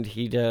 and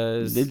he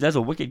does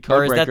a wicked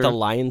code breaker. Or is that the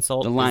lion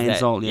salt? The lion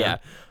salt, yeah.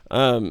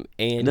 And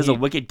he does a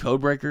wicked code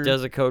breaker.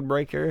 Does a code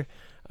breaker.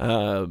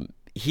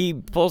 He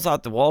pulls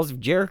out the walls of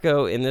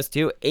Jericho in this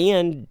too,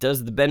 and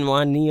does the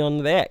Benoit knee on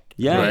the back.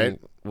 Yeah. Right.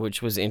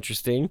 Which was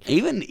interesting.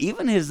 Even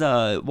his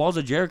walls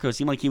of Jericho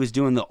seemed like he was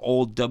doing the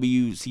old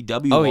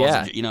WCW walls.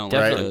 Yeah,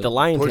 definitely the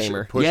lion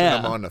tamer, pushing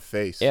him on the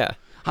face. Yeah.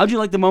 How'd you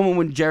like the moment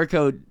when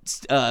Jericho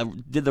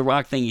did the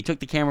Rock thing? He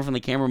took the camera from the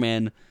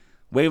cameraman,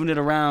 waving it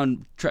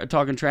around,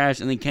 talking trash,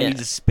 and then Kenny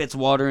just spits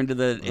water into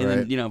and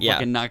then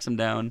fucking knocks him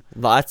down.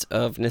 Lots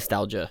of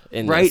nostalgia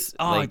in this. Right?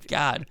 Oh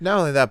God! Not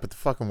only that, but the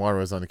fucking water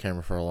was on the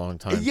camera for a long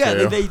time.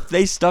 Yeah, too.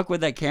 they stuck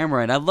with that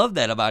camera, and I love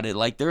that about it.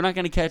 Like, they're not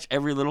going to catch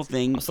every little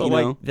thing. Also,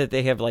 like that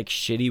they have like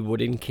shitty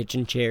wooden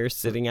kitchen chairs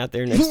sitting out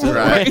there next to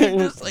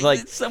right.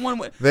 like someone.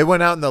 They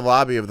went out in the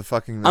lobby of the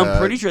fucking. I'm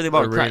pretty sure they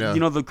bought.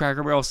 the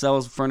Cracker Barrel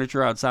sells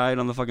furniture outside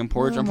on the fucking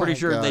porch. I'm pretty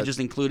sure they just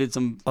included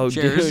some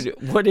chairs.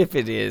 Dude, what if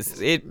it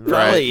is? It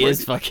probably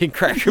is fucking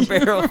Cracker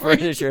Barrel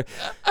furniture.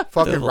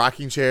 Fucking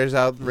rocking chairs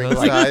out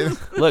ringside.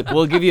 Look,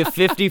 we'll give you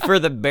 50 for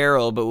the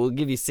barrel, but we'll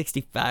give you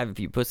 65 if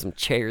you put some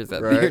chairs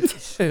up there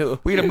too.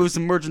 We gotta move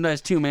some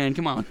merchandise too, man.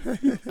 Come on.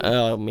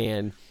 Oh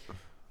man,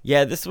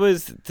 yeah, this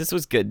was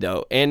good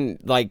though, and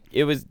like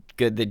it was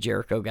good that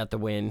Jericho got the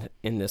win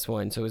in this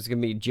one. So it's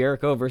gonna be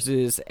Jericho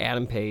versus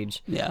Adam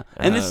Page. Yeah,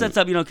 and this sets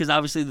up, because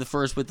obviously the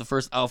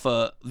first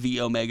Alpha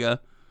v Omega,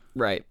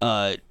 right?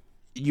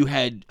 You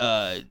had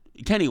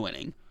Kenny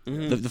winning.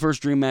 Mm-hmm. The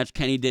first dream match,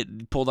 Kenny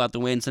pulled out the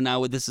win. So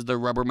now this is the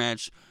rubber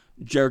match.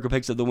 Jericho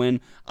picks up the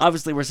win.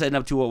 Obviously, we're setting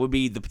up to what would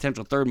be the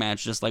potential third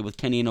match, just like with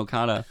Kenny and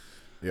Okada.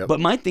 Yep. But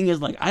my thing is,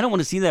 like, I don't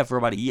want to see that for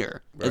about a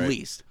year, at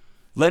least.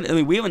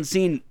 We haven't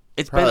seen.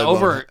 It's Probably been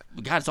over.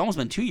 God, it's almost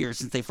been 2 years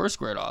since they first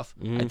squared off.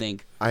 I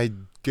think. I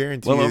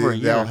guarantee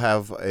they'll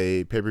have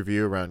a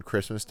pay-per-view around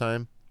Christmas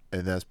time,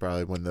 and that's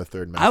probably when the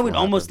third match. I would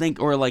almost think,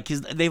 or like,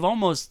 because they've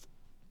almost.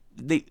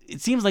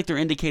 It seems like they're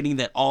indicating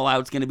that All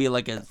Out's going to be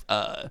like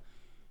a.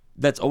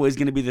 That's always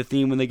going to be the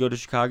theme when they go to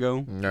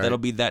Chicago. Right. That'll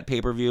be that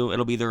pay-per-view.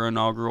 It'll be their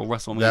inaugural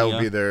WrestleMania. That will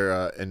be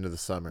their end of the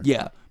summer.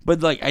 Yeah,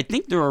 but like I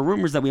think there are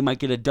rumors that we might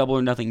get a Double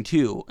or Nothing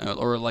 2,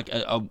 or like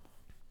a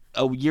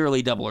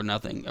yearly Double or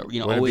Nothing, or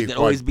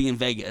always be in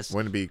Vegas.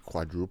 Wouldn't it be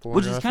quadruple?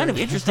 Which is kind of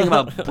interesting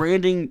about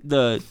branding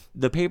the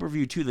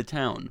pay-per-view to the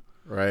town.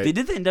 Right. They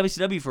did that in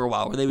WCW for a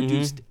while, where they would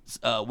do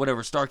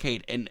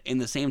Starrcade in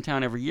the same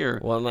town every year.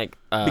 Well, like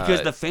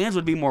because the fans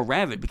would be more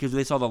rabid because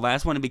they saw the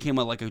last one, it became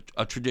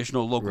a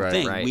traditional local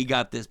thing. Right. We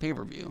got this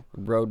pay-per-view.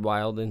 Road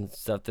Wild and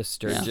stuff, the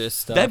Sturgis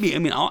stuff. That'd be. I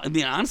mean,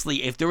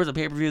 honestly, if there was a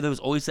pay-per-view that was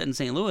always set in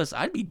St. Louis,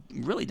 I'd be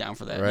really down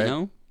for that. Right. You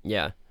know?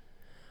 Yeah.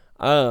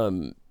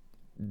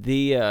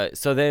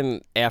 So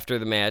then after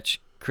the match,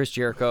 Chris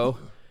Jericho.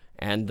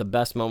 And the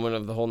best moment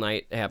of the whole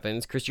night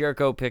happens. Chris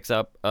Jericho picks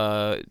up,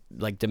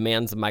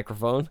 demands a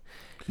microphone,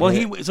 Well,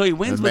 he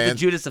wins with the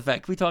Judas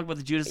effect. Can we talk about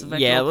the Judas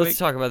effect? Yeah, real quick? let's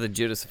talk about the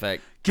Judas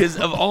effect. Because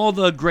of all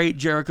the great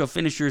Jericho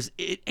finishers,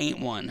 it ain't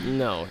one.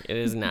 No, it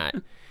is not.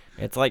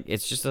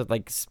 It's just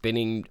a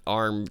spinning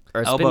arm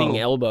or Elbow. spinning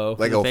elbow,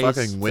 like a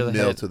fucking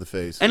windmill to the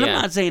face. And I'm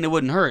not saying it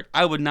wouldn't hurt.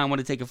 I would not want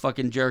to take a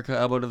fucking Jericho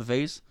elbow to the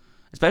face,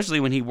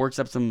 especially when he works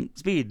up some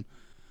speed.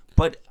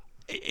 But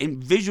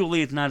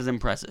visually, it's not as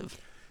impressive.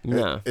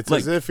 No, it's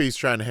as if he's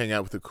trying to hang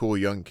out with the cool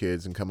young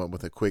kids and come up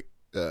with a quick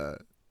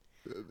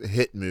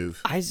hit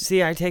move. I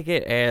take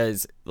it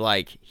as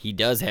he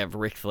does have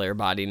Ric Flair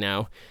body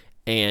now,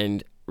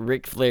 and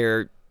Ric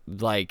Flair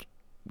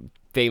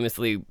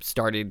famously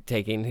started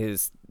taking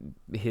his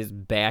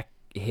back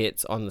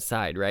hits on the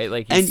side, right?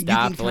 He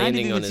stopped landing on his back. And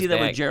you can see that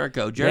with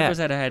Jericho. Jericho's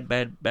had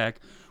bad back.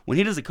 When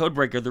he does a code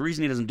breaker, the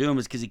reason he doesn't do them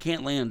is because he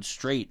can't land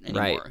straight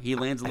anymore. Right. He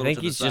lands a little I think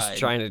to the he's side. just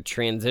trying to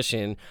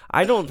transition.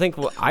 I don't think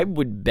I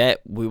would bet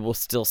we will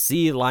still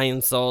see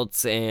lion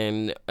salts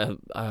and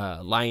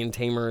lion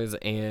tamers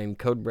and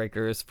code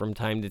breakers from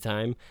time to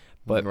time,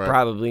 but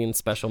probably in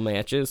special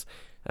matches.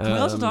 Can we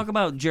also talk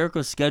about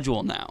Jericho's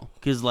schedule now?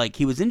 Because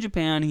he was in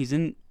Japan, he's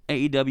in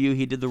AEW,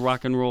 he did the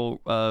Rock and Roll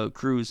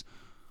cruise,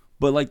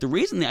 but the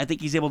reason I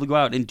think he's able to go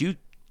out and do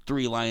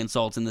 3 lion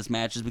salts in this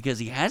match is because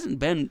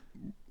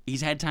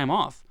he's had time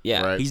off.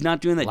 Yeah, right. He's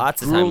not doing that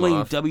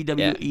grueling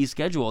WWE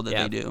schedule that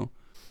they do.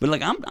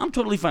 But I'm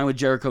totally fine with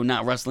Jericho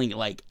not wrestling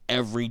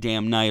every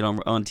damn night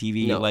on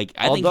TV. No. I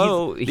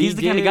think he's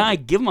the kind of guy.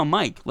 Give him a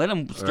mic, let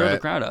him stir the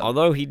crowd up.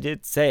 Although he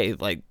did say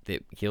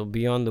that he'll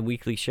be on the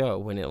weekly show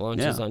when it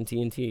launches on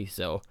TNT.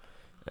 So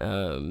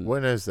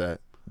when is that?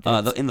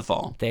 In the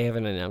fall. They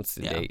haven't announced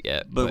the date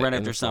yet. But right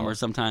after summer,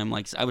 sometime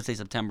I would say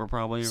September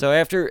probably. So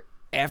after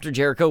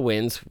Jericho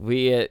wins,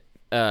 he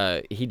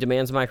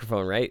demands a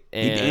microphone, right?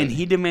 And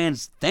he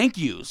demands thank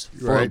yous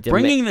for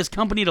bringing this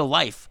company to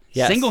life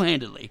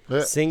single-handedly.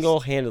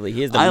 Single-handedly.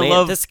 He is the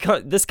man.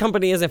 This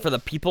company isn't for the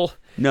people.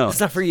 No.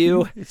 It's not for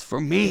you. It's for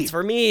me. It's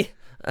for me.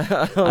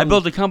 I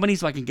built a company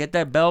so I can get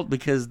that belt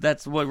because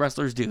that's what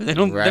wrestlers do. They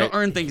don't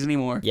earn things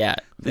anymore. Yeah.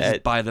 They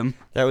just buy them.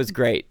 That was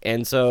great.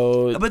 And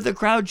so... But the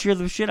crowd cheer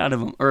the shit out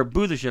of him, or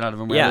boo the shit out of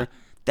him, rather. Yeah.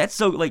 That's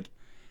so,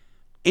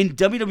 in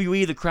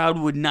WWE, the crowd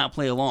would not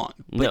play along.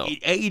 But in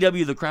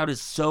AEW, the crowd is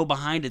so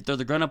behind it. They're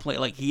going to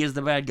play he is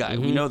the bad guy.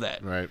 We know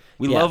that. Right.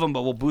 We love him,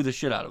 but we'll boo the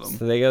shit out of him.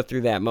 So they go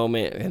through that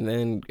moment, and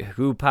then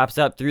who pops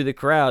up through the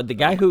crowd? The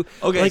guy who...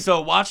 Okay, so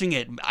watching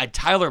it,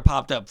 Tyler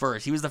popped up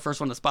first. He was the first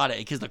one to spot it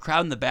because the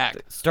crowd in the back...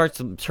 starts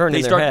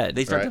turning their head.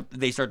 They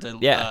start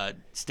to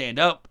stand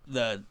up,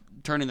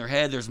 turning their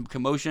head. There's some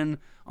commotion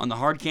on the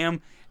hard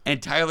cam. And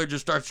Tyler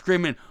just starts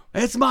screaming,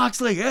 "It's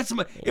Moxley!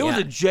 It was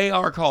a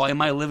JR call in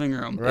my living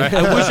room. Right.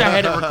 I wish I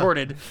had it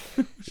recorded."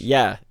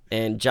 Yeah,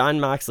 and John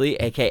Moxley,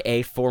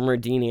 a.k.a. former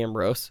Dean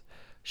Ambrose,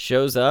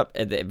 shows up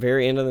at the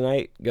very end of the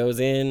night, goes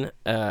in,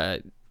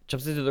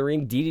 jumps into the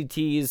ring,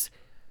 DDTs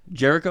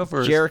Jericho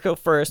first.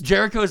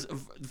 Jericho's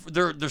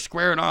they're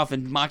squaring off,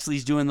 and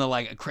Moxley's doing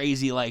the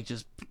crazy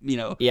just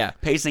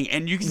pacing,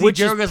 and you can see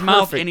Jericho's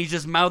mouth, and he's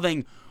just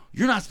mouthing,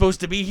 "You're not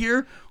supposed to be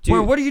here.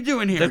 Dude, what are you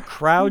doing here?" The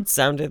crowd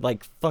sounded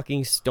like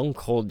fucking Stone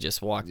Cold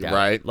just walked out.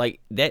 Right.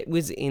 That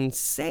was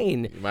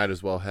insane. You might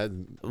as well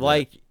had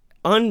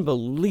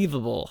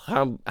unbelievable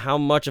how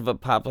much of a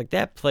pop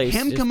that place.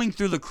 Him coming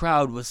through the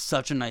crowd was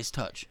such a nice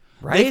touch.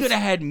 Right. They could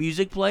have had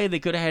music play. They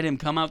could have had him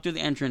come out through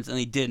the entrance, and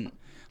they didn't.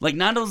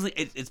 Not only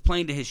it's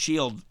playing to his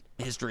Shield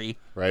history.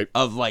 Right.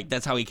 Of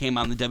that's how he came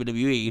out in the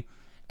WWE.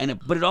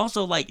 But it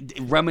also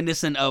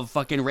reminiscent of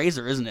fucking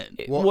Razor, isn't it?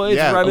 It's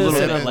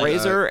reminiscent of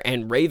Razor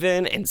and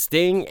Raven and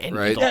Sting and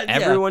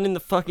everyone in the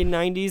fucking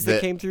 90s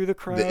that came through the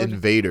crowd. The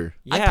Invader.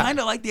 Yeah. I kind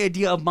of like the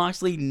idea of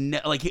Moxley,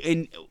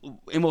 and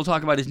we'll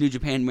talk about his New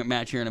Japan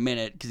match here in a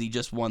minute because he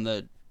just won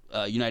the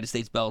United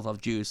States belt off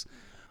Juice.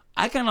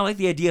 I kind of like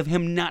the idea of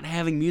him not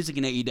having music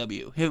in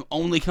AEW, him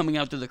only coming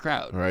out to the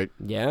crowd. Right.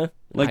 Yeah.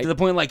 To the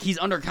point he's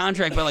under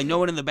contract, but no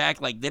one in the back,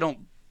 they don't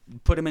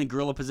put him in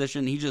gorilla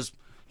position.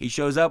 He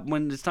shows up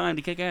when it's time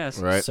to kick ass.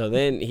 Right. So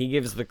then he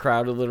gives the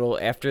crowd a little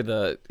after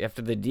the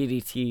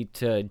DDT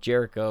to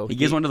Jericho. He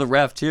gives one to the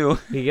ref too.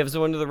 He gives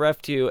one to the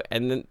ref too,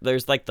 and then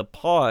there's the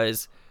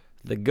pause,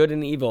 the good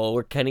and evil,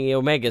 where Kenny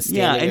Omega's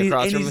standing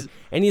across from him,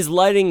 and he's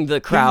letting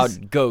the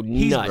crowd go nuts.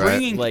 He's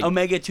bringing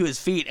Omega to his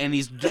feet, and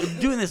he's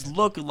doing this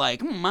look I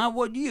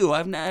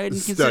hadn't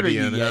considered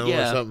you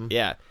yet.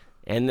 Yeah.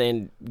 And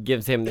then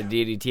gives him the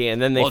DDT,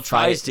 and then they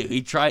fight.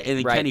 He tried, and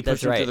then Kenny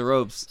pushed him to the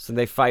ropes. So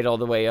they fight all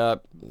the way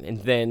up,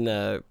 and then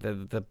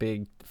the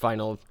big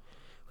final,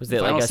 was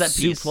it a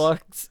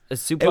suplex? A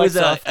suplex? It was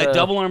a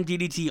double arm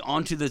DDT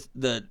onto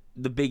the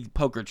big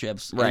poker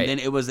chips, right? And then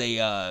it was he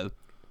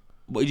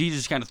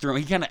just kind of threw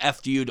him. He kind of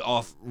F'd you'd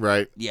off,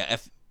 right? Yeah,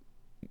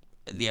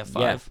 the F5.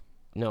 Yeah.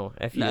 No,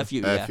 F you. F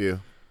you. F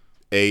you.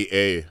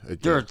 AA.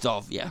 Dirt's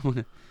off. Yeah.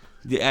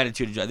 The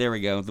attitude, there we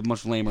go. The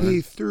much lamer.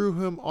 He threw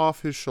him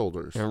off his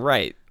shoulders.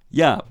 Right.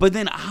 Yeah, but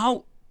then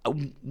how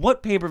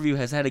what pay-per-view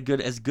has had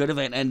as good of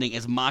an ending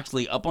as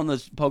Moxley up on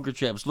those poker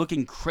chips,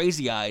 looking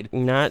crazy-eyed,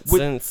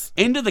 since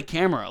into the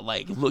camera,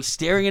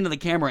 staring into the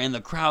camera, and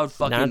the crowd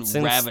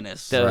fucking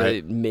ravenous.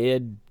 The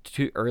mid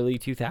to early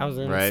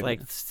 2000s, right.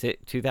 like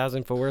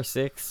 2004,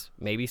 6,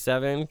 maybe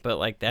 7, but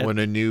like that. When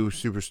a new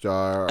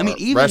superstar,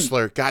 even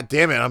wrestler, God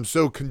damn it, I'm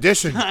so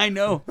conditioned. I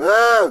know.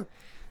 Ah!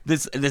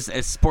 This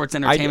sports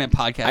entertainment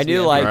podcast. I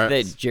do like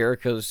that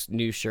Jericho's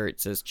new shirt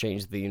says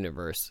 "Change the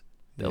Universe."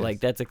 Yes. Like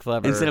that's a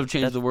clever. Instead of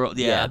change the world,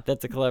 yeah,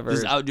 that's a clever.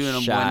 Just outdoing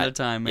them one at a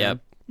time, man.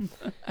 Yep.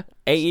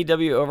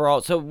 AEW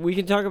overall, so we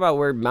can talk about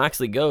where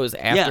Moxley goes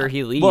after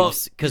he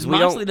leaves, because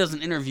Moxley does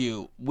an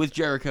interview with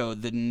Jericho. I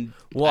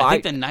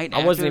think the night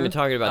after. I wasn't even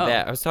talking about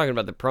that. I was talking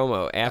about the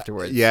promo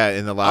afterwards. Yeah,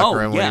 in the locker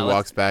room when he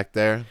walks back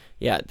there.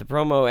 Yeah, the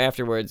promo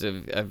afterwards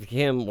of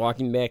him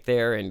walking back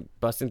there and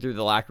busting through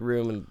the locker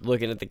room and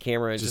looking at the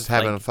camera. And just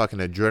having a fucking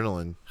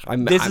adrenaline.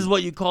 This is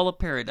what you call a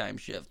paradigm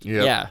shift.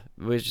 Yep. Yeah,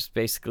 which is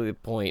basically the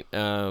point.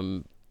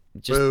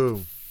 Just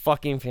Boom.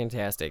 Fucking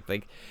fantastic.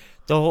 Like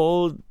the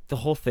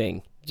whole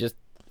thing, just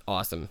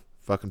awesome.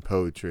 Fucking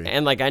poetry.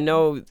 And like I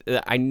know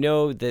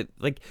that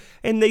like,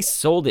 and they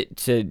sold it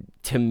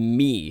to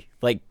me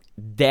like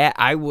that.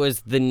 I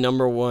was the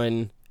number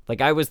one. Like,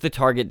 I was the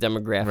target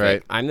demographic.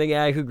 Right. I'm the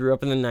guy who grew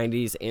up in the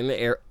 90s in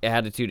the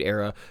Attitude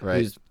Era, right.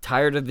 who's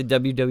tired of the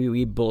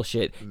WWE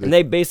bullshit. And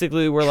they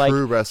basically were like,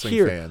 true wrestling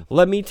here, fan.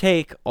 Let me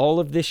take all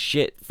of this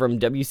shit from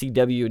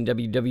WCW and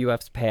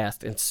WWF's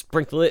past and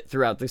sprinkle it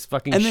throughout this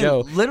fucking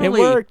show. Literally,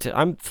 it worked.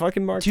 I'm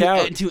fucking marked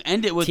out. To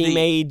end it with Team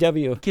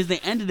AEW. Because they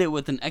ended it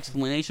with an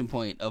exclamation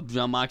point of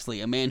Jon Moxley,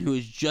 a man who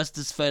is just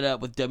as fed up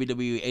with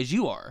WWE as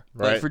you are,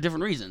 right. but for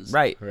different reasons.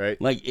 Right.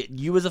 Like,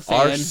 you as a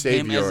fan, our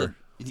savior.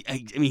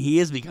 I mean, he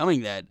is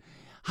becoming that.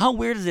 How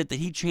weird is it that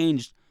he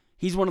changed?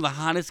 He's one of the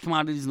hottest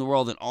commodities in the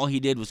world, and all he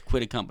did was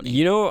quit a company.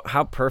 You know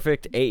how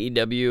perfect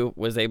AEW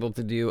was able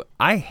to do?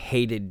 I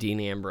hated Dean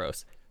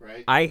Ambrose.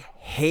 Right. I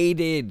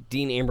hated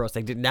Dean Ambrose.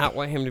 I did not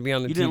want him to be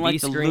on the you TV didn't like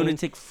screen. The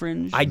lunatic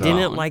fringe? I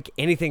didn't like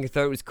anything. I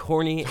thought it was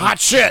corny. Hot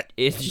shit!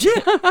 It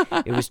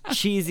was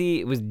cheesy.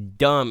 It was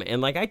dumb.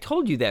 And like I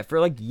told you that for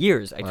like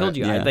years. I told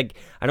you. Yeah.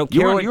 I don't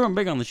care. You weren't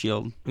big on the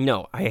Shield.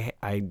 No,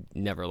 I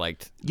never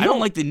liked. You don't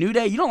like the New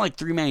Day? You don't like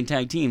 3-man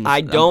tag teams?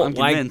 I don't I'm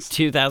like convinced.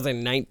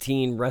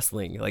 2019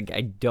 wrestling. Like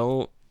I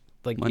don't.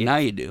 Like well, now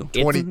you do.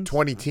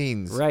 20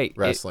 teens right.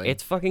 wrestling.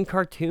 It's fucking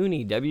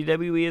cartoony.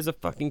 WWE is a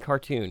fucking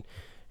cartoon.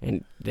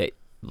 And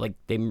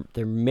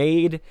they're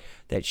made.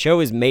 That show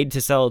is made to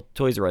sell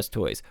Toys R Us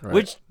toys, right.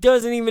 which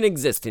doesn't even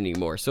exist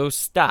anymore. So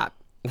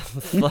stop.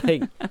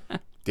 Like,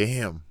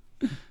 damn.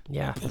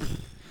 Yeah.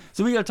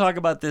 So we got to talk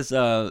about this.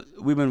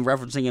 We've been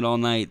referencing it all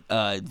night.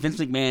 Vince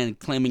McMahon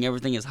claiming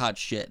everything is hot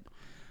shit.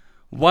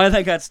 Why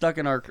that got stuck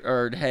in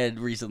our head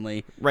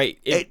recently? Right.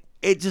 It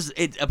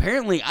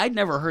apparently I'd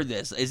never heard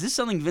this. Is this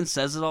something Vince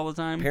says it all the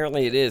time?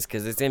 Apparently it is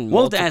because it's in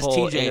we'll multiple have to ask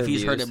TJ interviews. if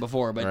he's heard it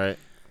before, but. Right.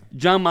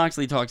 Jon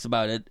Moxley talks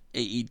about it.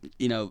 He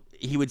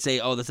would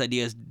say, "Oh, this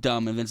idea is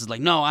dumb," and Vince is like,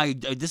 "No,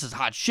 this is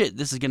hot shit.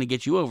 This is gonna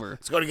get you over.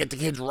 It's gonna get the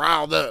kids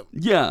riled up."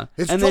 Yeah,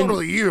 it's and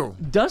totally you.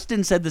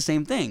 Dustin said the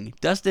same thing.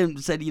 Dustin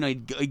said,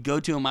 he'd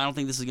go to him. I don't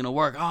think this is gonna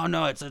work. Oh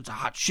no, it's a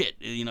hot shit.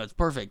 It's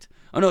perfect.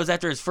 Oh no, it's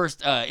after his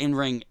first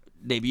in-ring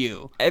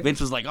debut.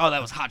 Vince was like, "Oh,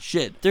 that was hot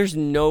shit." There's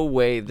no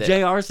way that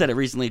JR said it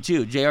recently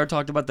too. JR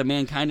talked about the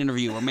Mankind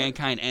interview where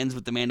Mankind ends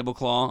with the mandible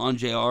claw on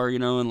JR,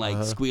 and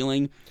like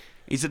squealing.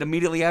 He said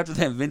immediately after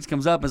that, Vince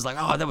comes up and is like,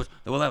 "Oh, that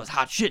was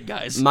hot shit,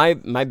 guys." My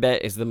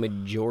bet is the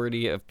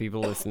majority of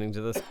people listening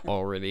to this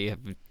already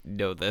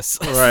know this.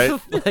 Right.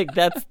 Like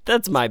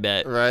that's my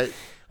bet. Right.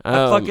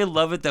 I fucking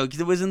love it though, because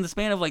it was in the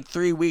span of like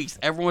 3 weeks.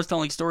 Everyone was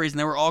telling stories, and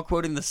they were all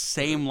quoting the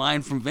same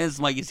line from Vince.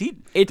 I'm like, does he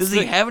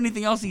have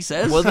anything else he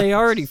says? Well, they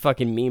already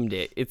fucking memed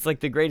it. It's like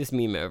the greatest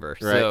meme ever.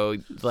 Right. So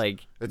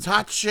like, it's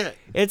hot shit.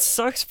 It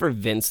sucks for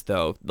Vince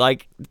though.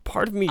 Like,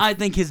 part of me, I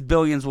think his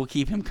billions will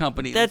keep him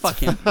company. Fuck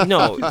him.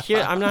 No,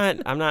 here I'm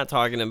not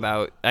talking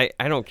about. I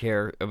don't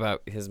care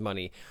about his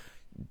money.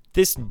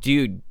 This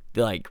dude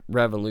like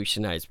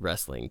revolutionized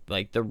wrestling.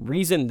 Like the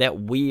reason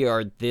that we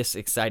are this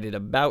excited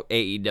about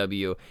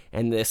AEW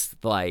and this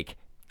like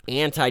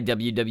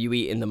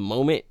anti-WWE in the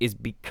moment is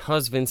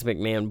because Vince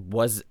McMahon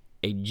was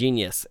a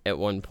genius at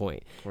one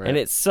point. Right. And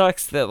it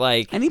sucks that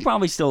like, and he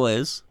probably still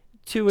is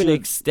to an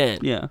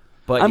extent. Yeah.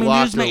 But I mean,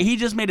 he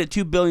just made a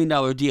 $2 billion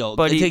deal.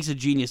 But it takes a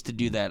genius to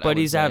do that. But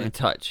he's out of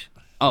touch.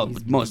 Oh,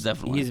 most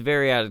definitely. He's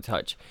very out of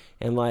touch.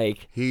 And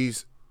like,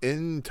 he's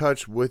in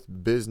touch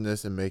with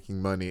business and making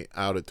money,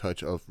 out of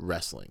touch of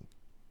wrestling.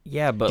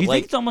 Yeah, but do you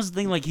think it's almost a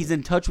thing like he's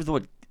in touch with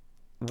what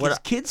his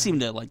kids seem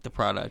to like the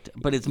product,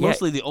 but it's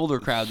mostly the older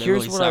crowd that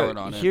really soured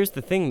on it. Here's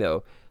the thing,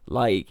 though.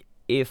 Like,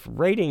 if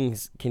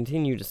ratings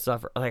continue to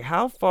suffer, like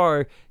how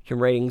far can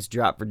ratings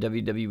drop for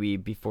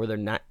WWE before they're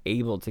not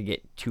able to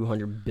get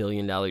 $200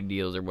 billion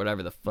deals or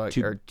whatever the fuck,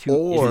 or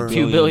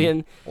 $2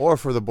 billion? Or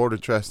for the board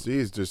of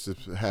trustees just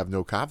to have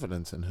no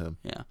confidence in him.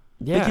 Yeah.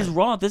 Yeah. Because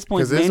Raw at this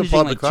point is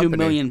managing like 2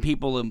 million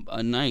people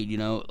a night,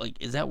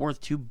 like, is that worth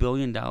 $2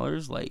 billion?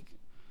 Like,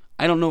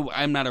 I don't know.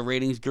 I'm not a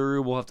ratings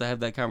guru. We'll have to have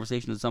that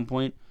conversation at some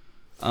point.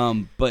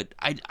 But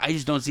I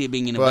just don't see it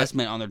being an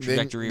investment on their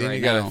trajectory then right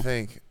you gotta now.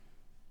 think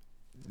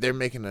they're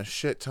making a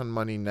shit ton of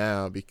money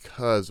now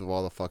because of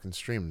all the fucking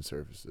streaming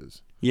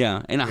services.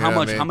 Yeah, and You how know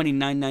what much? I mean? How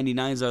many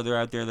 9.99s are there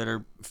out there that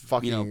are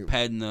Fucking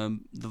padding the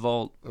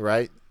vault?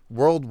 right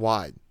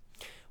worldwide.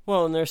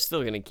 Well, and they're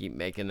still gonna keep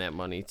making that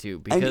money too,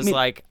 because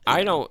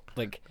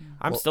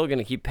I'm still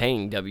gonna keep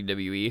paying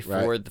WWE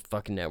for the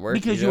fucking network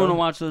Because you want to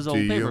watch those old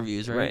Do you?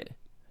 pay-per-views, right? right?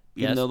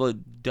 Even Yes. though they'll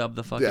dub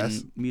the fucking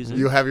Yes. music.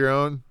 You have your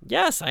own?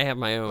 Yes, I have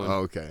my own. Oh,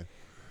 okay.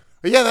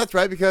 But yeah, that's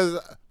right, because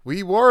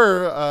we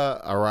were,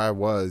 or I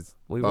was,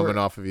 We bumming were-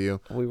 off of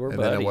you. we were And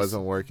then it buddies.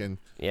 wasn't working.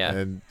 Yeah.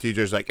 And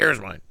TJ's like, here's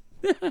mine.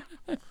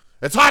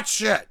 It's hot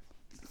shit.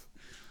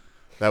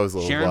 That was a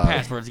little Sharing wild.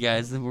 passwords,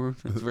 guys.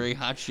 It's very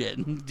hot shit.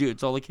 Dude,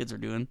 it's all the kids are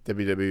doing.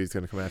 WWE's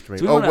going to come after me.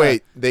 So we Oh, wanna-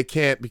 wait. They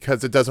can't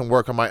because it doesn't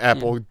work on my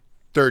Apple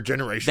third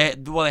generation.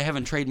 They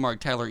haven't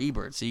trademarked Tyler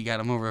Ebert, so you got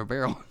him over a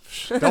barrel.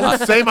 Don't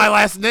say my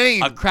last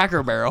name. A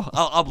Cracker Barrel.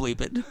 I'll bleep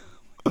it.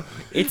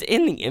 It's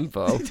in the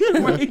info.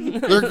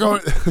 Right? They're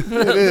going.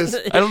 It is.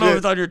 I don't know if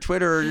it's on your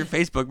Twitter or your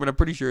Facebook, but I'm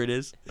pretty sure it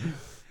is.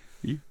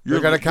 They're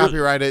going to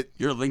copyright it.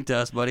 You're linked to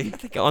us, buddy. I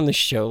think on the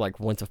show like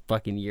once a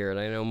fucking year, and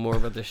I know more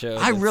about the show.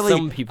 I than really,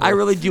 some people. I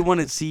really do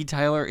want to see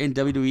Tyler in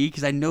WWE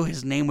because I know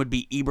his name would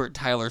be Ebert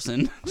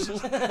Tylerson.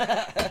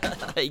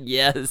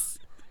 Yes.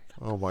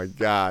 Oh, my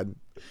God.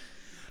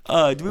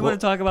 Do we want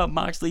to talk about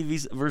Moxley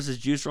versus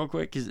Juice real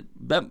quick? Because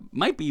that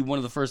might be one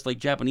of the first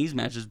Japanese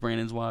matches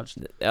Brandon's watched.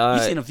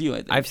 You've seen a few,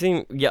 I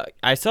think.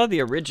 I saw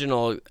the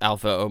original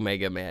Alpha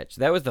Omega match.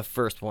 That was the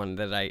first one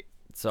that I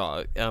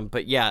saw.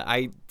 But yeah,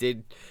 I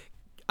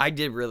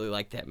did really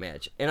like that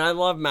match, and I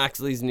love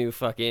Moxley's new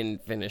fucking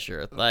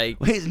finisher. Like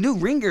His new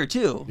ringer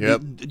too.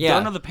 Yep.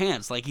 Down to the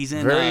pants, like he's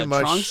in Very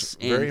much. trunks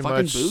and Very fucking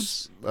much.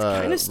 boots.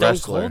 kind of Stone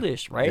wrestler.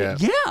 Coldish, right? Yeah.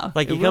 Yeah,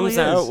 Like it he comes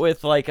really out is.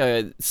 with like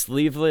a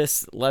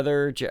sleeveless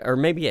leather, or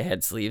maybe it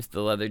had sleeves,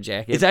 the leather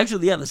jacket. It's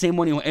actually the same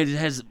one. It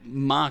has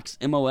Mox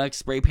MOX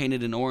spray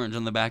painted in orange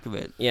on the back of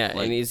it. yeah,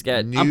 Like, and he's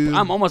got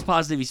I'm almost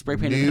positive he spray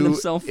painted it New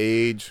himself.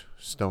 age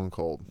Stone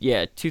Cold.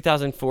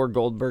 2004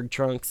 Goldberg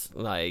trunks,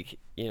 like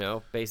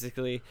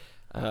basically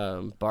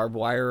barbed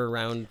wire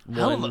around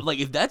Hell, one. like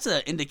if that's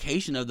an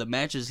indication of the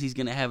matches he's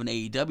gonna have in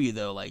AEW,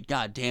 though, like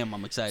god damn,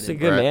 I'm excited. It's a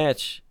good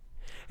match.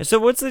 And so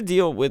what's the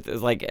deal with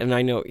and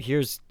I know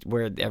here's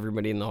where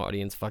everybody in the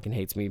audience fucking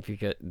hates me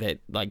because that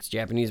likes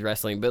Japanese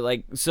wrestling,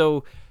 but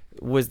so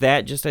was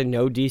that just a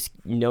no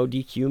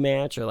DQ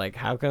match, or like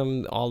how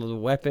come all of the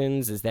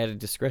weapons, is that a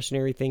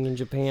discretionary thing in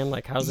Japan?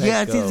 Like how's that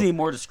Yeah, it go? seems to be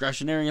more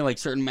discretionary. Like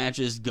certain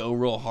matches go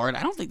real hard.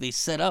 I don't think they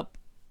set up.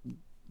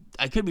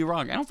 I could be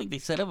wrong. I don't think they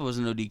set up it was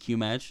a no DQ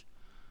match.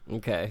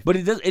 Okay. But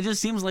it does. It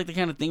just seems like the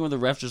kind of thing where the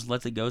ref just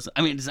lets it go. So,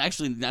 I mean, it's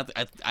actually not.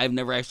 I've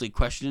never actually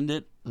questioned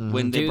it.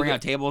 When they Dude, bring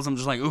out tables, I'm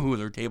just like, ooh,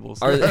 they're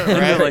tables. Are And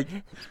they're like,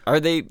 are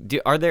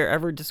there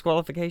ever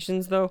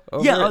disqualifications though?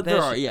 over yeah, at there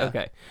that are. shit? Yeah,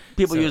 Okay.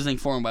 People So- using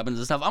foreign weapons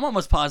and stuff. I'm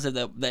almost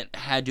positive that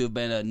had to have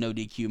been a no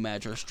DQ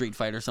match or a street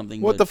fight or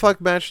something. What the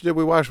fuck match did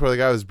we watch where the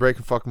guy was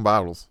breaking fucking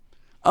bottles?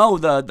 Oh,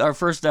 our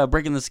first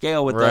breaking the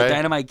scale with Right. the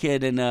Dynamite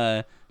Kid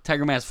and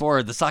Tiger Mask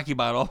 4, the sake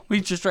bottle. We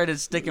just tried to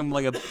stick him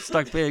like a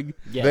stuck pig.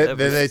 Yeah. Then that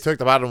they was took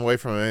the bottom away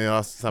from him,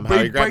 and somehow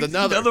he grabbed breaks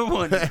another.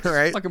 one.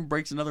 Right? Fucking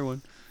breaks another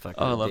one.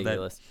 fucking Oh, I love that.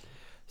 ridiculous.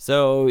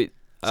 So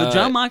So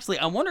John Moxley,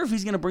 I wonder if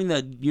he's gonna bring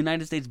the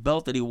United States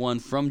belt that he won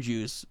from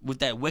Juice with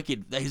that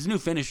his new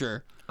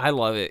finisher. I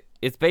love it.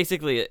 It's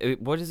basically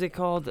what is it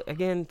called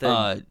again?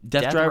 Death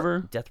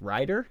Driver? Death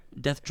Rider?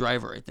 Death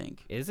Driver, I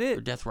think. Is Or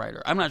it? Death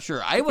Rider. I'm not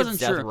sure. I think wasn't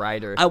it's sure. Death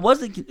Rider. I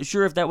wasn't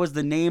sure if that was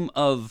the name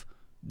of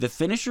the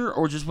finisher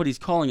or just what he's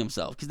calling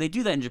himself, because they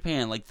do that in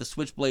Japan, like the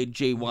Switchblade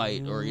Jay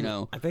White, or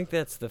I think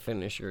that's the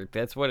finisher.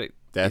 That's what it.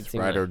 That's it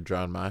seemed Ryder like.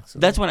 John Moxley.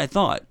 That's what I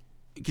thought,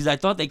 because I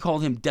thought they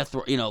called him Death.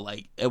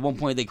 Like at one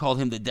point they called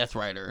him the Death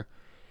Rider,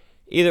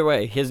 Either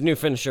way, his new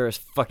finisher is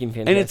fucking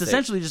fantastic. and it's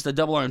essentially just a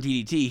double arm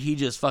DDT. He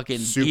just fucking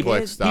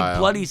Suplex style. He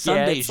bloody yeah,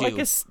 Sundays it's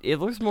like you. it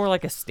looks more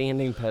like a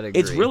standing pedigree.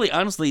 It's really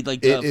honestly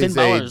like It Finn is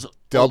Balor's a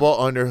double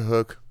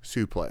underhook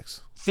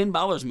suplex. Finn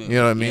Balor's move. You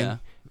know what I mean? Yeah,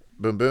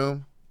 Boom,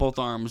 boom, both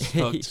arms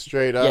hooked.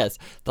 straight up. Yes,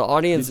 the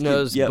audience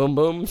knows. Yep. Boom,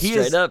 boom, He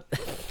straight is- up.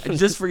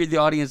 Just for the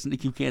audience,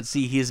 Nick, you can't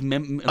see. He is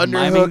miming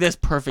Underhook, this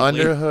perfectly.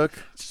 Underhook,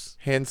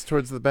 hands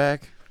towards the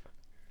back.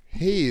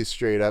 He is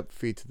straight up,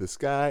 feet to the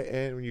sky,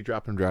 and when you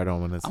drop him, dry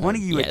on his I want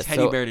to head. give you Yeah, a teddy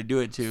so- bear to do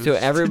it too. So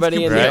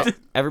everybody in Right.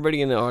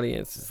 everybody in the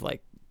audience is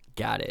like,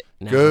 got it.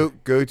 Now.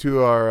 Go to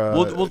our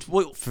we'll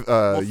Facebook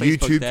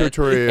YouTube that.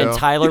 tutorial. And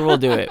Tyler will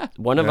do it.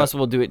 One of us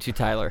will do it to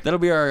Tyler. That'll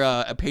be our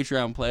a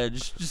Patreon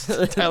pledge. Just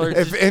Tyler.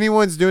 If Just,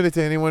 anyone's doing it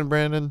to anyone,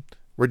 Brandon,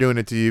 we're doing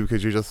it to you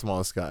because you're the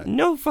smallest guy.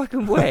 No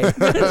fucking way.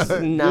 That's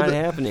not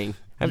happening.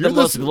 I have you're the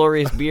the most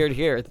glorious beard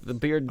here. The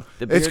beard.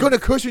 It's going to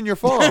cushion your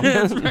fall.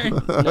 that's right.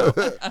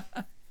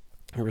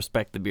 I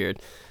respect the beard.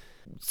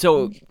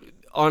 So,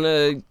 on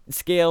a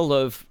scale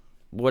of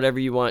whatever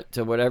you want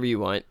to whatever you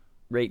want,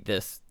 rate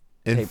this.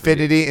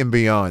 Infinity and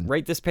beyond.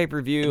 Rate this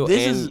pay-per-view,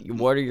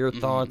 what are your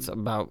thoughts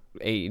about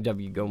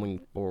AEW going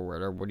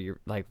forward, or what are your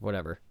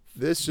whatever?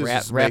 This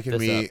just is making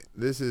me.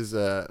 This is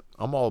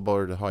I'm all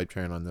aboard the hype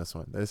train on this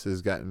one. This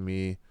has gotten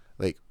me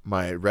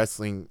my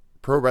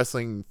pro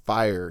wrestling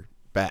fire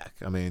back.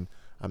 I mean,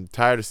 I'm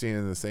tired of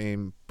seeing the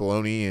same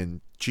bologna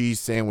and cheese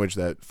sandwich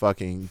that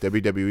fucking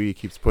WWE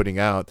keeps putting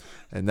out,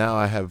 and now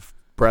I have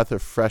breath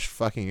of fresh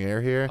fucking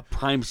air here. A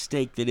prime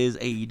steak that is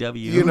AEW.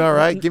 You know,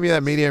 right? Give me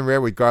that medium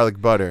rare with garlic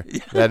butter.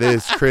 That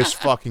is Chris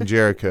fucking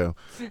Jericho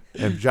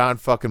and John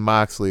fucking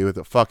Moxley with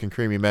the fucking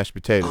creamy mashed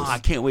potatoes. Oh, I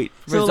can't wait.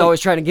 Rick's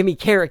always trying to give me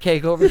carrot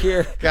cake over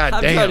here. God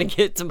damn. I'm trying to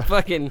get some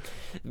fucking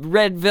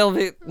red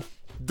velvet.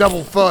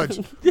 Double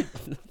fudge.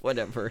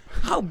 Whatever.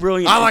 How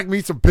brilliant. I like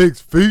me some pig's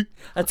feet.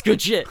 That's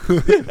good shit.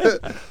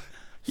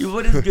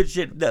 What is good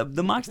shit?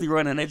 The Moxley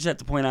run, and I just have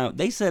to point out,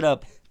 they set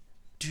up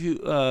two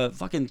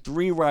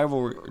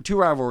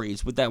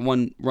rivalries with that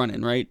one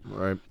run-in, right?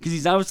 Right. Because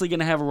he's obviously going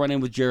to have a run-in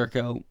with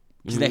Jericho,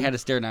 because they had a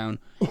stare down.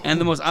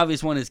 And the most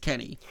obvious one is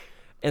Kenny.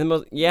 And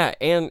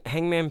and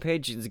Hangman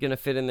Page is going to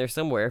fit in there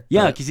somewhere.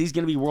 Yeah, because he's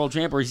going to be world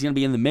champ, or he's going to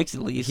be in the mix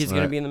at least. He's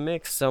going to be in the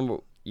mix.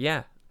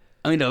 Yeah.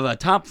 I mean, the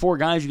top 4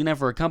 guys you can have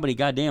for a company,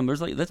 goddamn,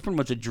 that's pretty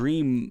much a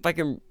dream. If I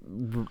can,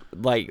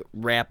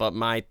 wrap up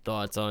my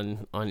thoughts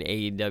on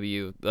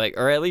AEW,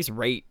 or at least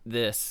rate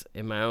this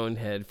in my own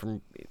head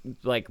from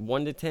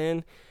 1 to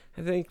 10,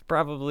 I think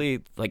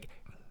probably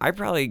I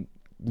probably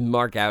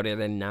mark out at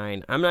a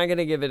 9. I'm not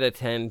gonna give it a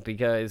 10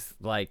 because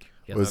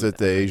was it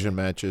the Asian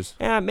matches?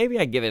 Yeah, maybe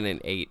I give it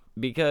an 8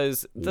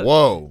 because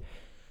whoa.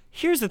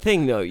 Here's the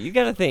thing, though. You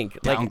got to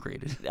think.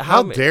 Downgraded.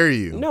 How dare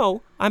you?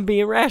 No, I'm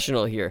being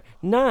rational here.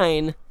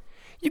 9,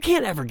 you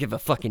can't ever give a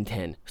fucking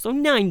 10. So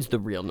 9's the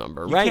real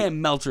number, right? You can't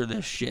Meltzer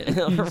this shit.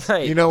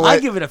 Right. You know what? I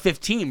give it a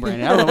 15,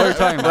 Brandon. I don't know what you're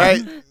talking about.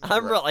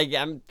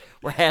 Right?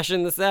 We're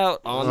hashing this out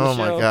on the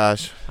show. Oh, my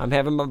gosh. I'm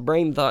having my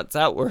brain thoughts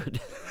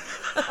outward.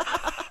 That's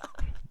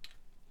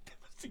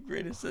the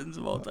greatest sentence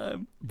of all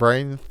time.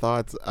 Brain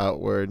thoughts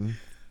outward.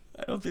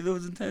 I don't think that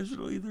was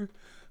intentional either.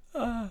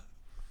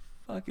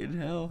 Fucking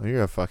hell.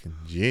 You're a fucking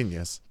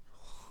genius.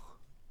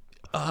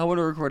 I want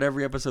to record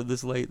every episode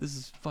this late. This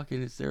is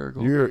fucking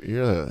hysterical. You're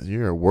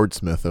a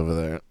wordsmith over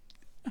there.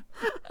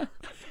 I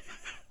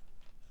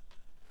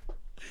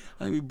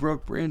think we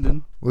broke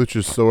Brandon.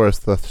 Luchasaurus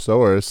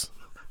thesaurus.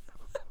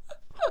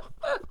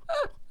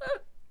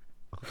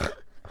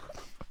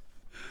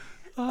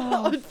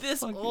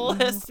 This all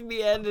has to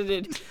be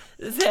edited.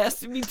 This has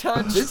to be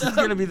touched. This is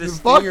gonna be the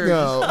Fuck stinger.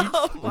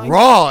 no.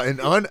 Raw and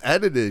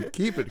unedited.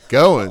 Keep it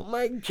going. Oh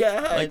my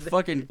god. Like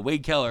fucking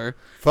Wade Keller.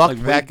 Fuck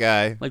that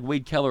guy. Like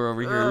Wade Keller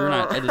over here. We're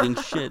not editing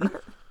shit.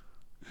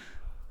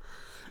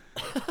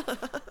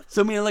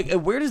 So I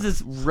mean, where does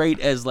this rate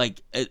as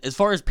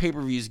far as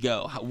pay-per-views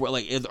go?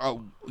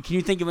 Can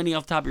you think of any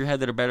off the top of your head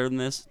that are better than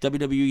this?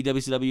 WWE,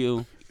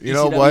 WCW, You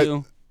know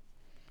what?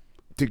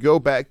 To go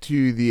back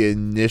to the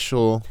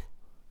initial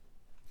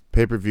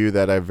pay-per-view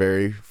that I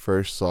very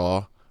first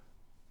saw,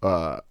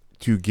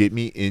 to get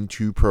me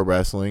into pro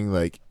wrestling,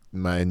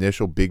 my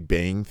initial Big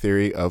Bang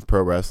theory of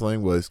pro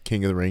wrestling was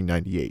King of the Ring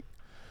 '98.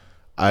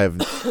 Is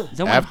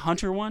that when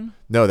Hunter won?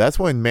 No, that's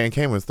when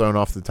Mankind was thrown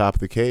off the top of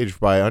the cage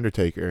by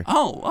Undertaker.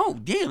 Oh,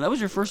 damn! That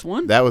was your first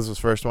one. That was his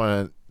first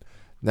one.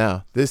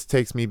 Now this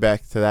takes me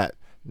back to that.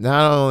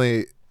 Not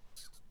only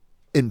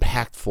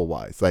impactful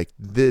wise,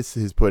 this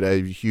has put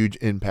a huge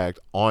impact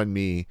on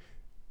me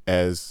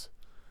as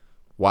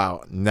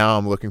wow, now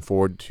I'm looking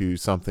forward to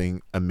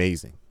something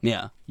amazing.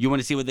 Yeah, you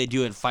want to see what they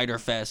do at Fyter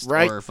Fest,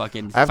 right? Or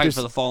fucking Fight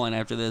for the Fallen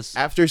after this.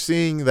 After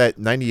seeing that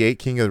 '98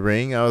 King of the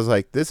Ring, I was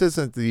like, this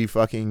isn't the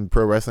fucking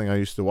pro wrestling I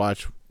used to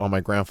watch on my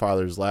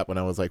grandfather's lap when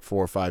I was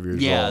 4 or 5 years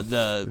old.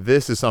 Yeah,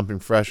 this is something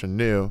fresh and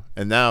new,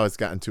 and now it's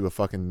gotten to a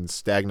fucking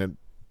stagnant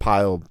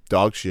pile of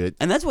dog shit.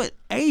 And that's what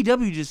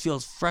AEW just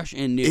feels fresh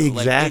and new.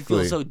 Exactly. It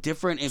feels so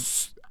different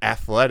and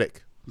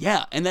athletic.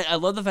 Yeah, and I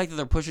love the fact that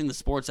they're pushing the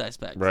sports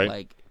aspect.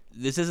 Right.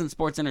 This isn't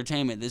sports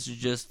entertainment. This is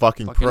just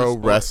fucking pro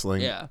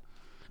wrestling. Yeah.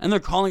 And they're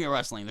calling it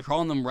wrestling. They're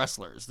calling them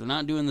wrestlers. They're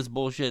not doing this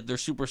bullshit. They're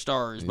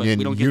superstars, but we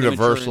don't get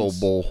universal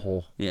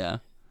bullhole. Yeah.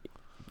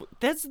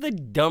 That's the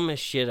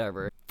dumbest shit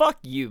ever. Fuck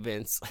you,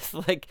 Vince.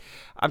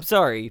 I'm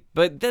sorry,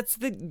 but that's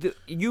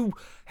you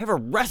have a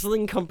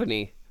wrestling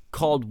company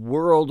called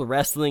World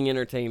Wrestling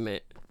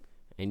Entertainment,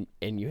 and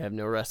you have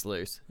no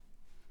wrestlers.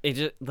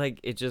 It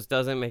just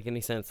doesn't make any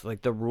sense.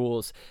 The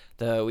rules,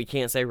 we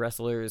can't say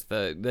wrestlers.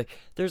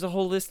 There's a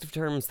whole list of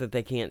terms that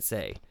they can't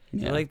say.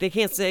 Yeah. They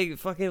can't say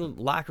fucking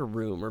locker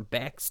room or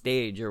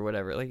backstage or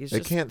whatever. They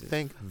can't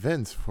thank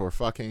Vince for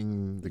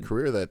fucking the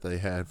career that they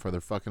had for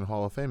their fucking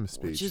Hall of Fame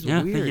speech. Which is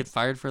weird. They get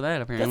fired for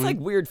that apparently. That's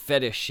weird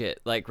fetish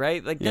shit.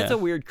 Right? That's a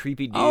weird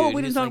creepy dude. Oh,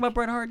 we didn't talk about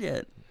Bret Hart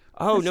yet.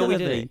 Oh, no, we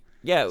didn't.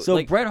 Yeah,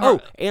 so Bret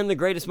Hart. Oh, and the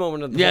greatest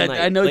moment of the whole night.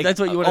 Yeah, I know that's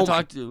what you want to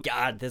talk to.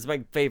 God, that's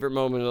my favorite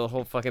moment of the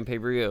whole fucking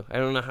pay-per-view. I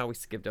don't know how we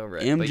skipped over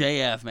it.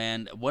 MJF,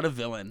 man, what a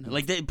villain!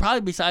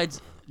 Probably besides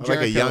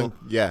Jericho,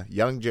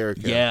 young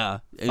Jericho.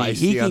 Yeah,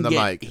 he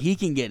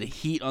can get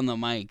heat on the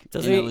mic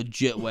in a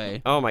legit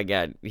way. Oh my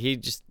God, he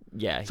just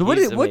Yeah. So what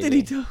did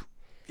he do?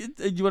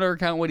 Do you want to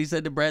recount what he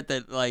said to Brett?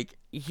 That like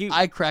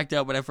I cracked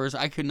up when at first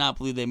I could not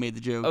believe they made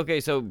the joke. Okay,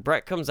 so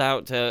Brett comes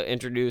out to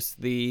introduce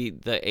the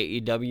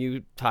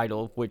AEW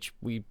title, which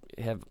we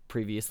have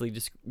previously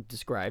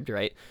described,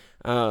 right?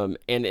 And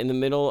in the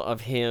middle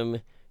of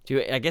him,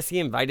 I guess he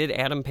invited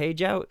Adam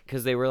Page out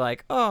because they were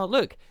like, "Oh,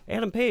 look,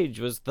 Adam Page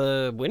was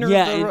the winner."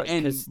 Yeah, of the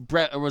and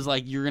Brett was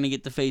like, "You're gonna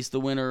get to face the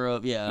winner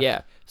of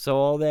Yeah. So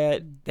all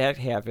that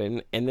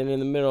happened, and then in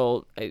the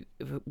middle,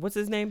 what's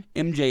his name?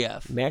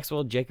 MJF.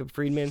 Maxwell Jacob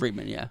Friedman.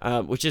 Yeah.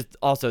 Which is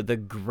also the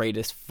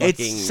greatest fucking.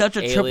 It's such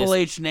a Triple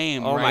H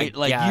name, right?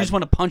 Like God. You just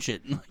want to punch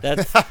it.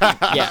 That's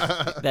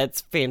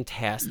that's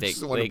fantastic.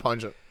 Just want to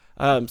punch it.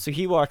 So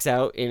he walks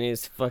out in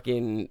his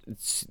fucking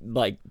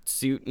like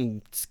suit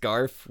and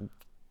scarf.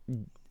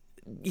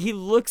 He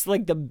looks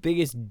like the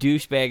biggest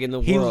douchebag in the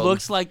world. He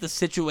looks like the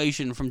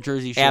Situation from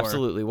Jersey Shore.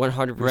 Absolutely,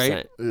 100%.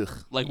 Right?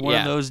 Ugh. Like one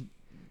of those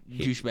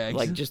douchebags.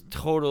 Like just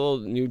total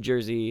New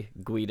Jersey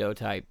Guido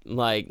type.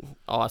 Like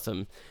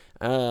awesome.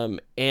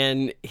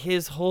 And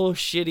his whole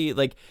shitty,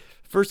 like,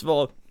 first of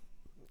all,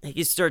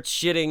 he starts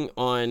shitting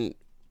on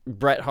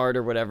Bret Hart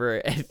or whatever,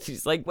 and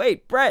he's like,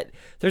 "Wait, Bret,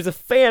 there's a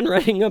fan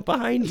running up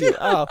behind you."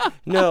 Oh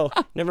no,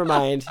 never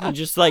mind. He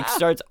just like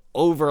starts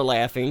over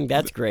laughing.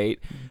 That's great.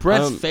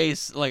 Bret's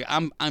face, like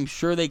I'm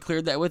sure they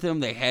cleared that with him.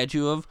 They had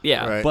to have.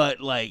 Yeah, Right. But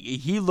like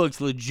he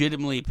looks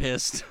legitimately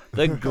pissed.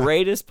 The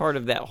greatest part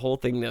of that whole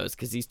thing though is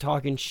because he's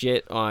talking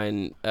shit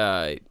on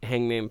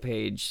Hangman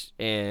Page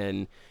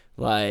and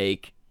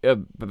like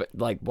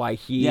why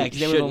he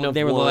shouldn't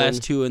they were the won.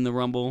 last two in the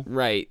Rumble.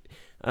 Right.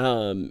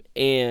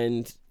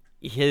 And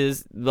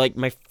his, like,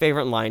 my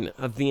favorite line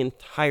of the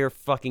entire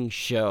fucking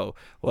show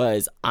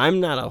was, "I'm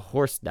not a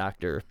horse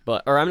doctor,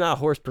 or I'm not a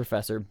horse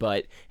professor,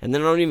 but," and then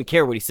I don't even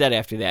care what he said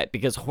after that,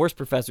 because horse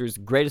professor is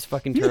the greatest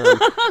fucking term.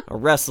 A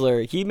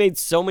wrestler. He made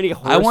so many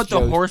horse I want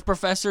jokes. the horse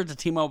professor to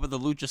team up with the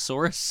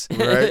Luchasaurus.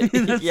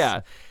 Right?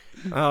 Yeah.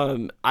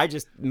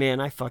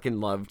 I fucking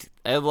loved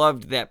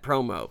that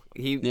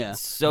promo.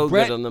 So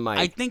Brett, good on the mic.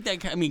 I think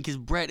that, because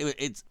Brett,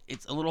 it's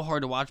a little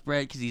hard to watch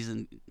Brett because he's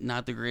in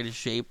not the greatest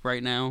shape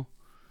right now.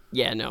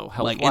 Yeah, no.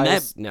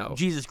 Health-wise, no.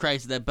 Jesus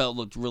Christ, that belt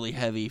looked really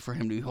heavy for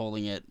him to be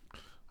holding it.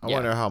 I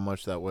wonder how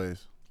much that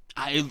weighs.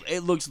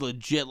 It looks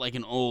legit like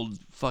an old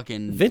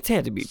fucking Vince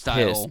had to be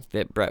style. pissed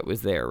that Brett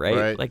was there, right?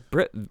 Right. Like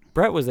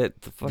Brett was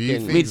at the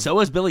fucking. So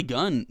was Billy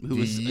Gunn, who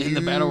was in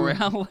the Battle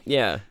Royale.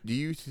 Yeah. Do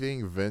you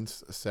think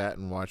Vince sat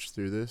and watched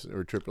through this,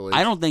 or Triple H?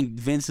 I don't think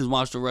Vince has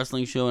watched a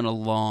wrestling show in a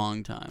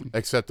long time.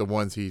 Except the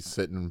ones he's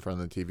sitting in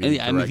front of the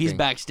TV. I mean, he's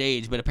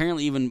backstage, but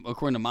apparently, even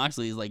according to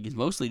Moxley, he's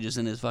mostly just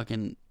in his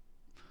fucking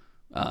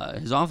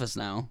his office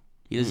now.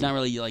 He's not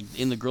really like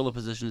in the gorilla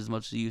position as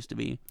much as he used to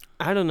be.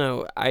 I don't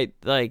know. I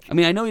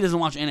know he doesn't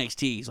watch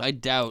NXT, so I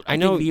doubt. I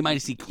know he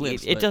might see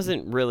clips. It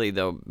doesn't really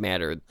though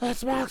matter.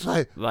 That's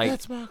Moxley. Like,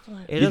 That's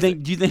Moxley. Do you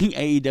think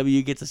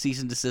AEW gets a cease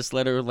and desist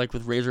letter like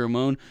with Razor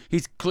Ramon?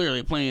 He's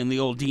clearly playing the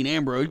old Dean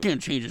Ambrose. He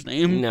can't change his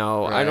name.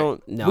 No, Right. I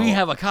don't know. We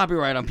have a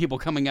copyright on people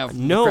coming out from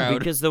the No, crowd.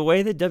 because the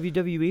way that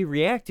WWE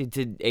reacted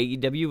to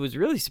AEW was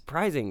really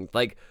surprising.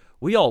 Like,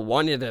 we all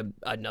wanted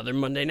another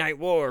Monday Night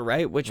War,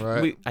 right? Which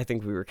Right. I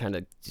think we were kind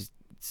of just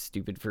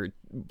stupid for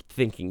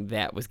thinking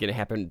that was going to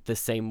happen the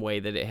same way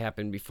that it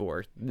happened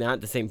before.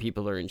 Not the same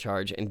people are in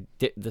charge, and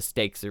the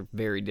stakes are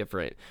very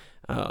different.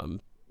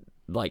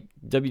 Like,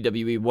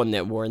 WWE won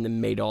that war and then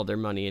made all their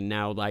money, and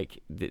now like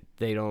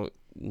they don't.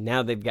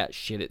 Now they've got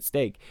shit at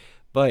stake.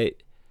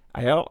 But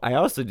I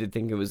also did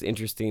think it was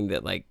interesting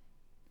that like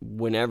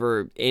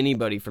whenever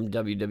anybody from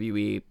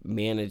WWE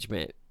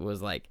management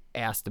was like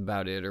asked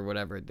about it or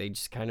whatever, they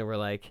just kind of were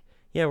like,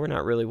 "Yeah, we're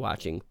not really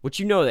watching," which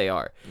they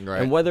are.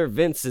 Right. And whether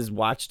Vince has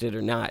watched it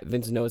or not,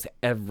 Vince knows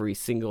every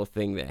single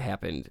thing that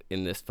happened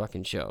in this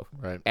fucking show.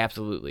 Right.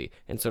 Absolutely.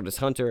 And so does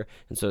Hunter,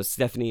 and so does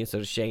Stephanie, and so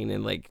does Shane,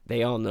 and like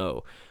they all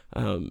know.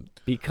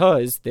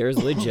 Because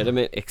there's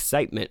legitimate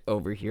excitement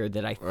over here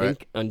that I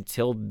think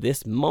until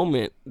this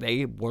moment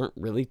they weren't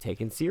really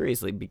taken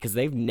seriously, because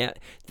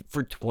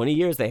for 20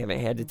 years they haven't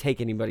had to take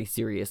anybody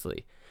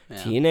seriously. Yeah.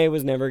 TNA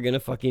was never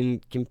gonna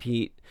fucking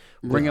compete.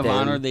 Ring of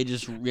Honor, they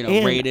just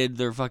raided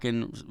their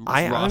fucking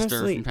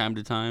roster from time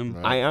to time.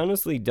 Right. I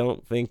honestly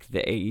don't think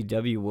the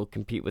AEW will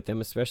compete with them,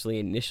 especially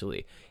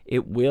initially.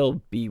 It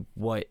will be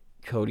what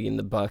Cody and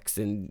the Bucks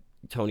and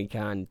Tony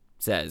Khan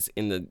says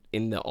in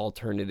the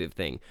alternative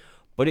thing.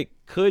 But it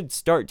could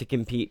start to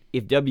compete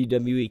if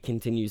WWE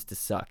continues to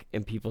suck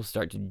and people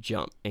start to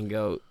jump and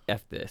go,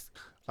 F this.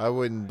 I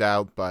wouldn't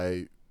doubt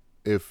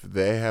if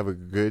they have a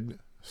good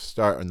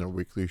start on their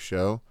weekly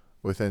show,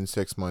 within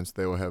 6 months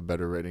they will have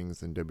better ratings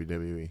than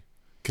WWE.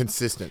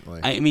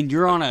 Consistently. I mean,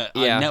 you're on a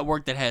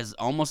network that has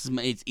almost as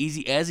many. It's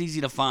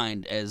easy to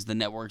find as the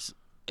networks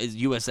is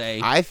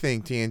USA. I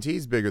think TNT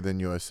is bigger than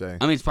USA.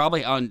 I mean, it's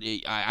probably on.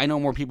 I know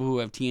more people who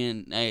have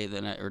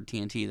TNA or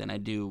TNT than I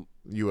do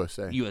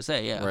USA.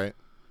 Yeah. Right.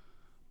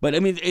 But I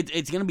mean,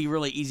 it's going to be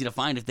really easy to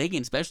find if they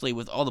can, especially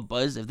with all the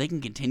buzz. If they can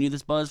continue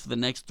this buzz for the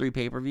next 3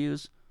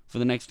 pay-per-views for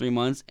the next 3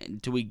 months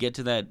until we get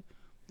to that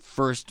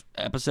first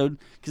episode,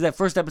 because that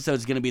first episode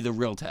is going to be the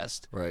real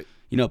test. Right.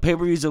 You know,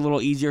 pay-per-views are a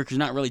little easier because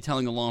you're not really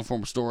telling a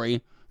long-form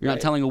story. You're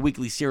not telling a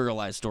weekly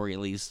serialized story, at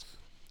least.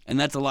 And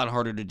that's a lot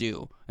harder to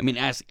do. I mean,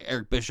 ask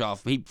Eric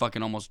Bischoff. He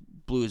fucking almost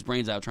blew his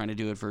brains out trying to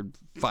do it for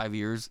 5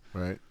 years.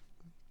 Right.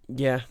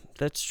 Yeah,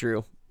 that's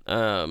true.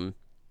 I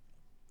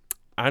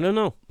don't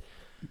know.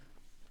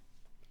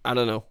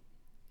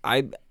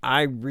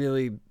 I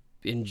really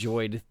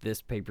enjoyed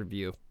this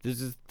pay-per-view.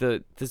 This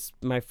is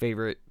my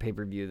favorite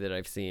pay-per-view that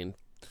I've seen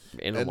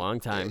in a long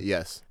time.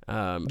 Yes.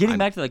 Getting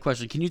back to that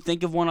question, can you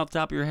think of one off the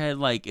top of your head?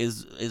 Like,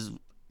 is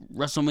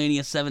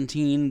WrestleMania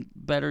 17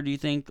 better, do you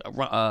think?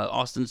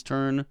 Austin's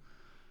turn?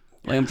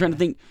 Like, I'm trying to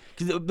think,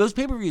 because those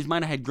pay-per-views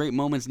might have had great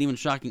moments and even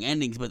shocking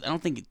endings, but I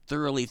don't think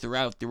thoroughly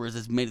throughout there was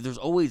as many. There's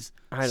always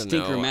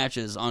stinker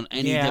matches on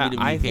any WWE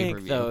I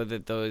pay-per-view. think though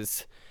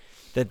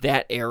that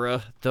that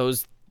era,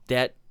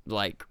 that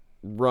like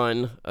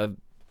run of,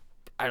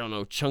 I don't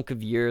know, chunk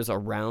of years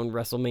around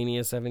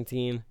WrestleMania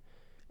 17,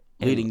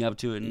 leading up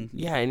to it,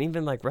 and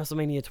even like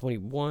WrestleMania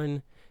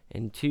 21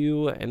 and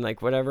 2 and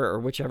like whatever, or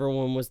whichever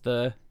one was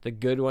the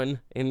good one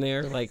in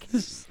there, like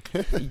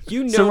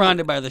you know,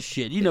 surrounded by the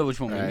shit, you know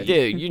which one we mean.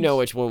 Dude, you know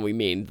which one we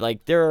mean.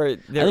 Like there I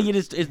think it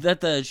is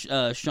that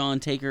the Shawn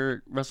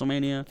Taker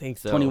WrestleMania? I think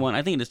so. 21.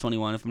 I think it is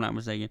 21 if I'm not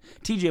mistaken.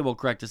 TJ will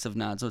correct us if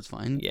not, so it's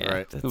fine. Yeah,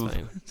 Right.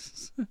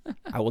 that's fine.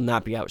 I will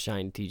not be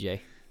outshined, TJ.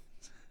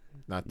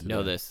 Not today.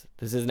 Know this.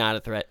 This is not a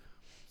threat.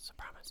 It's a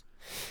promise.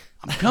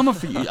 I'm coming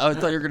for you. I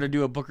thought you were going to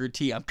do a Booker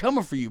T. I'm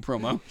coming for you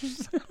promo.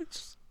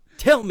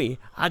 Tell me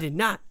I did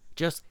not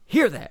just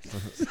hear that.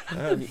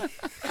 All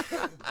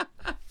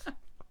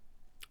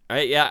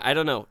right, yeah, I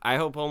don't know. I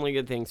hope only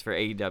good things for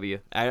AEW.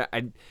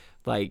 I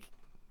like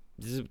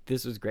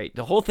this was great.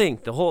 The whole thing,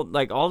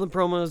 like all the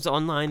promos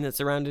online that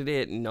surrounded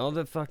it, and all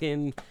the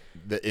fucking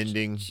the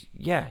ending.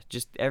 Yeah,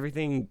 just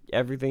everything. The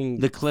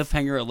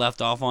cliffhanger it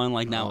left off on.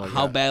 Like now,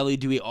 how badly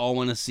do we all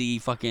want to see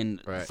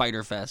fucking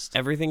Fyter Fest?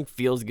 Everything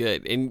feels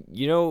good, and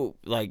you know,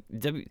 like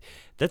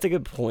that's a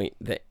good point.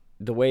 That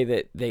the way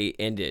that they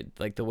ended,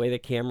 like the way the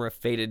camera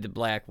faded to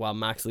black while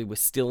Moxley was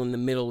still in the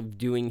middle of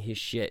doing his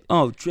shit.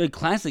 Oh,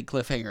 classic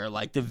cliffhanger.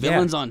 Like the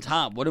villain's on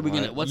top. What are we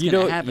gonna? What's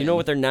gonna happen? You know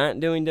what they're not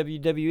doing?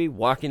 WWE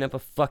walking up a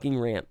fucking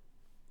ramp.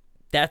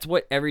 That's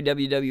what every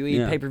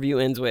WWE pay-per-view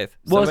ends with.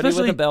 Somebody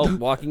with a belt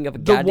walking up a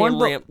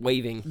goddamn ramp,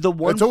 waving.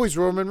 It's always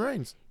Roman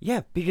Reigns.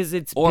 Yeah, because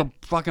it's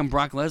fucking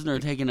Brock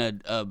Lesnar taking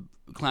a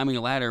climbing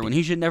a ladder when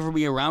he should never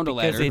be around a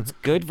ladder. Because it's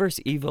good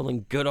versus evil,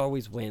 and good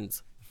always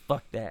wins.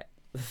 Fuck that.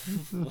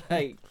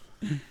 Like,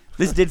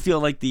 this did feel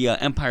like the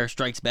Empire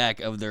Strikes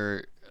Back of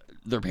their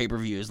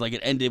pay-per-views. Like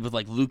it ended with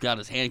like Luke got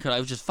his hand cut. It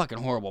was just fucking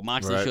horrible.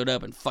 Moxley showed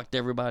up and fucked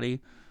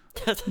everybody.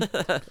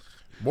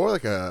 More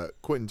like a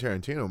Quentin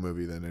Tarantino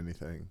movie than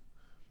anything.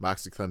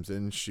 Moxley comes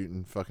in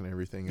shooting fucking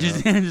everything up.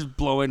 Just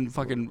blowing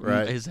fucking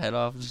his head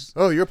off.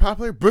 Oh, you're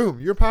popular? Boom.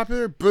 You're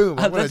popular? Boom.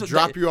 I'm going to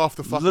drop you off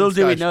the fucking Little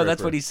do we know,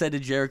 that's what he said to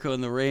Jericho in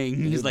the ring.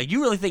 He's like,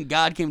 you really think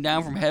God came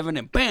down from heaven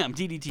and bam,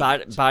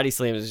 DDT. Body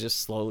slam is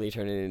just slowly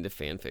turning into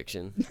fan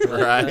fiction.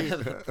 Right.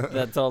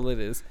 That's all it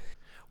is.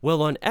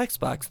 Well, on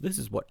Xbox, this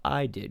is what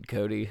I did,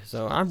 Cody.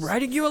 So I'm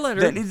writing you a letter.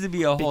 That needs to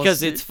be a whole...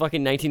 Because it's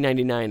fucking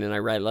 1999 and I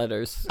write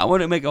letters. I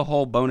want to make a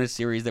whole bonus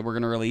series that we're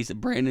going to release.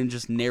 Brandon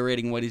just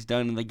narrating what he's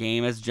done in the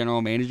game as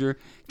general manager.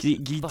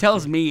 He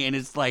tells me, and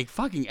it's like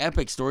fucking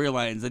epic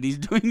storylines that he's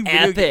doing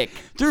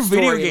through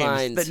video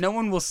games that no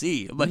one will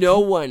see. Like, no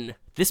one.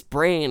 This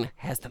brain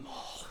has them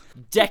all.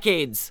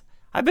 Decades.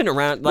 I've been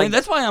around. Like,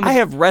 that's why I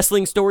have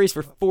wrestling stories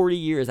for 40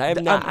 years. I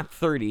have not. I'm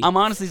 30. I'm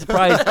honestly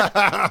surprised.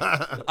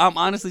 I'm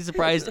honestly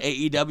surprised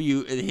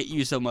AEW hit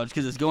you so much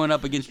because it's going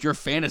up against your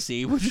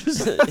fantasy, which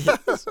is.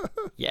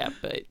 Yeah,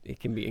 but it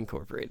can be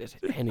incorporated.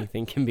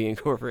 Anything can be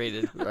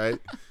incorporated. Right.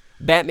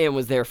 Batman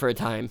was there for a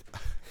time.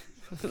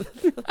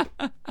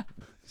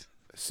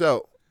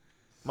 So,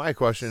 my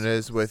question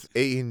is with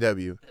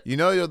AEW, you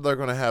know they're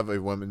going to have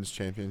a women's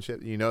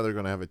championship. You know they're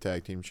going to have a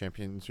tag team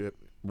championship.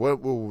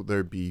 What will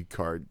their B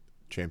card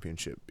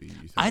championship be?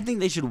 I think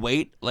they should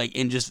wait,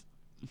 and just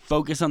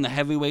focus on the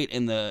heavyweight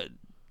and the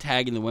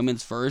tag and the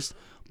women's first.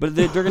 But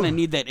they're going to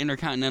need that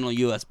Intercontinental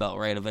U.S. belt,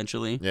 right?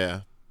 Eventually.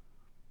 Yeah.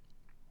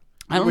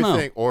 I don't know.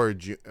 Think,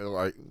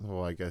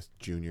 I guess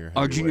junior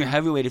heavyweight. Or junior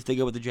heavyweight if they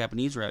go with the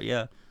Japanese route.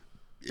 Yeah.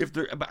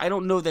 But I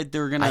don't know that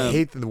they're gonna. I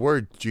hate the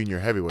word junior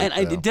heavyweight.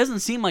 And it doesn't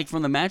seem like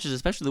from the matches,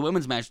 especially the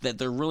women's match, that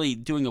they're really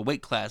doing a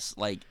weight class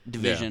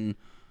division. Yeah.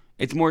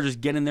 It's more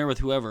just get in there with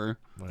whoever.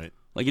 Right.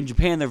 Like in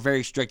Japan, they're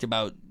very strict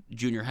about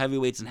junior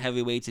heavyweights and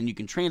heavyweights, and you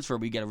can transfer,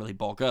 but you got to really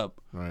bulk up.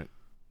 Right.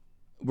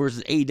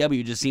 Whereas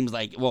AEW just seems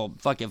like, well,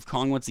 fuck, if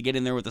Kong wants to get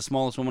in there with the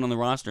smallest woman on the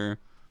roster,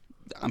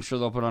 I'm sure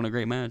they'll put on a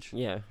great match.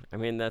 Yeah, I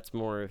mean that's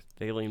more.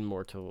 They lean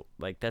more to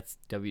that's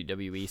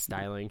WWE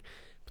styling,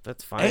 but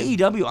that's fine.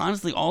 AEW,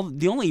 honestly,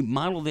 the only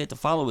model they have to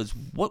follow is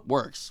what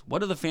works.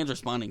 What are the fans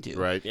responding to?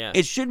 Right. Yeah.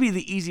 It should be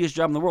the easiest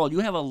job in the world. You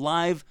have a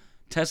live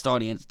test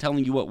audience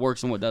telling you what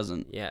works and what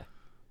doesn't. Yeah.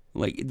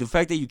 Like, the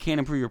fact that you can't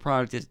improve your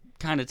product is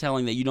kind of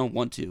telling that you don't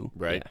want to.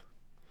 Right.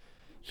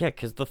 Yeah,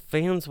 because the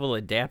fans will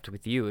adapt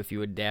with you if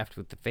you adapt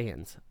with the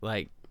fans.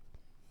 Like,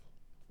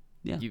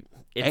 yeah.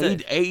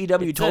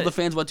 AEW told the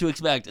fans what to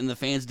expect, and the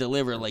fans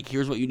deliver. Like,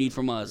 here's what you need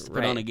from us to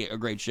put on a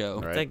great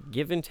show. It's a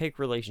give and take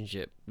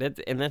relationship.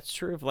 That's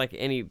true of like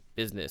any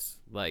business.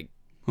 Like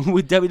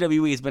with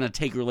WWE, it's been a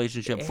take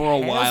relationship for a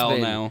while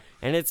now,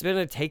 and it's been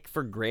a take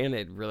for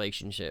granted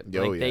relationship.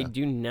 They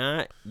do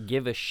not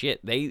give a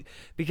shit.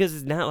 Because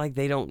it's not like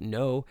they don't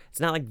know. It's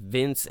not like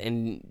Vince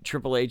and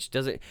Triple H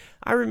doesn't.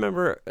 I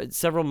remember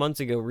several months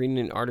ago reading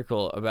an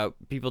article about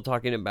people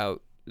talking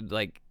about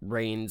like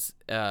Reigns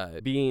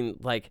being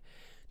like,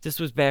 this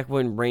was back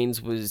when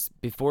Reigns was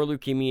before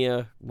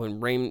leukemia, when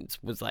Reigns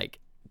was like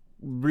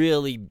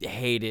really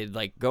hated,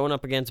 like going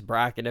up against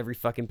Brock at every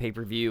fucking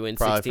pay-per-view in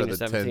probably 16 for or the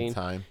 17. 10th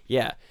time.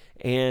 Yeah.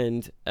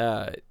 And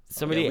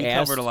somebody we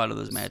asked, covered a lot of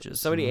those matches.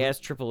 Somebody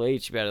asked Triple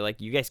H about it,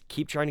 like, you guys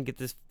keep trying to get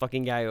this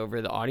fucking guy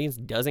over. The audience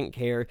doesn't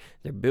care.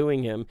 They're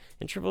booing him.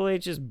 And Triple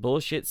H's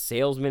bullshit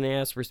salesman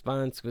ass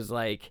response was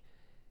like,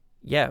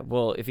 yeah,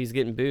 well, if he's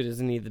getting booed,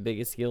 isn't he the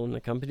biggest heel in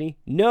the company?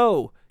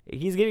 No!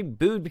 He's getting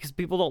booed because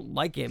people don't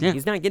like him. Yeah.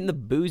 He's not getting the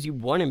boos you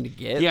want him to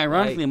get. Yeah,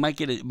 ironically, might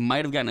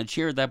have gotten a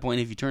cheer at that point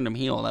if you turned him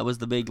heel. That was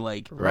the big,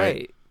 like...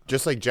 Right.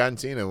 Just like John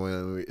Cena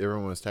when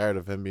everyone was tired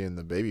of him being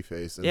the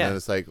babyface. And then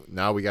it's like,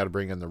 now we got to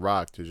bring in The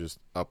Rock to just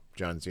up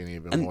John Cena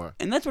even more.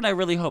 And that's what I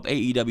really hope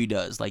AEW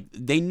does. Like,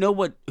 they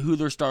know who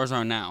their stars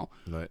are now.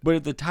 Right. But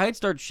if the tide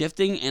starts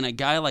shifting and a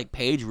guy like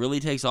Paige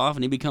really takes off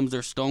and he becomes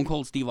their Stone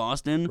Cold Steve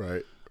Austin...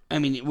 Right. I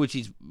mean, which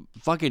he's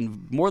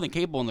fucking more than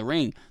capable in the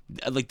ring.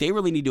 Like, they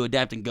really need to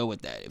adapt and go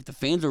with that. If the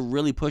fans are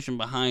really pushing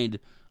behind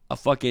a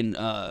fucking...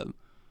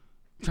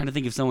 trying to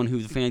think of someone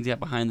who the fans got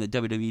behind that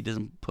WWE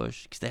doesn't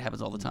push, because that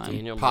happens all the time.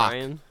 Daniel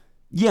Bryan?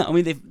 Yeah, I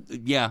mean,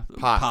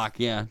 Pac,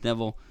 yeah,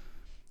 Neville.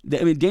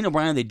 I mean, Daniel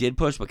Bryan they did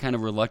push, but kind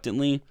of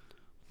reluctantly.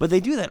 But they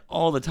do that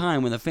all the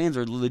time when the fans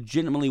are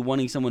legitimately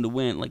wanting someone to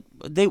win. Like,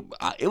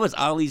 it was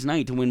Ali's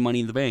night to win Money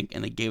in the Bank,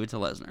 and they gave it to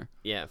Lesnar.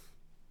 Yeah.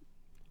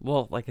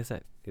 Well, like I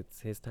said,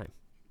 it's his time.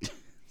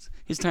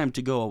 His time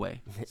to go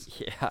away.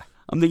 Yeah.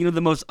 I'm thinking of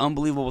the most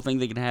unbelievable thing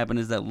that can happen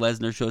is that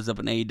Lesnar shows up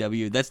in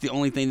AEW. That's the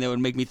only thing that would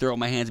make me throw up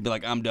my hands and be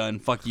like, I'm done.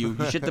 Fuck you.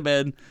 You shit the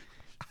bed.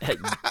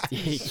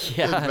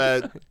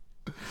 Yeah.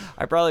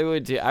 I probably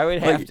would too. I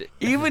would have to.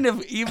 Even if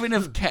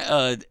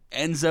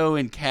Enzo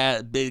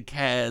and Big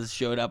Kaz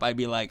showed up, I'd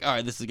be like, all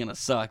right, this is going to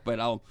suck,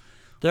 but I'll...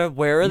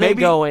 Where are they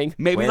going?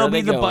 Maybe they'll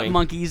be the butt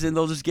monkeys and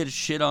they'll just get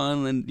shit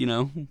on and,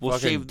 we'll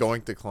fucking shave...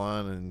 Doink the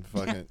Clown and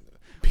fucking...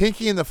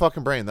 Pinky and the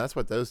fucking Brain. That's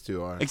what those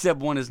two are. Except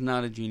one is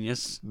not a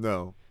genius.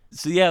 No.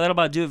 So yeah, that'll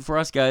about do it for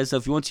us, guys. So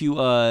if you want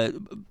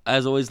to,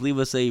 as always, leave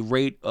us a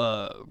rate,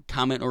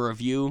 comment, or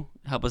review.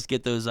 Help us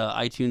get those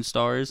iTunes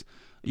stars.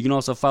 You can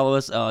also follow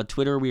us on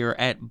Twitter. We are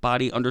at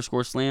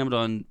body_slammed.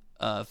 On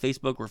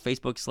Facebook, we're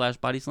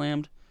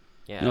Facebook/bodyslammed.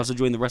 Yeah. You can also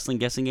join the Wrestling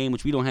Guessing Game,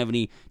 which we don't have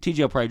any. TJ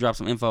will probably drop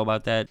some info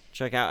about that.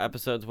 Check out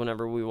episodes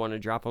whenever we want to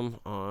drop them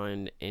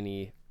on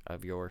any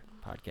of your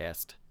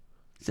podcast.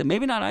 So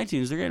maybe not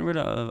iTunes. They're getting rid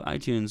of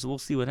iTunes. We'll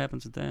see what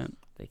happens with that.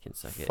 They can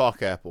suck it.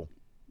 Fuck Apple.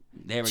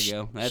 There we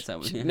go. That's how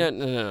we...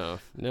 No.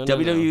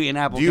 WWE and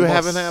Apple. Do you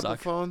have an suck. Apple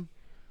phone?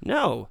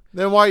 No.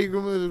 Then why are you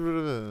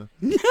going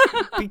to...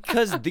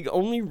 Because the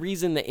only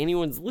reason that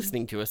anyone's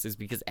listening to us is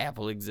because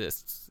Apple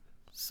exists.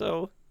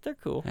 So they're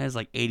cool. That is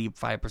like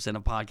 85%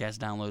 of podcast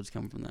downloads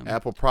come from them.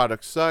 Apple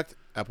products sucked.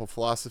 Apple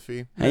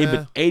philosophy. Hey,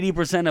 but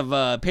 80%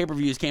 of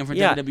pay-per-views came from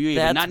WWE,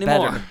 but not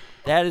anymore. Better.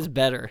 That is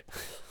better.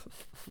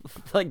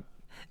 Like...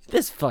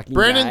 This fucking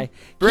guy.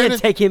 Can't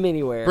take him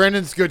anywhere.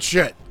 Brandon's good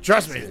shit.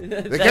 Trust me.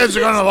 The kids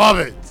are going to love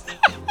it.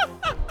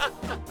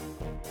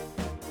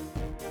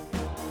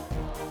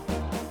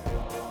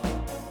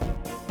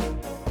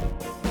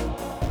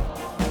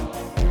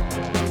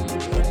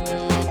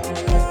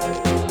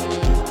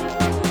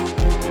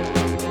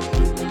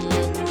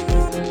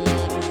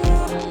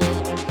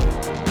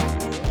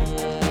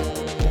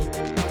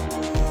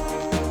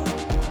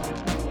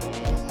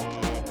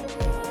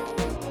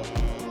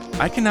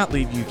 I cannot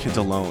leave you kids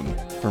alone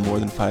for more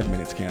than 5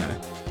 minutes, can I?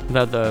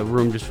 Without the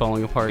room just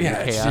falling apart in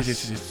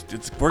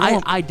chaos.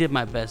 I did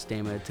my best,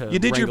 damn it, to you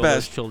did your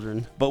best, those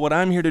children. But what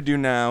I'm here to do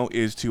now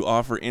is to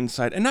offer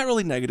insight, and not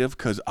really negative,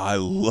 because I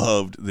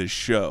loved this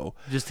show.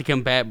 Just to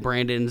combat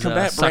Brandon's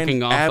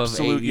sucking off of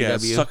AEW. Yeah,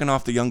 sucking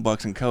off the Young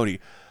Bucks and Cody.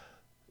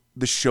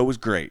 The show was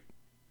great.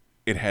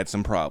 It had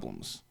some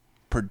problems.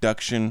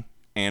 Production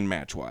and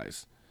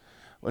match-wise.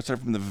 Let's start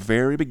from the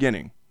very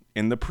beginning.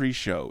 In the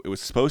pre-show, it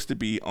was supposed to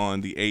be on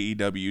the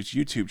AEW's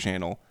YouTube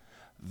channel.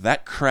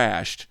 That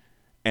crashed,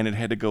 and it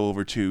had to go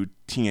over to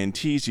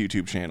TNT's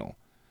YouTube channel.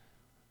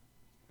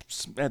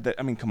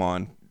 I mean, come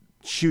on.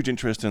 Huge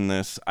interest in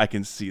this. I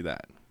can see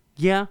that.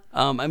 Yeah.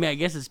 I mean, I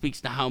guess it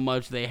speaks to how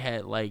much they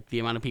had, like, the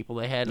amount of people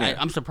they had. Yeah.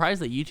 I'm surprised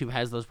that YouTube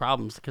has those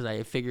problems, because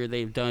I figure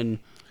they've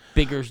done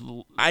bigger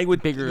live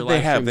streams.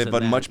 They've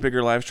done much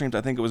bigger live streams.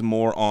 I think it was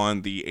more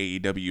on the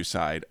AEW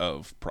side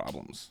of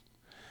problems.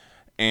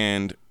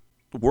 And...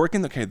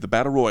 working the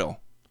Battle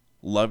Royal,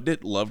 loved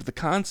it, loved the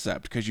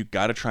concept because you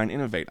got to try and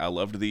innovate. I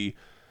loved the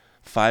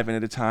 5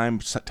 minutes at a time,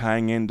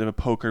 tying into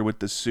poker with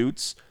the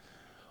suits.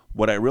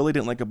 What I really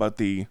didn't like about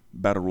the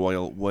Battle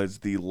Royal was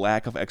the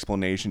lack of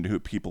explanation to who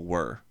people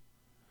were.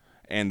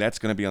 And that's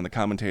going to be on the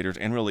commentators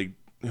and really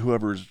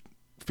whoever's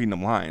feeding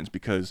them lines,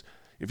 because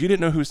if you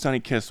didn't know who Sonny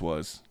Kiss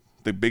was,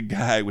 the big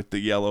guy with the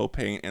yellow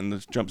paint and the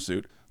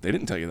jumpsuit, they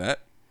didn't tell you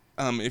that.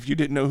 If you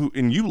didn't know who,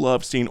 and you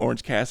loved seeing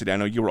Orange Cassidy, I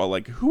know you were all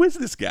like, "Who is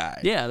this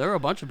guy?" Yeah, there were a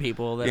bunch of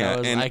people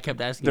that I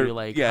kept asking you,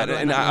 like, yeah,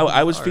 and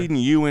I was feeding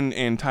you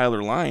and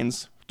Tyler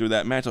lines through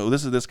that match. Oh,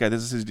 this is this guy.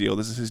 This is his deal.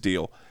 This is his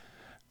deal.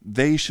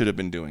 They should have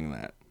been doing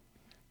that.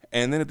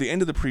 And then at the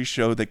end of the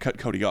pre-show, they cut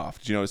Cody off.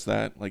 Did you notice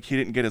that? Like, he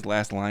didn't get his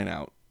last line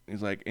out.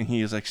 He's like, and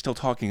he is like still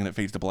talking, and it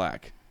fades to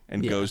black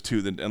and goes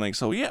to the, and like,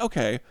 so yeah,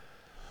 okay.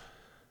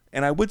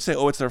 And I would say,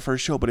 oh, it's their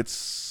first show, but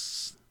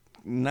it's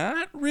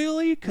not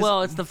really.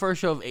 Well, it's the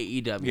first show of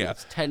AEW. Yeah,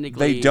 it's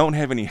technically they don't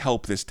have any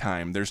help this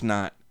time. There's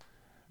not,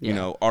 you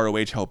know,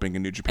 ROH helping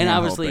and New Japan. And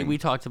obviously, helping. we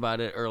talked about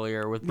it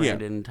earlier with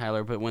Brandon and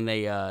Tyler. But when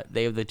they have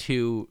the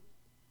two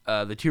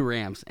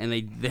ramps, and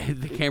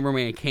the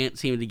cameraman can't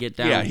seem to get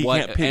down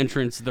what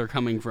entrance they're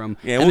coming from.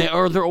 Yeah,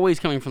 and they're always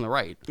coming from the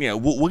right. Yeah,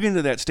 we'll get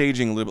into that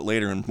staging a little bit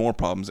later and more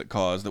problems it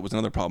caused. That was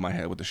another problem I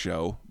had with the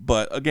show.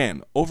 But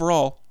again,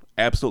 overall,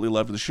 absolutely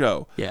loved the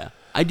show. Yeah.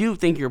 I do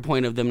think your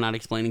point of them not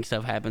explaining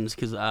stuff happens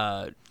because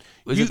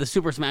was it the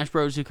Super Smash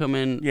Bros who come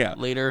in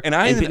later? And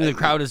the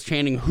crowd is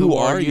chanting, "Who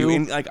are you?"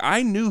 And like,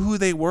 I knew who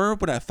they were,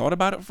 but I thought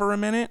about it for a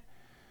minute.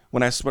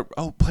 When I swear,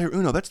 oh, Player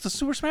Uno, that's the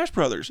Super Smash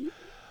Brothers.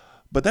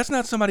 But that's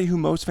not somebody who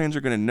most fans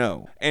are going to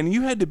know. And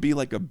you had to be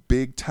like a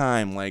big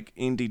time, like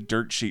indie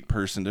dirt sheet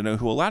person to know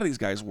who a lot of these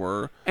guys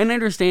were. And I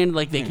understand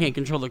like they can't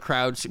control the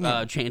crowds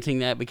chanting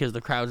that because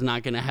the crowd's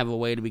not going to have a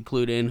way to be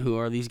clued in who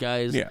are these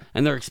guys. Yeah.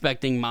 And they're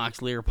expecting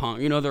Moxley or Punk.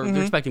 You know, they're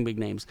expecting big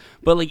names.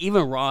 But like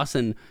even Ross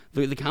and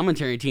the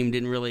commentary team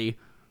didn't really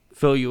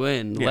fill you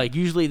in. Yeah. Like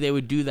usually they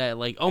would do that.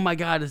 Like, oh my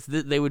God,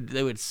 they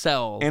would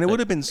sell. And it would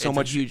have been so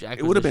much.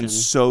 It would have been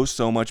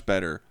so much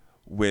better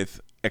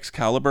with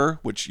Excalibur,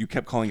 which you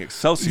kept calling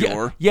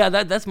Excelsior. Yeah,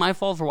 that's my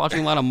fault for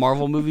watching a lot of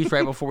Marvel movies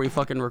right before we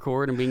fucking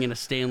record and being in a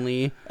Stan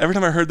Lee. Every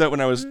time I heard that when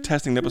I was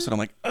testing the episode, I'm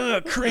like,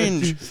 ugh,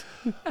 cringe.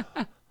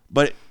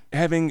 But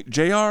having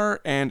JR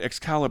and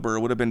Excalibur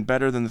would have been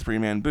better than the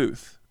three-man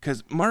booth.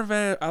 Because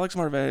Alex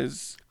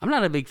Marvez... I'm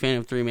not a big fan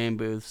of three-man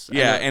booths.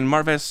 Yeah, and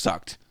Marvez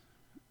sucked.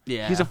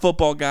 Yeah. He's a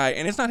football guy,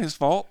 and it's not his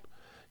fault.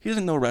 He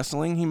doesn't know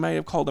wrestling. He might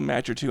have called a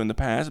match or two in the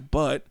past,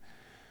 but...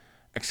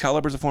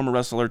 Excalibur's a former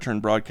wrestler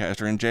turned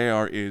broadcaster, and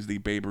JR is the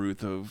Babe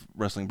Ruth of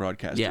wrestling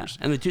broadcasters. Yeah,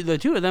 and the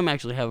two of them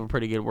actually have a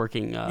pretty good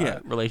working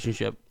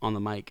relationship on the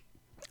mic.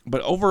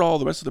 But overall,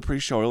 the rest of the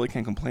pre-show I really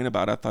can't complain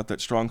about. I thought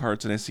that Strong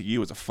Hearts and SCU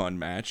was a fun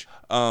match.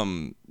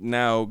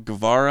 Now,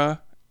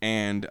 Guevara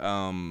and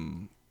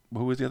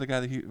who was the other guy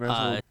that he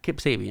wrestled? Kip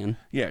Sabian.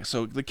 Yeah,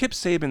 so the Kip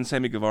Sabian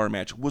Sammy Guevara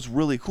match was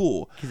really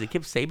cool. Is it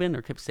Kip Saban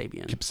or Kip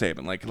Sabian? Kip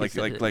Saban,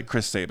 like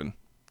Chris Saban.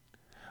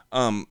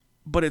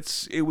 But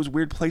it was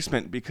weird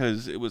placement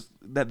because it was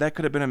that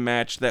could have been a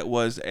match that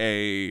was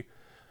a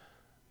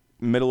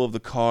middle of the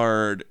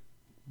card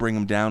bring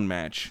them down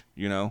match.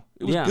 You know,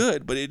 it was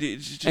good, but it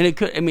just... and it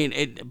could. I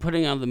mean,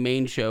 putting on the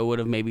main show would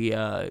have maybe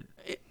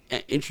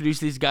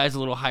introduced these guys a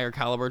little higher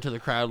caliber to the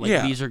crowd.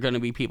 Like these are going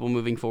to be people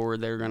moving forward.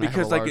 They're going to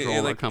have a large role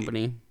in our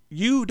company.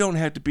 You don't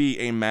have to be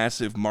a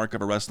massive mark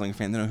of a wrestling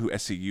fan to know who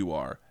SCU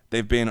are.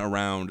 They've been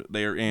around.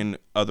 They are in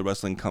other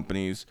wrestling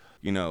companies.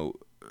 You know.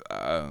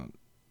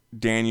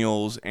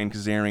 Daniels and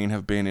Kazarian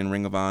have been in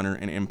Ring of Honor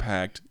and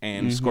Impact,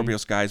 and Scorpio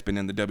Sky's been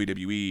in the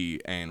WWE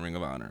and Ring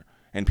of Honor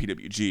and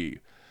PWG.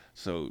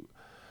 So,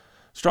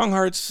 Strong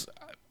Hearts,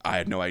 I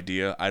had no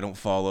idea. I don't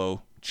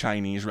follow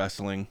Chinese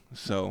wrestling,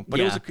 so but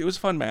it was a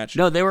fun match.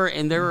 No, they were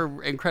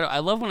incredible. I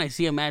love when I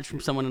see a match from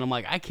someone and I'm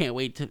like, I can't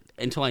wait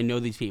until I know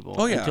these people.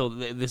 Oh yeah. Until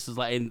this is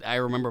like, and I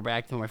remember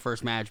back to my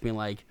first match being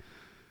like,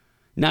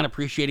 not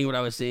appreciating what I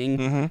was seeing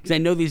because I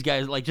know these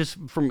guys. Like just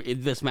from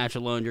this match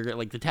alone, you're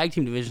like the tag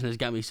team division has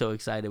got me so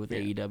excited with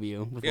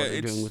AEW with what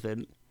they're doing with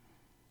it.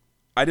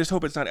 I just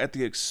hope it's not at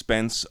the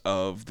expense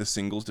of the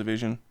singles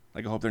division.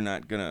 Like I hope they're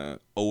not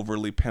gonna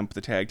overly pimp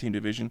the tag team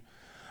division.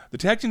 The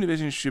tag team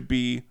division should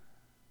be,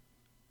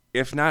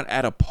 if not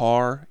at a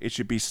par, it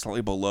should be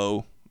slightly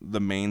below the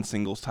main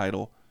singles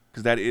title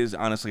because that is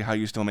honestly how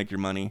you still make your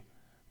money.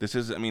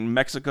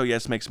 Mexico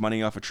makes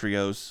money off of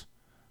trios.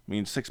 I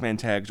mean, 6-man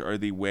tags are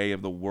the way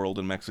of the world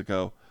in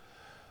Mexico.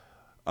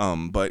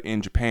 But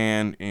in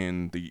Japan,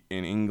 in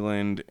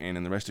England, and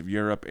in the rest of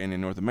Europe, and in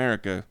North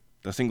America,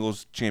 the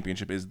singles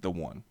championship is the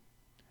one.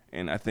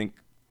 And I think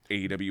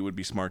AEW would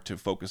be smart to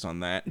focus on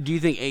that. Do you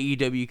think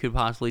AEW could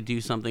possibly do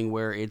something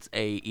where it's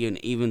an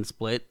even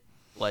split?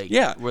 Like,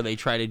 where they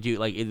try to do,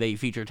 like, they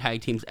feature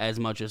tag teams as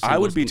much as singles. I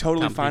would be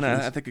totally fine.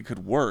 I think it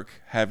could work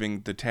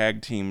having the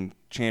tag team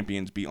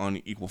champions be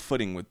on equal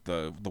footing with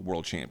the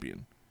world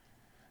champion.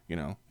 You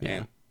know,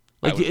 yeah.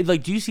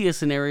 Do you see a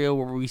scenario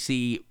where we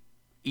see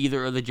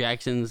either of the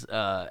Jacksons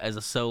as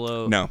a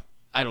solo? No,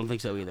 I don't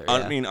think so either.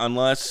 I mean,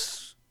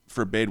 unless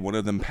forbid, one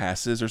of them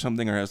passes or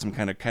something, or has some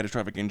kind of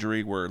catastrophic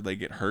injury where they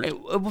get hurt.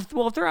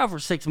 Well, if they're out for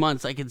 6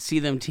 months, I could see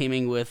them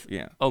teaming with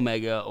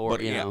Omega or,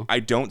 but, I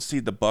don't see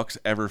the Bucks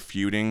ever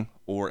feuding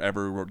or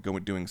ever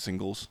doing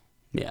singles.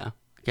 Yeah.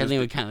 I think it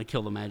would kind of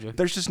kill the magic.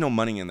 There's just no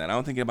money in that. I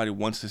don't think anybody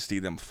wants to see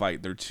them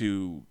fight. They're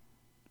too...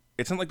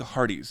 It's not like the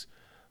Hardys,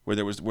 where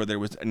there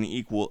was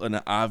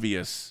an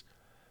obvious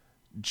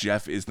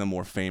Jeff is the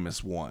more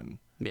famous one.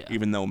 Yeah.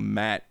 Even though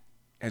Matt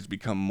has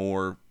become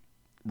more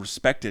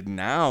respected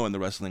now in the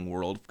wrestling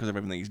world because of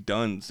everything he's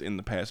done in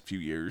the past few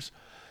years.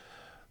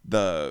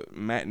 The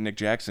Matt and Nick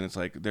Jackson, it's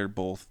like they're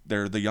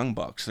the Young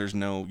Bucks.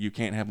 You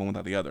can't have one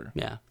without the other.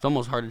 Yeah, it's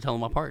almost hard to tell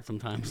them apart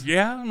sometimes.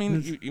 Yeah, I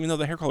mean, even though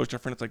the hair color is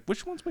different, it's like,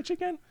 which one's which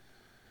again?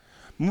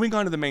 Moving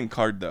on to the main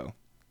card, though.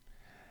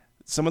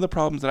 Some of the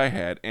problems that I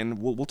had, and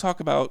we'll talk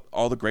about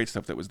all the great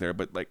stuff that was there,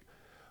 but like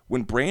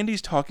when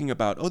Brandy's talking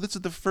about, this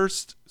is the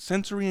first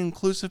sensory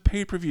inclusive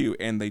pay-per-view,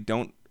 and they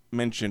don't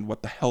mention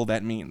what the hell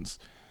that means.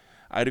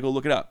 I had to go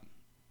look it up.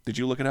 Did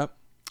you look it up?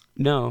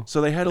 No. So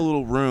they had a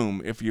little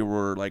room if you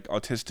were like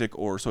autistic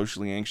or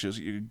socially anxious,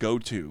 you could go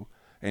to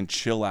and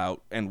chill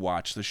out and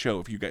watch the show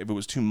if it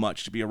was too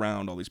much to be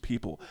around all these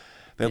people.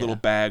 They had little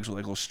bags with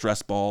like little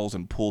stress balls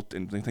and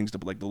things to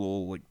like the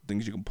little like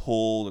things you can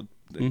pull,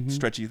 the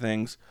stretchy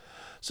things.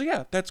 So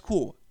yeah, that's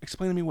cool.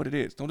 Explain to me what it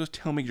is. Don't just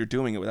tell me you're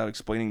doing it without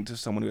explaining to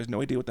someone who has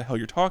no idea what the hell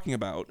you're talking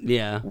about.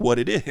 Yeah. What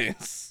it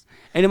is.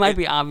 And it might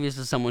be obvious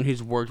to someone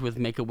who's worked with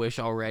Make-A-Wish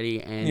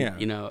already, and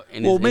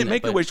And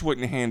Make-A-Wish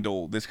wouldn't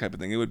handle this type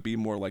of thing. It would be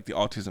more like the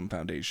Autism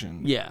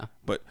Foundation. Yeah,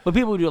 but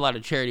people who do a lot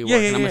of charity work,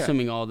 and I'm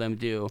assuming all of them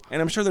do. And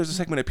I'm sure there's a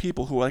segment of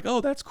people who are like, "Oh,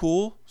 that's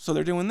cool," so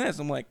they're doing this.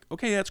 I'm like,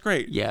 "Okay, that's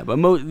great." Yeah, but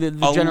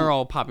the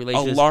general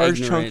population, a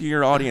large chunk of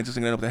your audience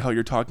isn't going to know what the hell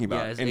you're talking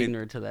about. Yeah, it's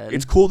ignorant to that.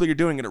 It's cool that you're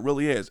doing it. It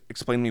really is.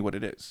 Explain to me what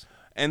it is.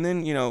 And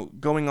then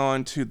going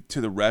on to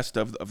the rest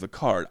of the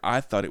card, I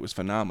thought it was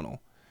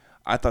phenomenal.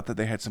 I thought that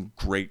they had some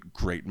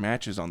great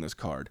matches on this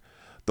card.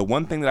 The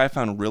one thing that I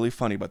found really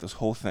funny about this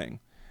whole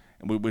thing,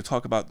 and we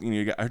talk about, I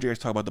heard you guys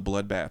talk about the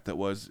bloodbath that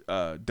was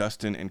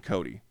Dustin and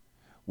Cody,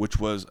 which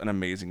was an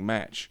amazing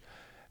match.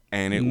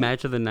 And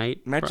match of the night,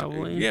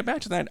 probably? Yeah,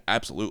 match of the night,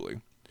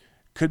 absolutely.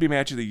 Could be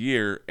match of the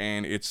year,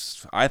 and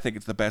I think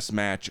it's the best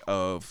match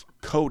of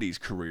Cody's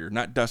career,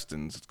 not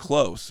Dustin's. It's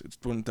close. It's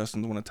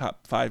Dustin's one of the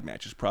top 5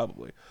 matches,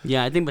 probably.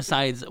 Yeah, I think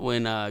besides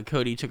when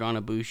Cody took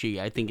on Ibushi,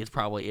 I think it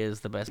probably is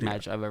the best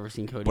match I've ever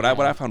seen Cody. But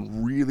what I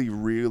found really,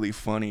 really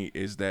funny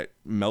is that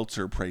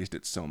Meltzer praised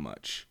it so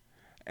much.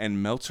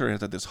 And Meltzer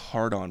has had this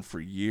hard-on for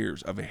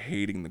years of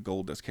hating the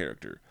Goldust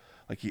character.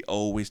 Like, he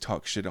always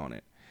talks shit on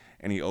it.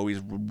 And he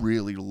always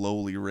really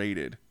lowly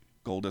rated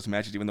Goldust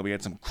matches, even though we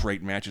had some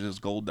great matches as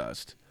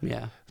Goldust.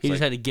 Yeah, he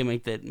just had a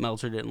gimmick that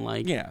Meltzer didn't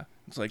like. Yeah,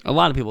 it's like a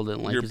lot of people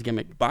didn't like his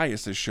gimmick.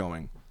 Bias is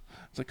showing.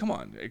 It's like, come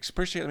on,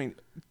 appreciate. I mean,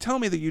 tell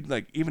me that you'd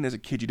like, even as a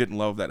kid, you didn't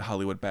love that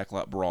Hollywood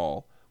backlot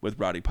brawl with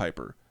Roddy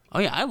Piper. Oh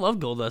yeah, I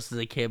loved Goldust as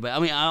a kid, but I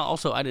mean, I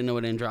didn't know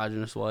what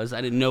androgynous was. I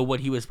didn't know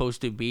what he was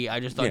supposed to be. I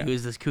just thought he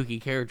was this kooky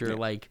character,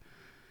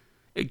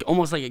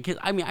 almost like a kid.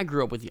 I mean, I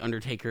grew up with the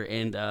Undertaker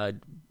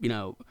and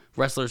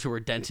wrestlers who were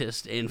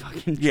dentists and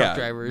fucking truck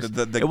drivers.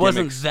 It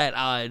wasn't that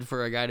odd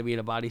for a guy to be in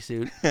a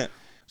bodysuit.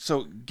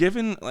 So,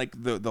 given like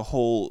the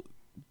whole,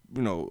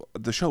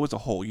 the show as a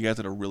whole, you guys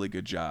did a really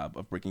good job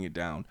of breaking it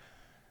down.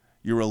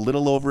 You were a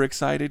little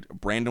overexcited.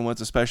 Brandon was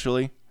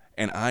especially,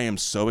 and I am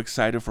so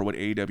excited for what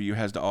AEW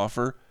has to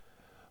offer.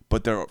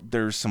 But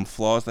there's some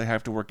flaws they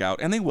have to work out,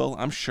 and they will.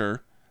 I'm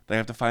sure they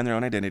have to find their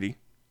own identity,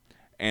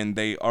 and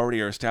they already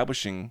are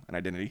establishing an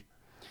identity.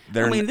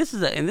 This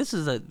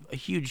is a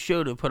huge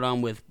show to put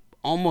on with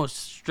almost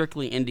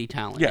strictly indie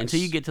talent. Yes.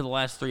 Until you get to the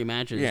last 3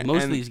 matches.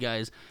 Most of these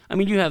guys, I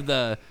mean, you have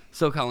the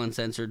SoCal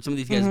Uncensored. Some of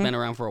these guys have been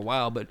around for a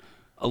while, but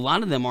a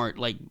lot of them aren't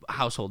like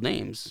household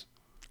names.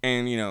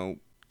 And,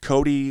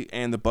 Cody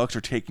and the Bucks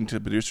are taking to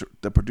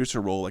the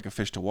producer role like a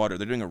fish to water.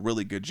 They're doing a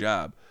really good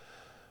job.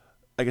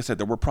 Like I said,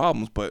 there were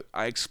problems, but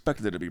I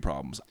expected there to be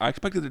problems. I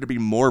expected there to be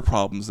more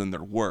problems than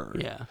there were.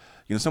 Yeah.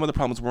 Some of the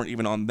problems weren't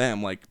even on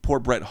them. Like poor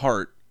Bret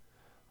Hart,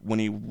 when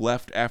he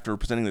left after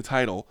presenting the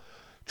title,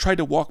 tried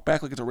to walk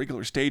back like it's a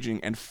regular staging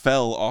and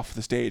fell off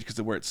the stage because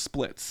of where it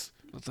splits.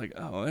 It's like,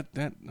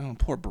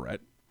 poor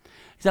Bret.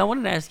 So I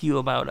wanted to ask you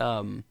about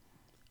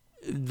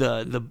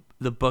the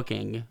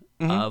booking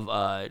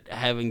of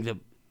having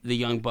the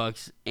Young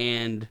Bucks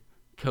and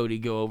Cody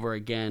go over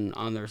again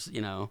on their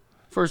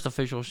first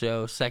official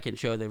show, second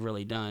show they've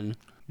really done.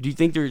 Do you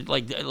think they're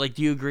like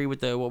do you agree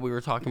with what we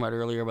were talking about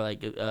earlier about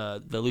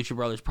the Lucha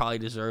Brothers probably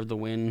deserve the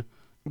win?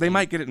 They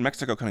might get it in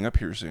Mexico coming up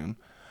here soon.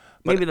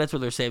 Maybe that's what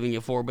they're saving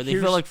it for, but they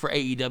feel like for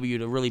AEW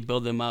to really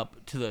build them up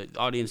to the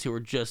audience who are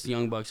just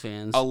Young Bucks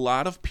fans. A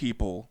lot of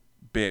people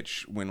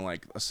bitch when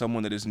like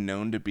someone that is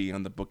known to be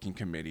on the booking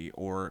committee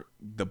or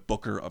the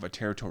booker of a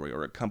territory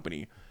or a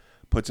company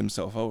puts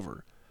himself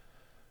over.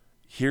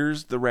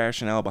 Here's the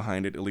rationale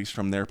behind it, at least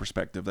from their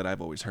perspective, that I've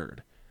always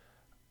heard.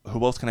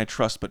 Who else can I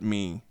trust but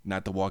me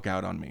not to walk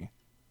out on me?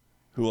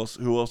 Who else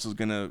is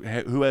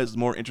who has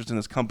more interest in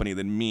this company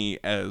than me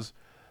as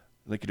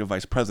like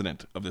vice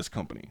president of this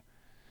company?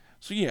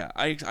 So yeah,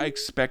 I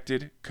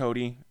expected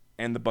Cody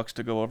and the Bucks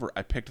to go over.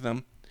 I picked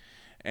them.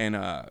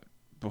 And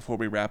before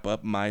we wrap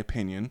up, my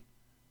opinion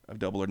of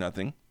Double or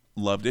Nothing,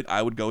 loved it.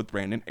 I would go with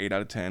Brandon, 8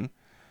 out of 10.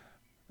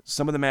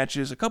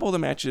 A couple of the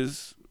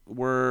matches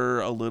were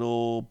a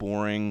little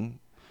boring.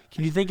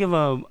 Can you think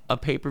of a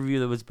pay-per-view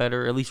that was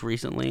better, at least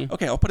recently?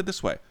 Okay, I'll put it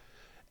this way.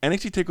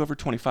 NXT TakeOver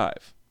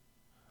 25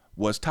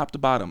 was top to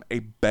bottom a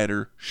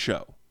better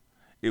show.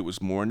 It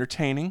was more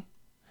entertaining,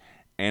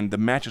 and the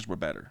matches were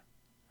better.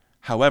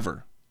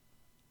 However,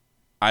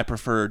 I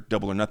preferred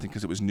Double or Nothing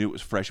because it was new, it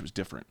was fresh, it was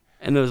different.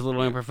 And those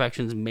little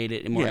imperfections made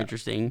it more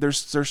interesting. There's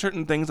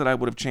certain things that I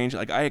would have changed.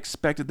 Like, I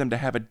expected them to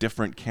have a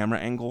different camera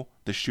angle,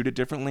 to shoot it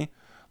differently.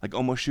 Like,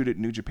 almost shoot it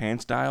New Japan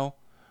style,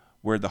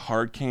 where the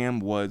hard cam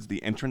was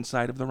the entrance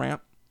side of the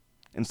ramp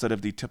instead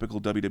of the typical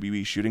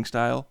WWE shooting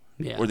style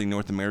or the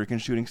North American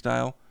shooting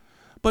style.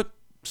 But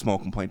small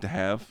complaint to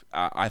have.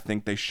 I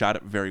think they shot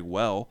it very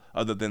well,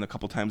 other than a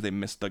couple times they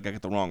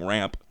got the wrong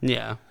ramp.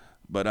 Yeah.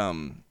 But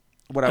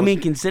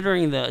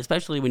considering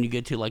especially when you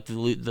get to like the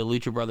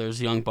Lucha Brothers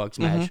Young Bucks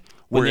match,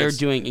 when they're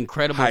doing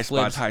incredible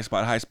flips, high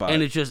spot,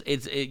 and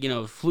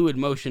it's fluid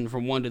motion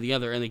from one to the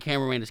other, and the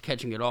cameraman is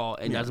catching it all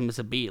and doesn't miss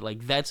a beat.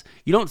 Like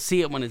you don't see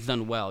it when it's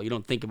done well. You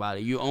don't think about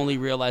it. You only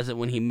realize it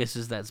when he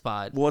misses that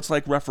spot. Well, it's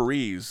like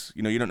referees.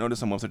 You don't notice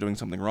them if they're doing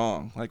something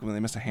wrong, like when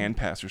they miss a hand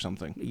pass or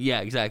something.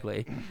 Yeah,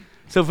 exactly.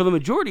 So for the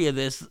majority of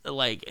this,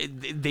 like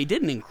they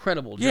did an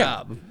incredible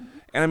job.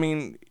 And I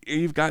mean,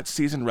 you've got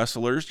seasoned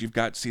wrestlers, you've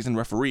got seasoned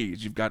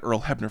referees, you've got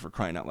Earl Hebner for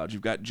crying out loud,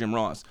 you've got Jim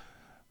Ross.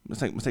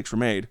 Mistakes were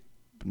made,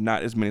 but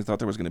not as many as I thought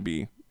there was going to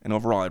be. And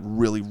overall, I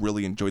really,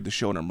 really enjoyed the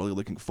show, and I'm really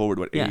looking forward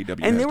to what AEW has to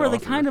offer. And they were the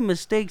kind of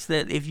mistakes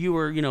that if you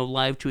were,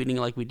 live tweeting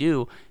like we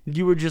do,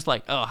 you were just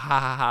like, oh, ha,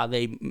 ha, ha,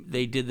 they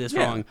did this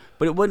wrong.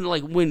 But it wasn't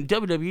like when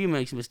WWE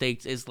makes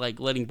mistakes, it's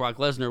like letting Brock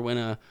Lesnar win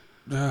a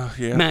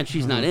match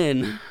he's not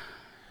in.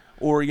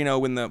 Or,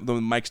 when the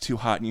mic's too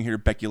hot and you hear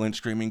Becky Lynch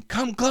screaming,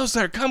 come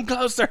closer, come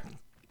closer.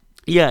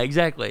 Yeah,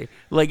 exactly.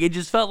 Like, it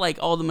just felt like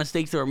all the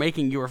mistakes they were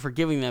making, you were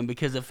forgiving them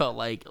because it felt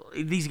like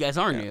these guys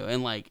are new.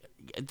 And, like,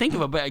 think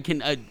of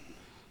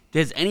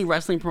has any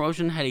wrestling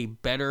promotion had a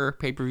better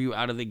pay-per-view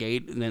out of the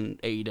gate than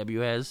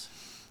AEW has?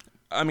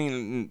 I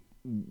mean,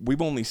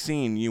 we've only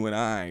seen, you and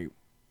I,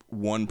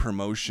 one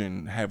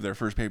promotion have their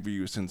first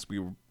pay-per-view since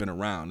we've been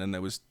around, and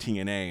that was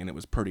TNA, and it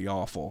was pretty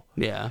awful.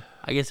 Yeah.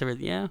 I guess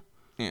everything, Yeah.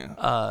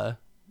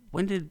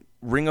 When did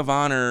Ring of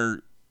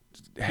Honor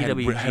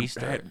PWG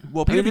start?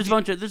 PWG,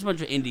 there's a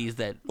bunch of indies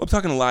that. Well, I'm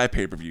talking live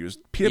pay-per-views.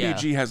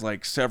 PWG has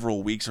like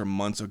several weeks or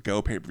months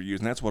ago pay-per-views,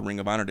 and that's what Ring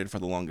of Honor did for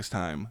the longest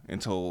time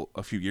until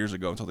a few years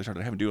ago, until they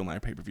started having to do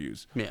live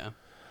pay-per-views. Yeah.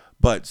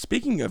 But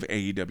speaking of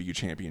AEW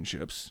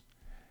championships,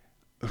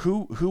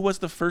 who was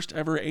the first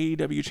ever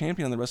AEW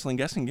champion in the wrestling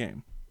guessing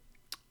game?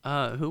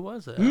 Who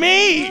was it?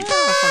 Me.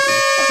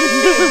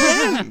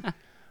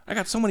 I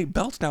got so many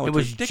belts now. It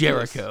was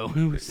ridiculous. Jericho.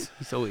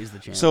 He's always the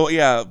champ. So,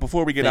 yeah,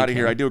 before we get out of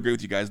here, I do agree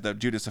with you guys. The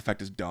Judas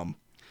effect is dumb.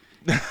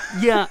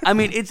 Yeah, I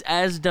mean, it's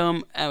as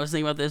dumb. I was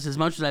thinking about this. As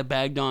much as I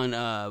bagged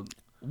on,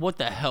 what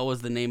the hell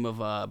was the name of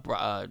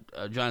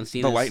John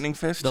Cena's? The Lightning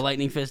Fist? The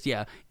Lightning Fist,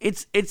 yeah.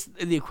 It's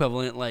the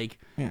equivalent. Like,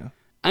 yeah.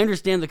 I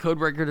understand the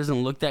Codebreaker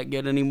doesn't look that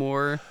good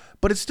anymore.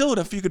 But it's still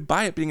enough you could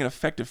buy it being an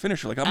effective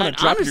finisher. Like, I'm going to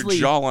drop your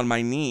jaw on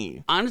my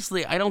knee.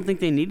 Honestly, I don't think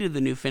they needed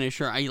the new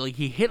finisher.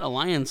 He hit a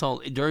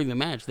Lionsault during the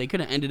match. They could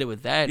have ended it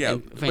with that. Yeah,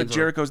 but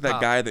Jericho's that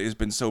guy that has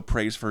been so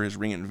praised for his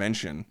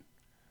reinvention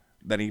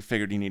that he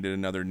figured he needed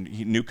another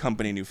new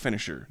company, new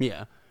finisher.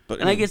 Yeah.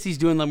 I guess he's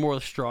doing the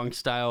more strong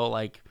style.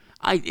 Like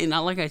I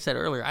said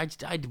earlier, I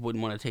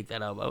wouldn't want to take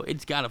that elbow.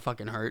 It's got to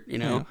fucking hurt,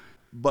 Yeah.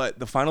 But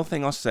the final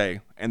thing I'll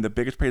say, and the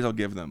biggest praise I'll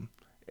give them,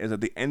 is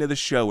at the end of the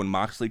show when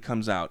Moxley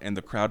comes out and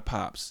the crowd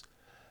pops,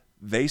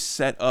 they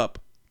set up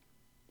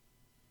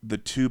the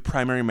two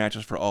primary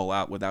matches for All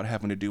Out without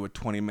having to do a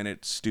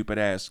 20-minute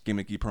stupid-ass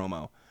gimmicky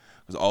promo.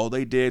 Because all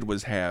they did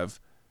was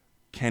have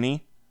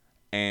Kenny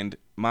and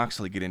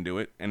Moxley get into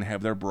it and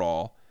have their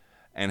brawl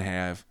and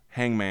have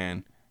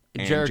Hangman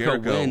and Jericho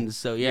wins.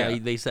 So,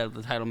 they set up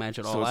the title match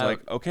at All Out. So it's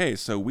like, okay,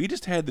 so we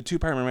just had the two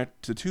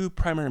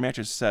primary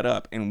matches set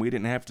up and we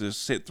didn't have to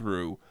sit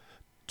through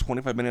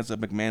 25 minutes of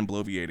McMahon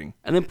bloviating.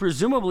 And then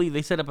presumably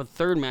they set up a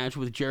third match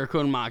with Jericho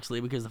and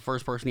Moxley because the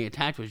first person he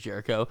attacked was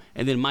Jericho.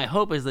 And then my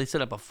hope is they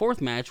set up a fourth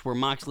match where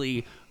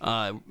Moxley,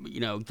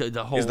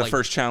 the whole... Is the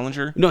first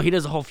challenger? No, he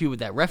does a whole feud with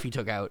that ref he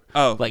took out.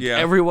 Oh,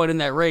 everyone in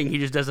that ring, he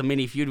just does a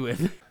mini feud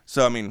with.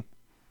 So, I mean...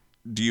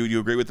 Do you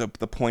agree with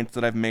the points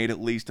that I've made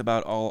at least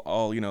about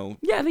all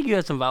Yeah, I think you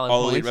have some valid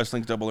points. All Elite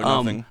Wrestling's Double or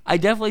Nothing. I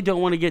definitely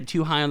don't want to get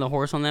too high on the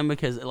horse on them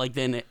because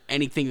then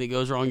anything that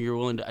goes wrong, you're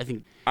willing to. I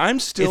think it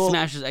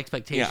smashes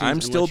expectations. Yeah, I'm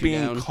still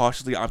being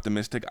cautiously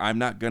optimistic. I'm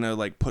not gonna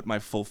put my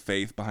full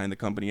faith behind the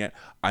company yet.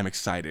 I'm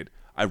excited.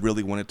 I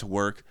really want it to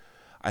work.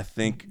 I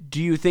think.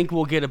 Do you think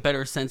we'll get a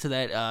better sense of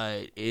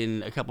that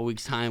in a couple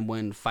weeks' time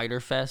when Fyter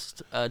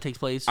Fest takes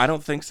place? I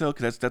don't think so,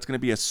 because that's going to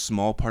be a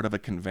small part of a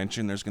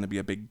convention. There's going to be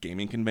a big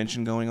gaming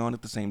convention going on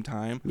at the same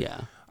time.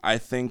 Yeah. I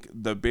think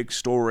the big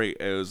story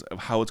is of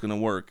how it's going to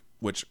work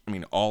which, I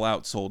mean, All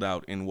Out sold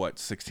out in,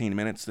 16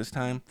 minutes this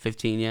time?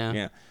 15, yeah.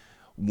 Yeah.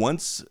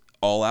 Once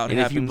All Out and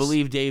happens... if you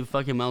believe Dave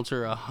fucking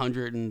Meltzer,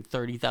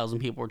 130,000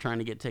 people were trying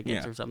to get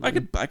tickets or something.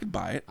 I could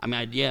buy it. I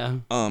mean, yeah.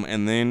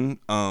 And then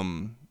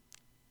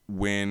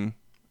when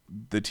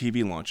the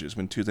TV launches,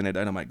 when Tuesday Night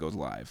Dynamite goes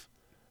live,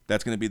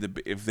 that's going to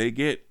be if they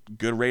get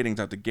good ratings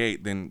out the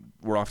gate, then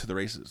we're off to the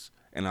races,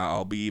 and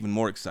I'll be even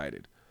more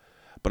excited.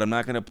 But I'm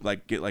not going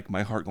to get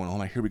my heart going, oh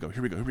my, here we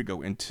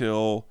go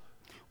until...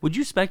 Would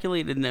you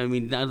speculate, and I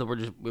mean, now that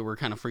we're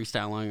kind of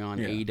freestyling on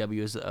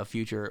AEW as a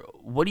future,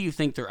 what do you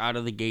think their out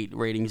of the gate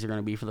ratings are going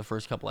to be for the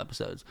first couple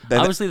episodes?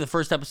 Obviously, the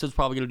first episode's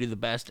probably going to do the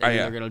best, and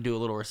they're going to do a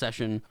little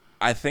recession.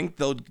 I think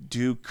they'll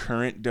do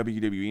current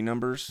WWE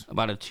numbers.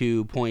 About a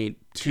 2.2.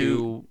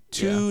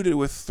 2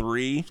 to a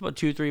 3. It's about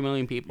 2-3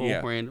 million people.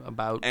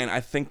 About. And I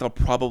think they'll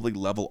probably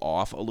level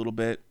off a little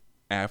bit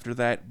after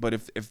that. But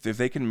if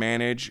they can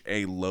manage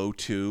a low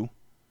 2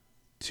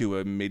 to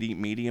a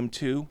medium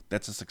 2,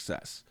 that's a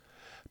success.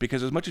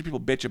 Because as much as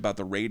people bitch about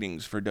the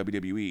ratings for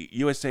WWE,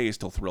 USA is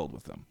still thrilled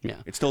with them. Yeah.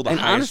 It's still the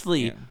highest. And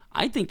honestly,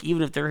 I think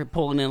even if they're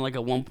pulling in like a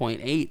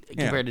 1.8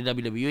 compared to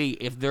WWE,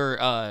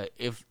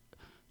 if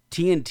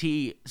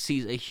TNT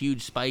sees a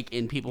huge spike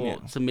in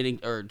people submitting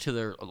or to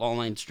their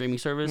online streaming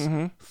service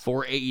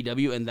for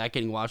AEW and that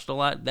getting watched a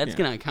lot, that's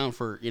going to account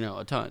for,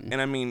 a ton. And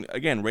I mean,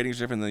 again, ratings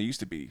are different than they used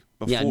to be.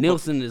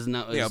 Nielsen is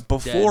now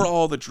before dead.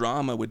 all the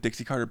drama with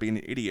Dixie Carter being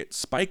an idiot,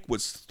 Spike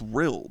was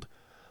thrilled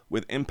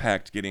with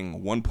Impact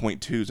getting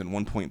 1.2s and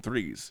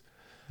 1.3s.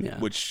 Yeah.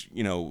 Which,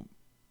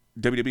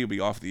 WWE would be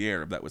off the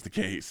air if that was the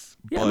case.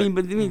 Yeah,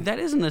 but I mean that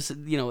isn't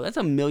that's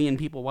a million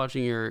people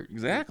watching your...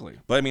 Exactly.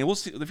 But I mean, we'll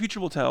see. The future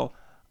will tell.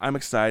 I'm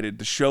excited.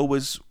 The show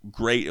was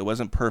great. It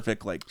wasn't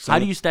perfect. How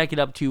do you stack it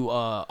up to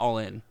All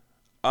In?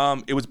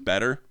 It was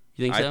better.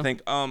 You think so? I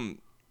think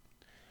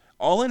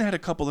All In had a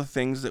couple of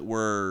things that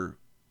were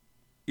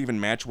even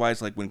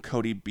match-wise, like when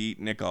Cody beat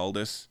Nick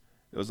Aldis.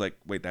 It was like,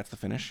 wait, that's the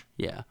finish?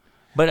 Yeah.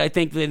 But I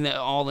think then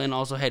All In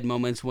also had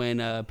moments when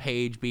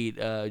Paige beat,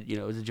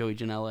 was it Joey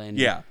Janela?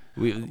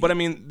 And but I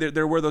mean,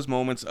 there were those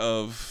moments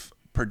of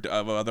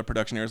other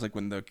production errors, like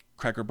when the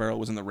Cracker Barrel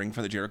was in the ring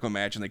for the Jericho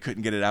match and they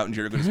couldn't get it out, and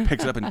Jericho just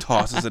picks it up and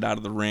tosses it out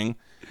of the ring.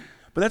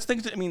 But that's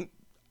things that, I mean,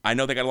 I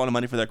know they got a lot of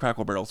money for that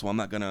Cracker Barrel, so I'm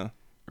not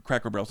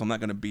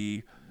gonna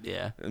be.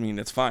 Yeah. I mean,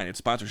 it's fine. It's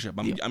sponsorship.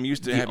 I'm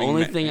used to having. The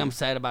only thing I'm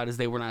sad about is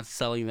they were not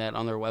selling that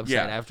on their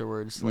website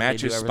afterwards.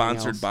 Matches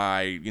sponsored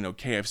by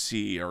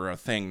KFC or a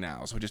thing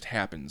now, so it just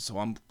happens. So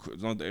I'm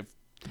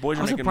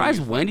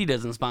surprised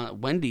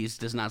Wendy's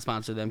does not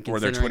sponsor them.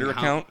 Or their Twitter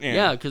account.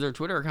 Yeah, because their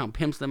Twitter account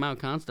pimps them out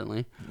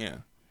constantly. Yeah.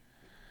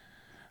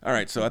 All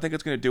right, so I think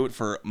that's going to do it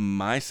for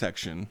my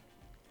section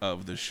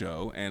of the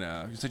show, and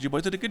you said you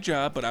boys did a good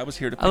job, but I was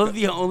here to pick up.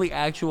 The only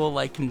actual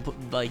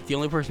the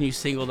only person you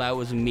singled out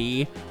was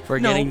me for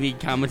getting the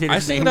commentator's name. I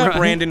singled out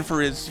Brandon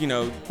for his,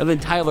 And then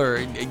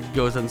Tyler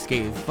goes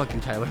unscathed. Fuck you,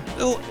 Tyler.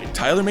 Well,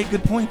 Tyler made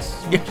good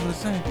points. Yeah, I was gonna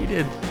say he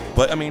did.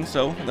 But I mean,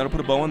 so that'll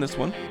put a bow on this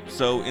one.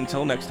 So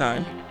until next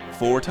time,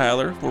 for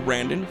Tyler, for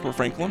Brandon, for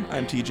Franklin,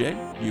 I'm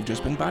TJ. You've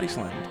just been body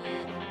slammed.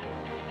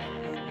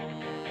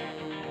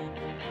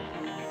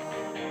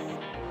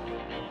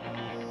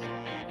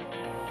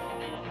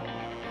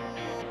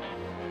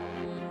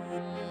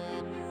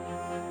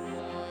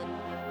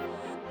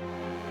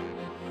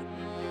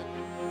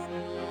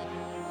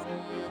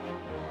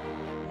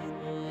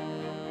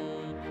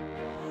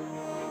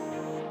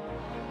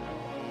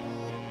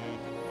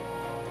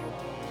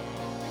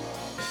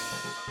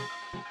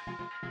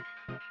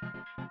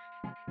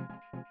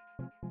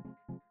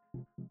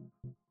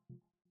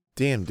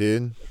 Damn,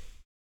 dude.